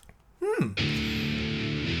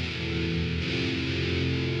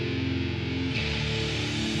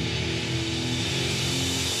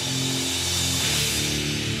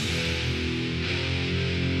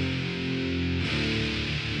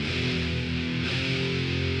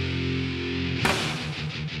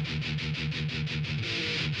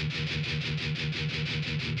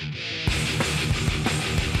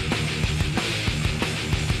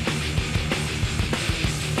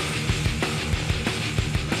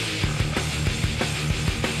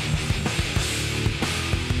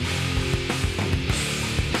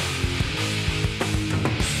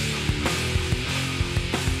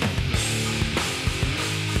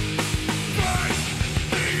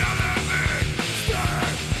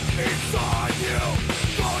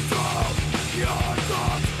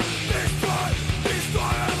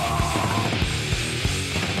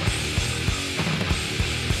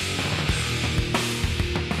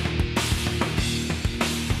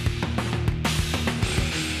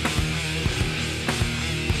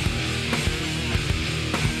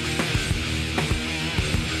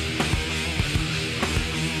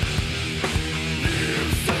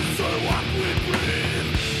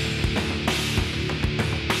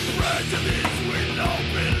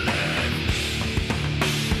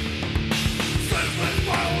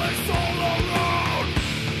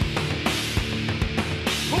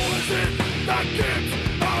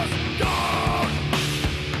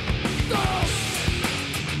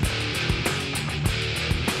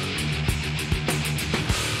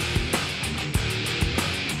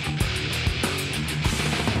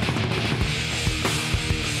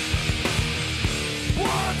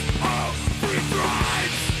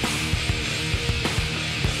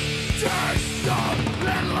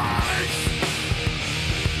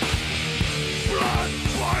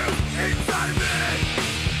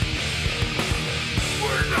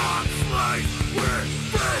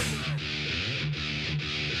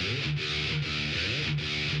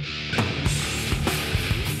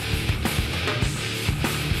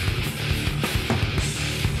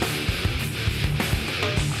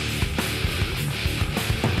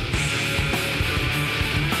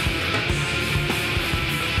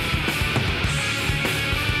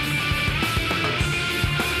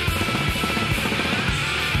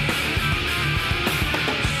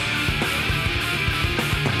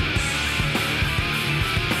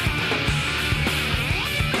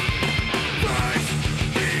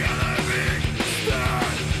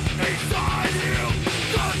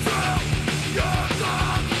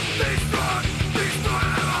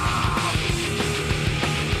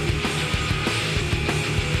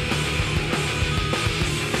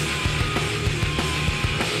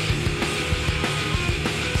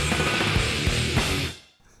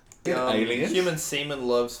 Human semen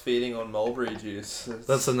loves feeding on mulberry juice.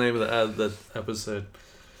 That's the name of the episode.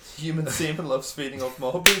 Human semen loves feeding off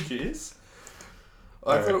mulberry juice.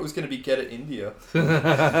 I thought it was going to be Get It India.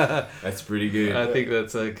 That's pretty good. I think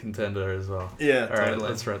that's a contender as well. Yeah, All right, totally.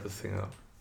 let's wrap this thing up.